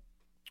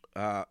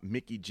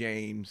Mickie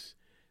James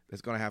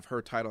that's going to have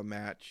her title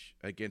match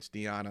against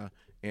Deonna,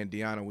 and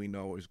Deonna we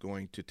know is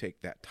going to take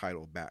that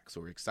title back.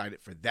 So we're excited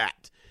for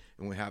that,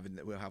 and we'll have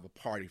a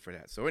party for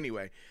that. So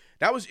anyway,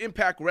 that was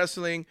Impact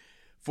Wrestling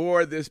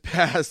for this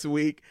past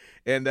week,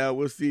 and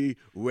we'll see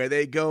where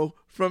they go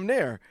from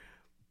there.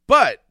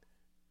 But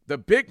the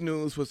big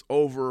news was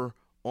over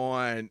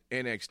on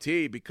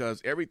NXT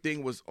because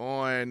everything was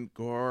on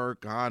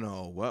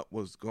Gargano.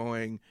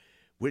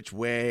 Which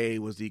way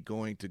was he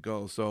going to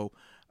go? So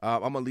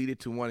I'm going to lead it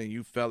to one of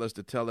you fellas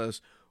to tell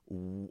us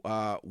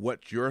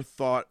what your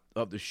thought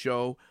of the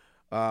show.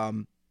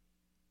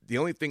 The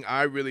only thing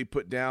I really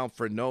put down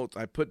for notes,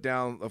 I put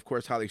down, of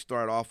course, how they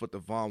started off with the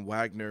Von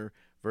Wagner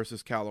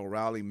versus Kyle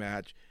O'Reilly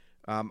match.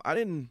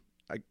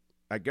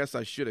 I guess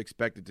I should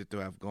expected it to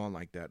have gone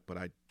like that, but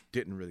I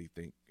didn't really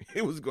think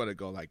it was going to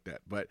go like that.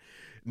 But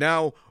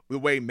now the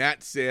way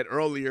Matt said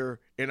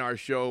earlier in our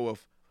show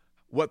of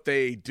what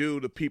they do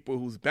to people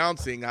who's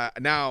bouncing,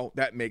 now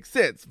that makes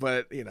sense.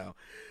 But,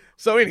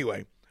 so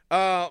anyway,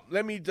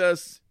 let me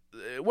just,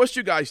 what's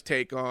your guys'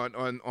 take on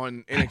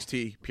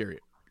NXT,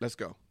 period? Let's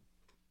go.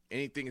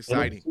 Anything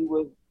exciting?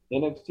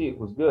 NXT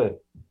was good.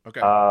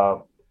 Okay.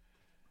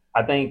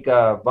 I think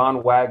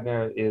Von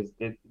Wagner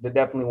they're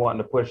definitely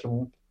wanting to push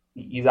him.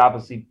 He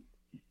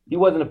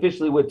wasn't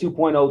officially with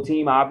 2.0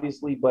 team,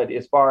 obviously, but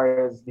as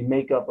far as the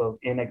makeup of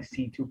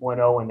NXT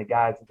 2.0 and the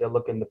guys that they're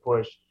looking to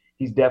push,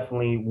 he's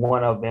definitely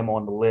one of them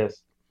on the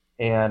list.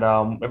 And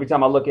every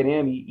time I look at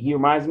him, he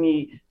reminds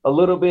me a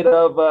little bit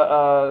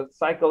of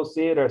Psycho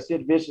Sid or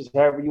Sid Vicious,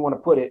 however you want to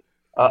put it,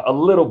 a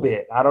little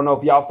bit. I don't know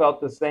if y'all felt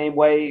the same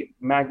way.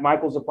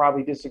 Michaels will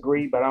probably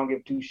disagree, but I don't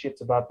give two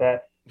shits about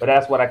that. But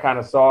that's what I kind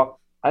of saw.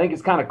 I think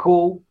it's kind of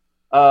cool,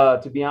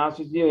 to be honest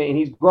with you. And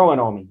he's growing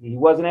on me. He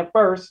wasn't at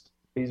first,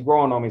 but he's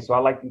growing on me. So I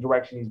like the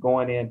direction he's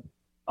going in.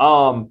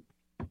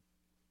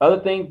 Other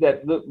things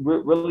that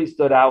really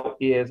stood out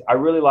is I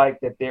really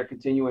like that they're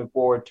continuing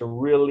forward to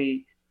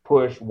really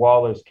push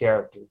Waller's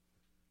character.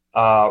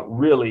 I'll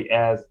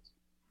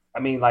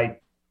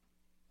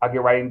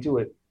get right into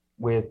it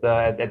with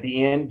at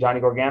the end, Johnny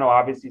Gargano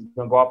obviously is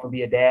going to go off and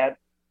be a dad,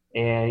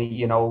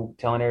 and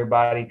telling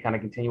everybody kind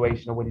of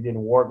continuation of what he did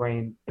in War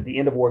Games at the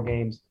end of War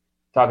Games,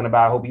 talking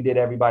about I hope he did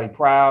everybody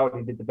proud,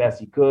 he did the best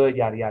he could,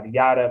 yada yada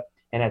yada.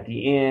 And at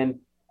the end,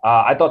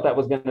 I thought that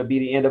was going to be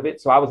the end of it.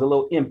 So I was a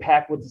little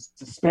Impact with the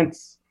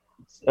suspense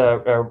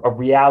of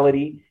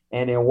reality.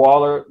 And then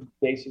Waller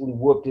basically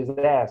whooped his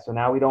ass. So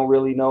now we don't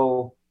really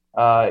know,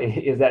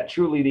 is that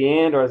truly the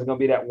end, or is it going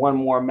to be that one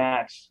more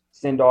match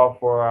send off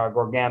for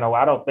Gargano?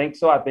 I don't think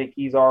so. I think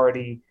he's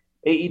already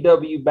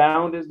AEW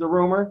bound is the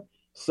rumor.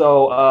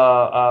 So,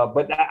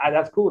 but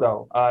that's cool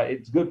though.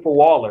 It's good for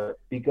Waller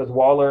because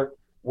Waller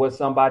was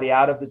somebody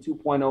out of the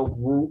 2.0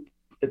 group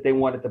that they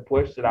wanted to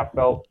push that I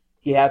felt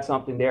he had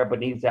something there, but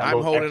needs that.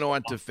 I'm holding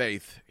on to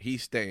faith.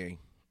 He's staying.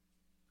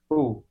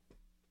 Who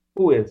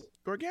is?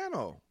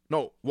 Gargano.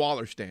 No,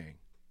 Waller's staying.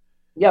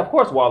 Yeah, of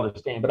course Waller's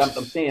staying, but I'm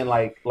saying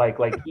like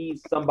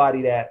he's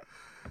somebody that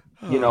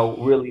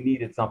really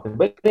needed something.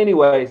 But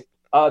anyways,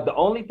 the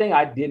only thing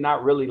I did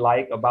not really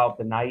like about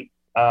the night,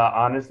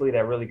 honestly,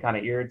 that really kind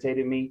of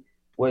irritated me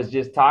was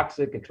just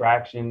Toxic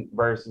Attraction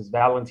versus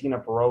Valentina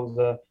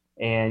Feroza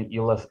and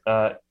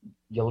Yulisa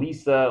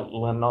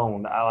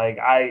Lenone.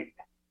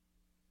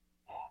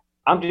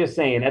 I'm just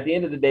saying, at the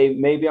end of the day,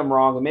 maybe I'm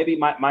wrong, and maybe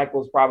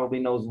Michaels probably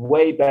knows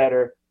way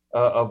better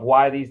of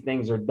why these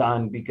things are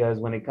done, because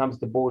when it comes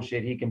to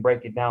bullshit, he can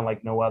break it down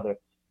like no other.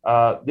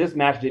 This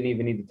match didn't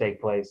even need to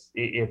take place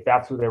if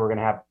that's who they were going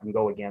to have to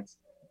go against.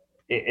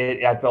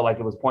 I felt like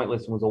it was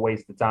pointless and was a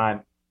waste of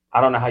time.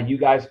 I don't know how you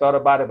guys felt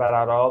about it, but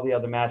out of all the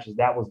other matches,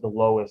 that was the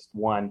lowest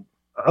one.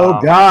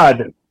 Oh,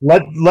 God.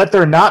 Let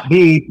there not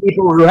be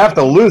people who have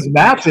to lose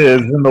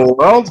matches in the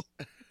world.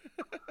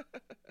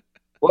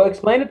 Well,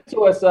 explain it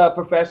to us,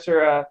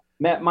 Professor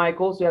Matt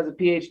Michaels, who has a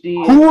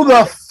PhD. Who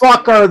the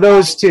fuck are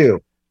those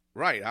two?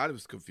 Right. I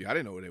was confused. I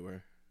didn't know who they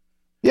were.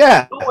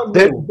 Yeah.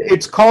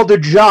 It's called a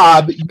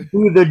job. You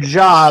do the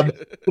job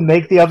to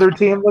make the other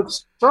team look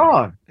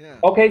strong. Yeah.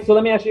 Okay, so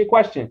let me ask you a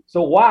question.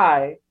 So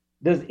why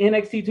does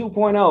NXT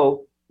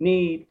 2.0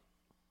 need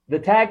the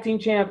tag team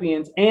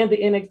champions and the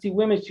NXT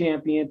women's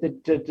champion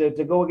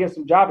to go against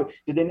some jobbers?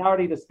 Did they not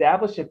already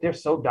establish that they're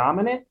so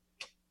dominant?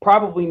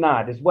 Probably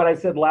not. It's what I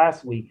said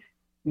last week.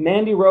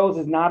 Mandy Rose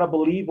is not a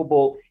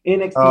believable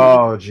NXT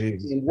Oh,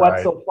 Jesus.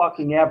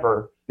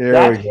 whatsoever.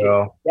 There we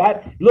go.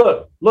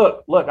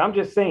 Look, I'm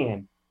just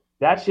saying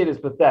that shit is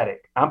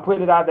pathetic. I'm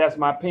putting it out. That's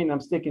my opinion. I'm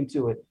sticking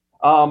to it.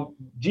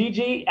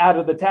 Gigi out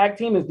of the tag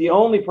team is the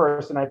only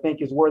person I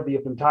think is worthy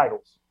of them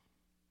titles.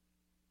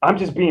 I'm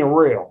just being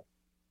real.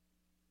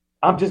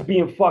 I'm just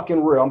being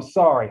fucking real. I'm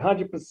sorry.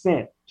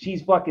 100%.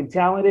 She's fucking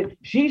talented.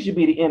 She should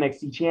be the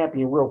NXT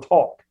champion. Real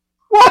talk.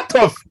 What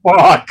the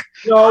fuck?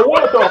 No,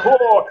 what the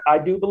fuck? I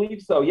do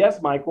believe so.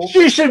 Yes, Michael.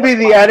 She should be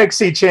the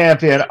NXT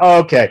champion.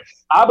 Okay.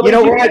 I believe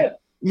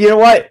You know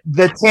what?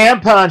 The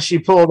tampon she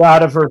pulled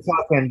out of her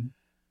fucking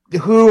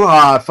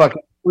hoo-ha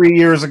fucking 3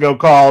 years ago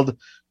called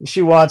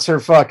she wants her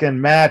fucking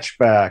match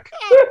back.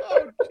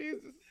 Oh, Jesus.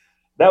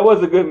 That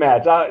was a good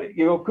match.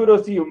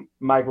 Kudos to you,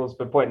 Michaels,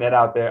 for pointing that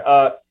out there.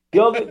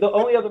 The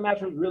only other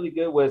match that was really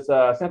good was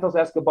Santos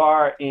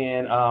Escobar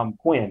and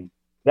Quinn.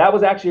 That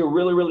was actually a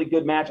really, really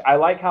good match. I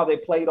like how they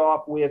played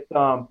off with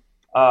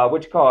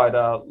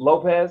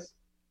Lopez,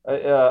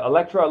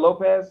 Electra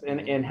Lopez,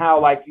 and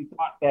how like you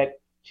thought that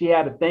she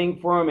had a thing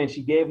for him and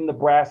she gave him the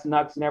brass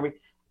knucks and everything.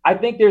 I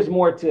think there's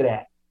more to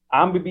that.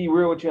 I'm gonna be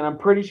real with you, and I'm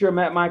pretty sure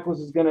Matt Michaels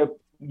is gonna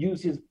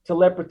use his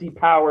telepathy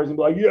powers and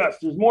be like, "Yes,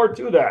 there's more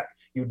to that,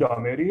 you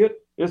dumb idiot.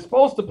 It's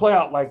supposed to play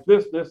out like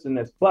this, this, and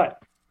this." But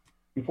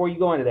before you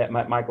go into that,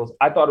 Matt Michaels,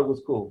 I thought it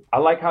was cool. I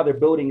like how they're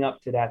building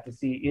up to that to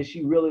see, is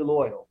she really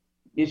loyal?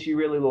 Is she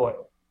really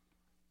loyal?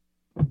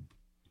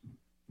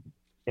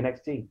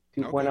 NXT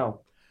 2.0,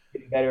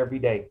 getting better every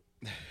day.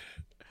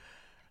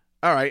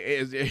 All right.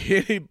 Is there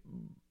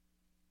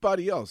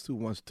anybody else who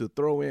wants to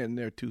throw in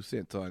their 2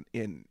 cents on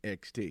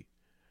NXT?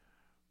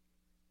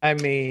 I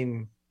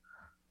mean,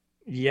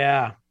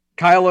 yeah.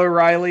 Kyle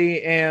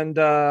O'Reilly and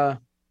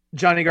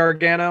Johnny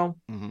Gargano.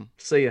 Mm-hmm.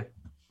 See ya.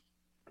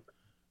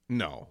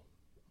 No.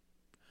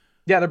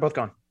 Yeah, they're both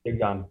gone. They're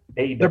gone.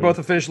 AEW. They're both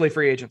officially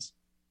free agents.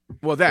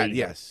 Well, that, AEW.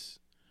 yes.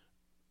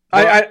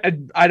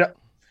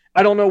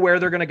 I don't know where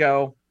they're gonna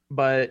go,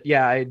 but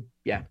yeah,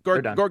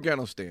 they're done.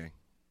 Gargano's staying.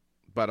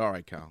 But all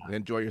right, Kyle,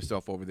 enjoy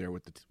yourself over there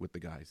with the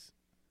guys.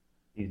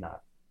 He's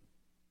not.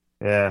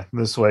 Yeah,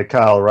 this way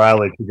Kyle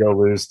O'Reilly could go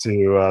lose to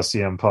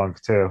CM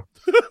Punk too.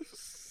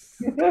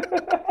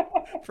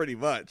 Pretty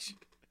much.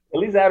 At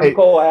least Adam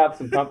Cole will have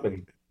some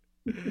company.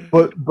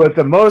 But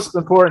the most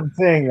important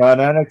thing on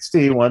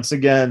NXT, once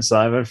again,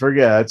 Simon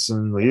forgets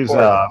and leaves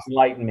off.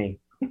 Enlighten me.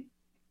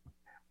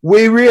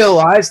 We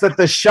realize that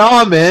the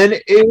shaman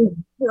is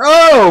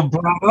bro.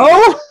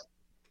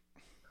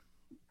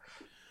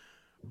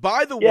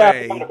 By the Yeah, I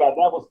way, forgot about that.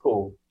 That was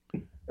cool.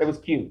 It was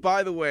cute.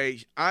 By the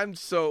way, I'm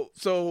so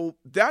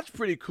that's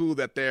pretty cool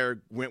that they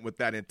went with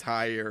that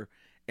entire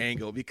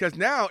angle, because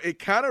now it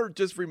kind of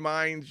just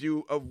reminds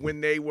you of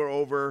when they were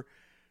over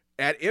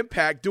at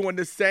Impact doing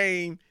the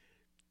same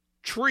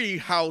tree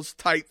house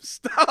type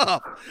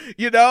stuff,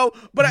 you know?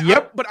 But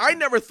I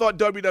never thought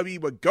WWE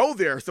would go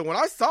there. So when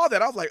I saw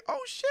that, I was like,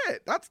 oh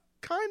shit, that's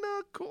kind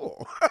of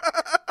cool.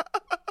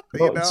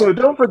 You know? So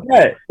don't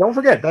forget,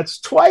 that's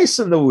twice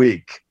in the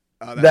week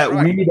that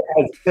right. Weed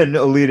has been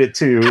alluded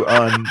to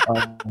on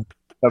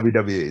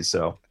WWE.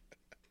 So,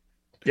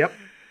 yep.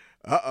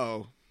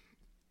 Uh-oh.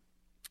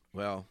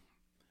 Well,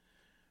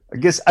 I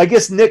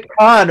guess Nick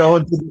Khan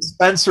owns a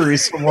dispensary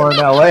somewhere in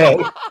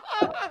LA.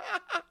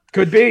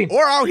 Could be.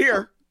 Or out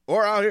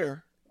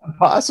here.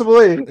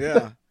 Possibly.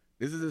 Yeah.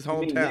 This is his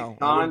hometown. Nick I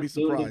Khan wouldn't be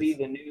soon to surprised. be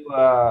the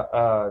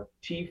new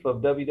chief of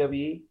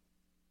WWE.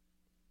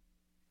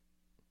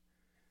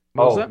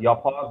 What was that? Y'all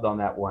paused on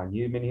that one.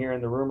 You've been hearing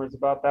the rumors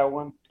about that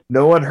one?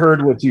 No one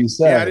heard what you Yeah,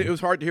 said. it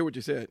was hard to hear what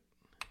you said.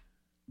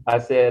 I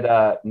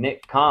said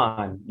Nick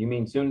Khan. You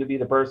mean soon to be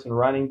the person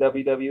running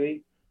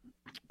WWE?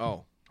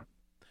 Oh.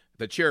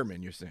 The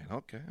chairman, you're saying.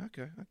 Okay.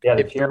 Yeah,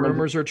 If the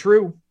rumors are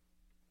true.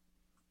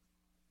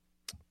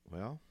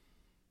 Well.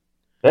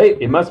 Hey,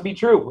 it must be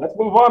true. Let's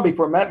move on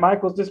before Matt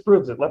Michaels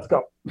disproves it. Let's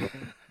go.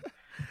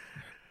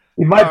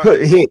 He might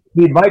he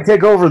might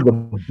take over the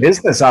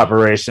business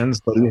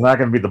operations, but he's not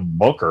going to be the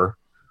booker.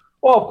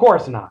 Well, of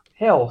course not.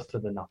 Hell's to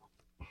the no.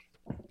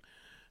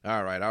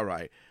 All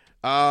right.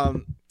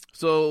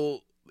 So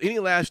any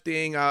last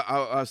thing,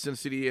 Sin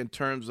City, in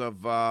terms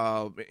of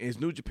is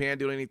New Japan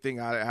doing anything?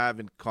 I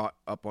haven't caught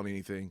up on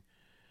anything.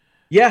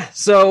 Yeah.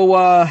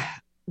 So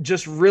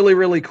just really,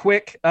 really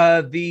quick,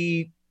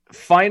 the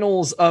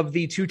finals of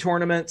the two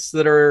tournaments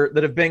that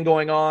have been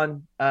going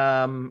on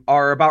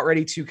are about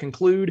ready to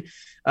conclude.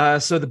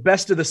 So the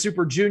best of the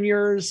Super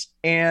Juniors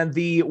and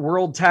the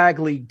World Tag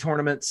League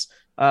tournaments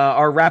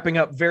are wrapping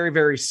up very,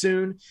 very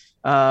soon.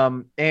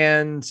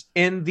 And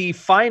in the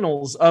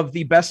finals of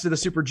the best of the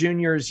Super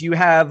Juniors, you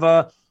have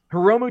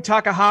Hiromu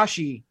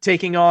Takahashi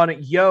taking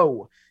on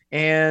Yo,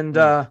 and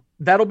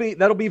that'll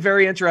be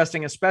very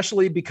interesting,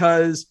 especially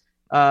because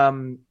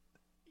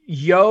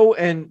Yo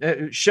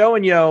and Sho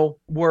and Yo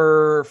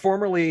were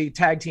formerly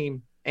tag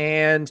team,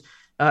 and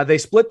they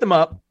split them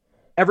up.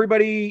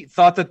 Everybody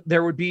thought that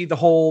there would be the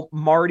whole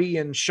Marty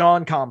and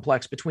Sean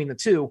complex between the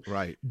two,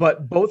 Right?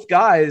 but both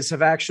guys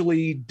have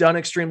actually done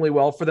extremely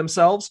well for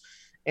themselves.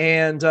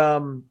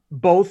 and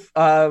both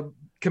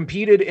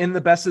competed in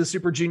the Best of the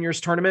Super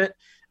Juniors tournament.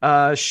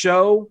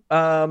 Sho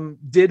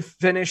did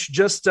finish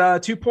just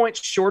 2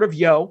 points short of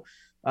Yo.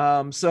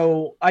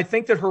 So I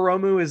think that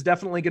Hiromu is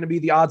definitely going to be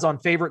the odds-on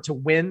favorite to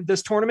win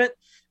this tournament,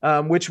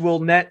 which will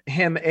net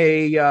him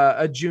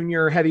a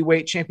junior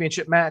heavyweight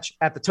championship match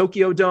at the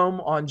Tokyo Dome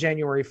on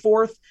January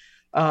 4th.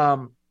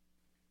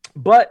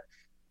 But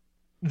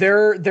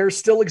there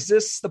still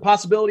exists the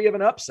possibility of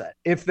an upset.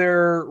 If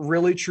they're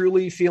really,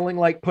 truly feeling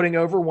like putting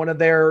over one of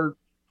their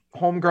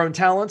homegrown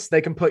talents,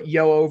 they can put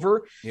Yo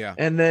over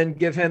and then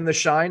give him the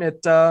shine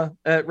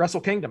at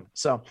Wrestle Kingdom.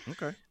 So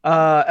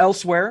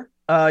elsewhere,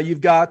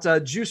 you've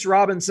got Juice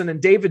Robinson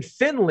and David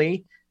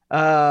Finlay.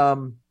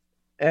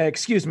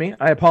 Excuse me.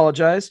 I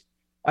apologize.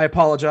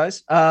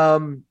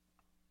 Hiroki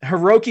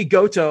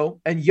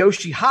Goto and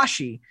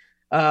Yoshihashi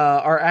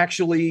are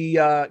actually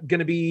going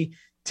to be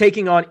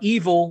taking on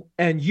Evil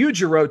and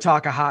Yujiro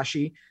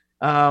Takahashi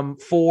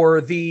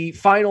for the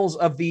finals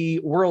of the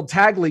World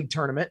Tag League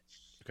tournament.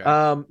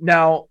 Okay.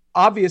 Now,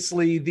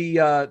 obviously,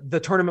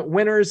 the tournament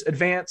winners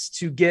advance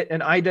to get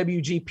an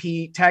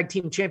IWGP Tag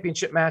Team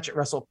Championship match at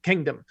Wrestle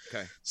Kingdom.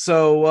 Okay.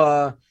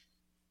 So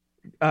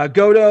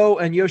Goto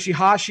and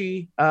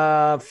Yoshihashi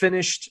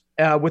finished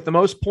with the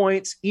most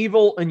points.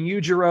 Evil and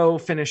Yujiro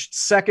finished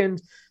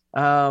second.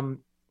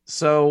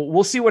 So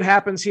we'll see what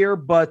happens here,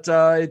 but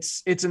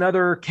it's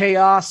another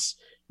Chaos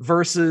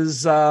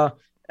versus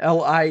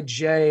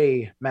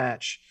LIJ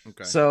match.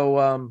 Okay.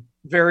 So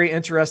very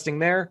interesting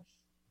there.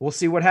 We'll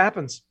see what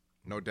happens.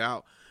 No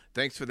doubt.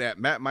 Thanks for that.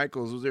 Matt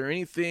Michaels, was there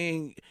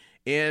anything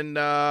in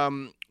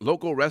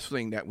local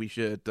wrestling that we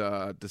should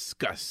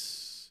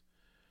discuss?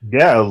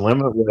 Yeah,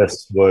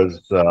 Limitless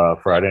was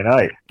Friday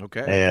night.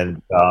 Okay.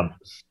 And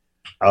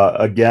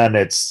again,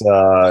 it's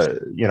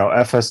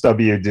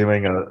FSW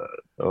doing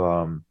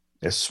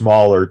a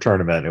smaller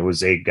tournament. It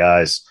was 8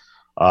 guys,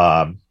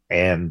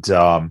 and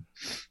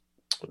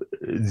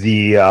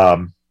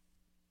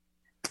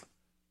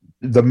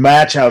the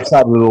match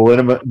outside of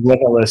the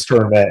Limitless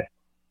tournament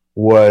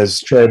was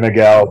Trey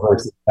Miguel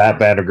versus Matt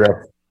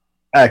Vandergrift.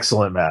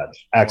 Excellent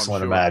match.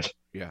 Match.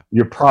 Yeah.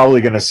 You're probably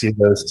going to see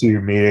those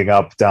two meeting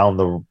up down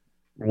the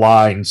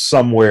line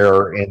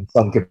somewhere in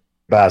some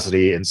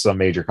capacity in some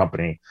major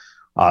company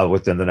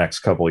within the next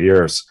couple of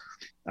years.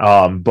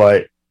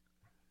 But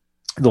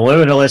the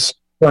Limitless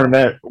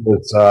tournament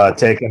was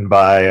taken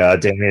by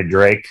Damian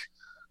Drake,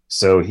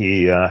 so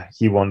he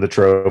won the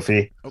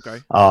trophy. Okay.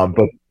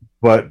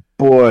 But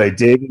boy,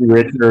 Davey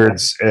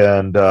Richards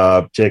and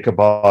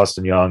Jacob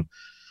Austin Young,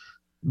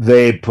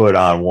 they put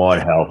on one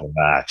hell of a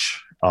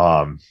match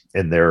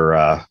in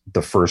their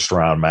the first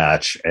round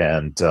match,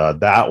 and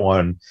that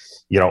one,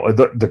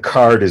 the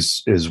card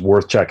is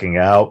worth checking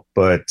out.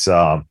 But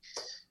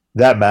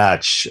that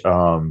match,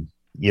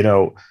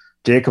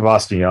 Jacob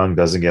Austin Young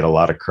doesn't get a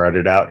lot of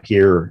credit out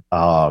here.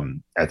 I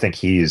think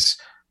he's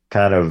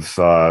kind of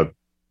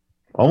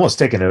almost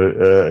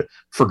taken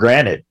for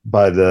granted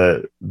by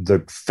the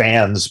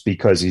fans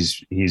because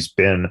he's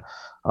been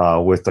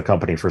with the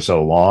company for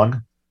so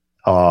long.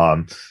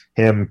 Cody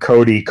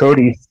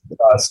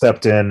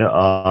stepped in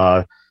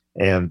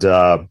and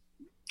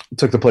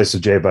took the place of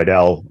Jay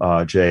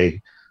Vidal.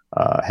 Jay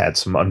had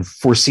some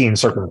unforeseen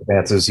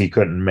circumstances; he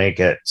couldn't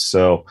make it.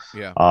 So,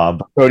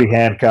 Cody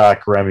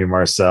Hancock, Remy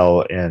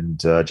Marcel, and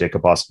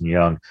Jacob Austin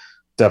Young,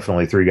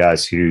 definitely 3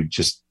 guys who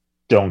just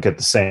don't get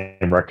the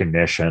same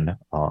recognition,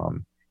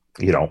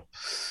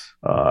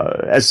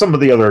 as some of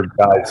the other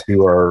guys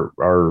who are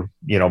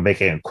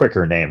making a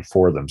quicker name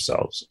for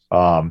themselves.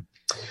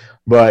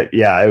 But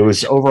yeah, it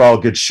was overall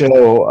a good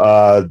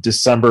show.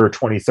 December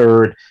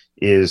 23rd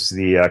is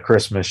the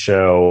Christmas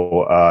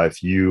show.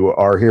 If you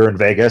are here in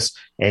Vegas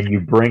and you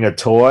bring a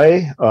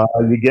toy,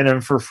 you get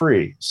in for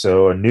free.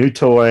 So a new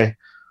toy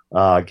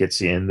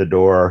gets you in the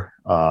door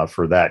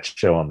for that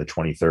show on the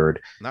 23rd.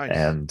 Nice.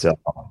 And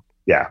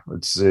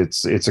it's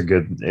a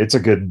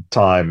good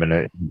time and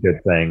a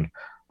good thing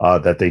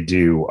that they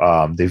do.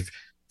 They've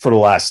for the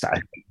last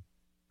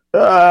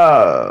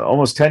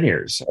almost 10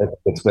 years.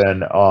 It's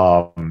been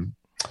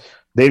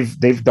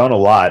they've done a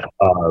lot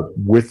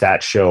with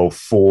that show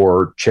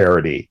for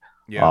charity.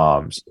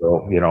 Yeah.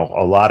 So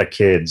a lot of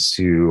kids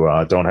who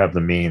don't have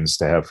the means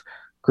to have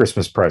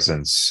Christmas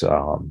presents,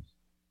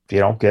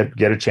 get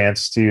a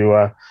chance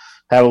to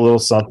have a little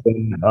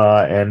something,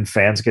 and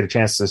fans get a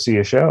chance to see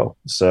a show.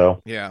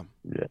 So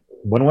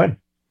win-win.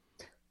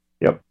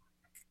 Yep.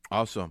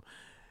 Awesome.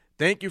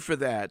 Thank you for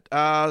that.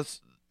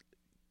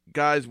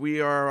 Guys,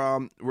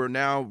 we're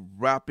now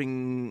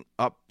wrapping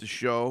up the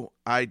show.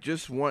 I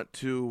just want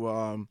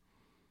to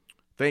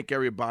thank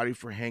everybody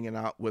for hanging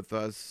out with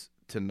us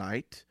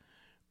tonight.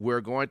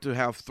 We're going to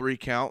have 3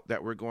 count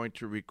that we're going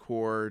to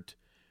record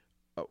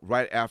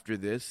right after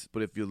this.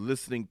 But if you're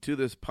listening to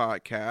this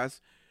podcast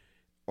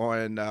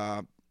on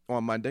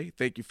Monday,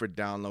 thank you for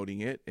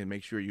downloading it, and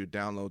make sure you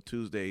download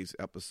Tuesday's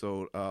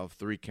episode of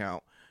 3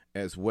 count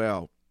as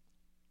well.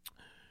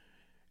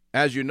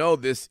 As you know,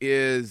 this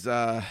is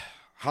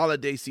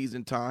holiday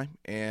season time,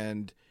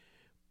 and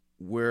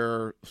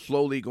we're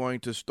slowly going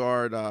to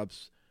start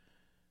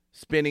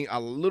spending a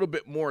little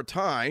bit more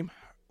time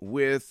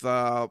with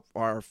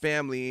our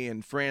family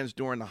and friends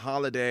during the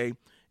holiday,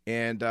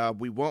 and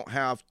we won't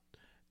have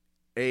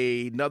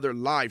another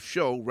live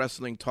show,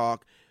 Wrestling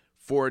Talk,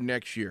 for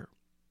next year.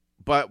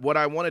 But what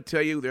I want to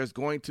tell you, there's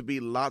going to be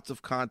lots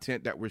of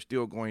content that we're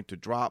still going to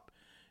drop.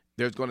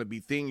 There's going to be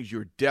things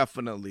you're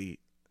definitely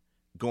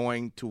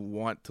going to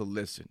want to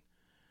listen.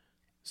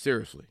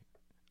 Seriously.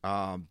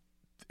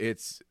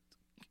 It's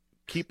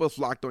keep us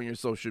locked on your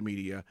social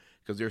media,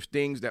 because there's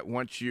things that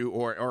want you,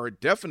 or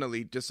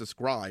definitely just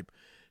subscribe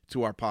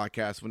to our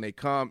podcast. When they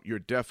come, you're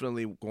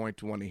definitely going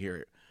to want to hear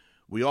it.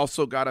 We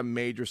also got a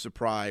major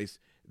surprise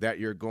that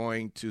you're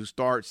going to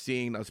start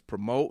seeing us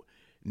promote.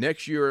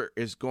 Next year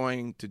is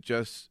going to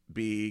just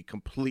be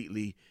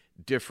completely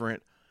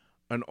different,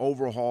 an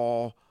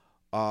overhaul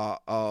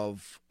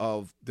of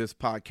this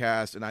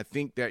podcast, and I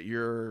think that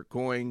you're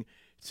going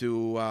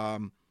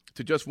to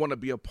just want to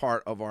be a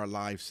part of our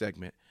live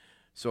segment.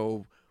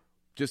 So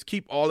just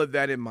keep all of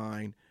that in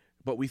mind.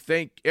 But we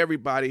thank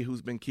everybody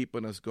who's been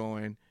keeping us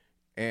going,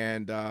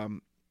 and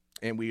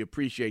we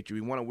appreciate you.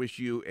 We want to wish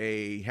you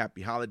a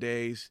happy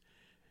holidays.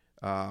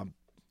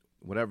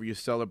 Whatever you're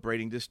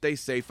celebrating, just stay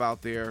safe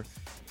out there,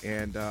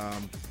 and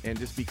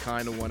just be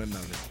kind to one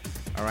another.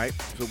 All right.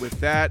 So with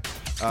that,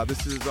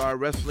 this is our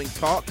Wrestling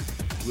Talk.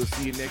 We'll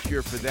see you next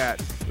year for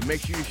that. But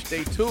make sure you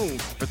stay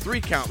tuned for 3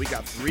 Count. We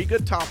got 3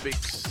 good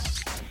topics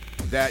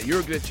that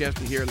you're going to get a chance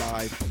to hear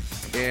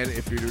live. And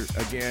if you're,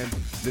 again,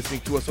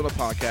 listening to us on the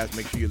podcast,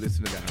 make sure you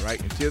listen to that. All right.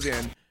 Until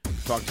then,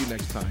 talk to you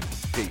next time.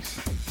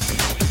 Peace.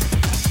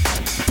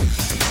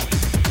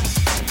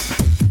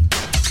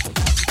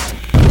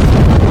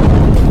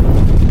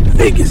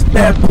 Biggest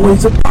bad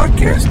boys of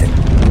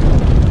podcasting.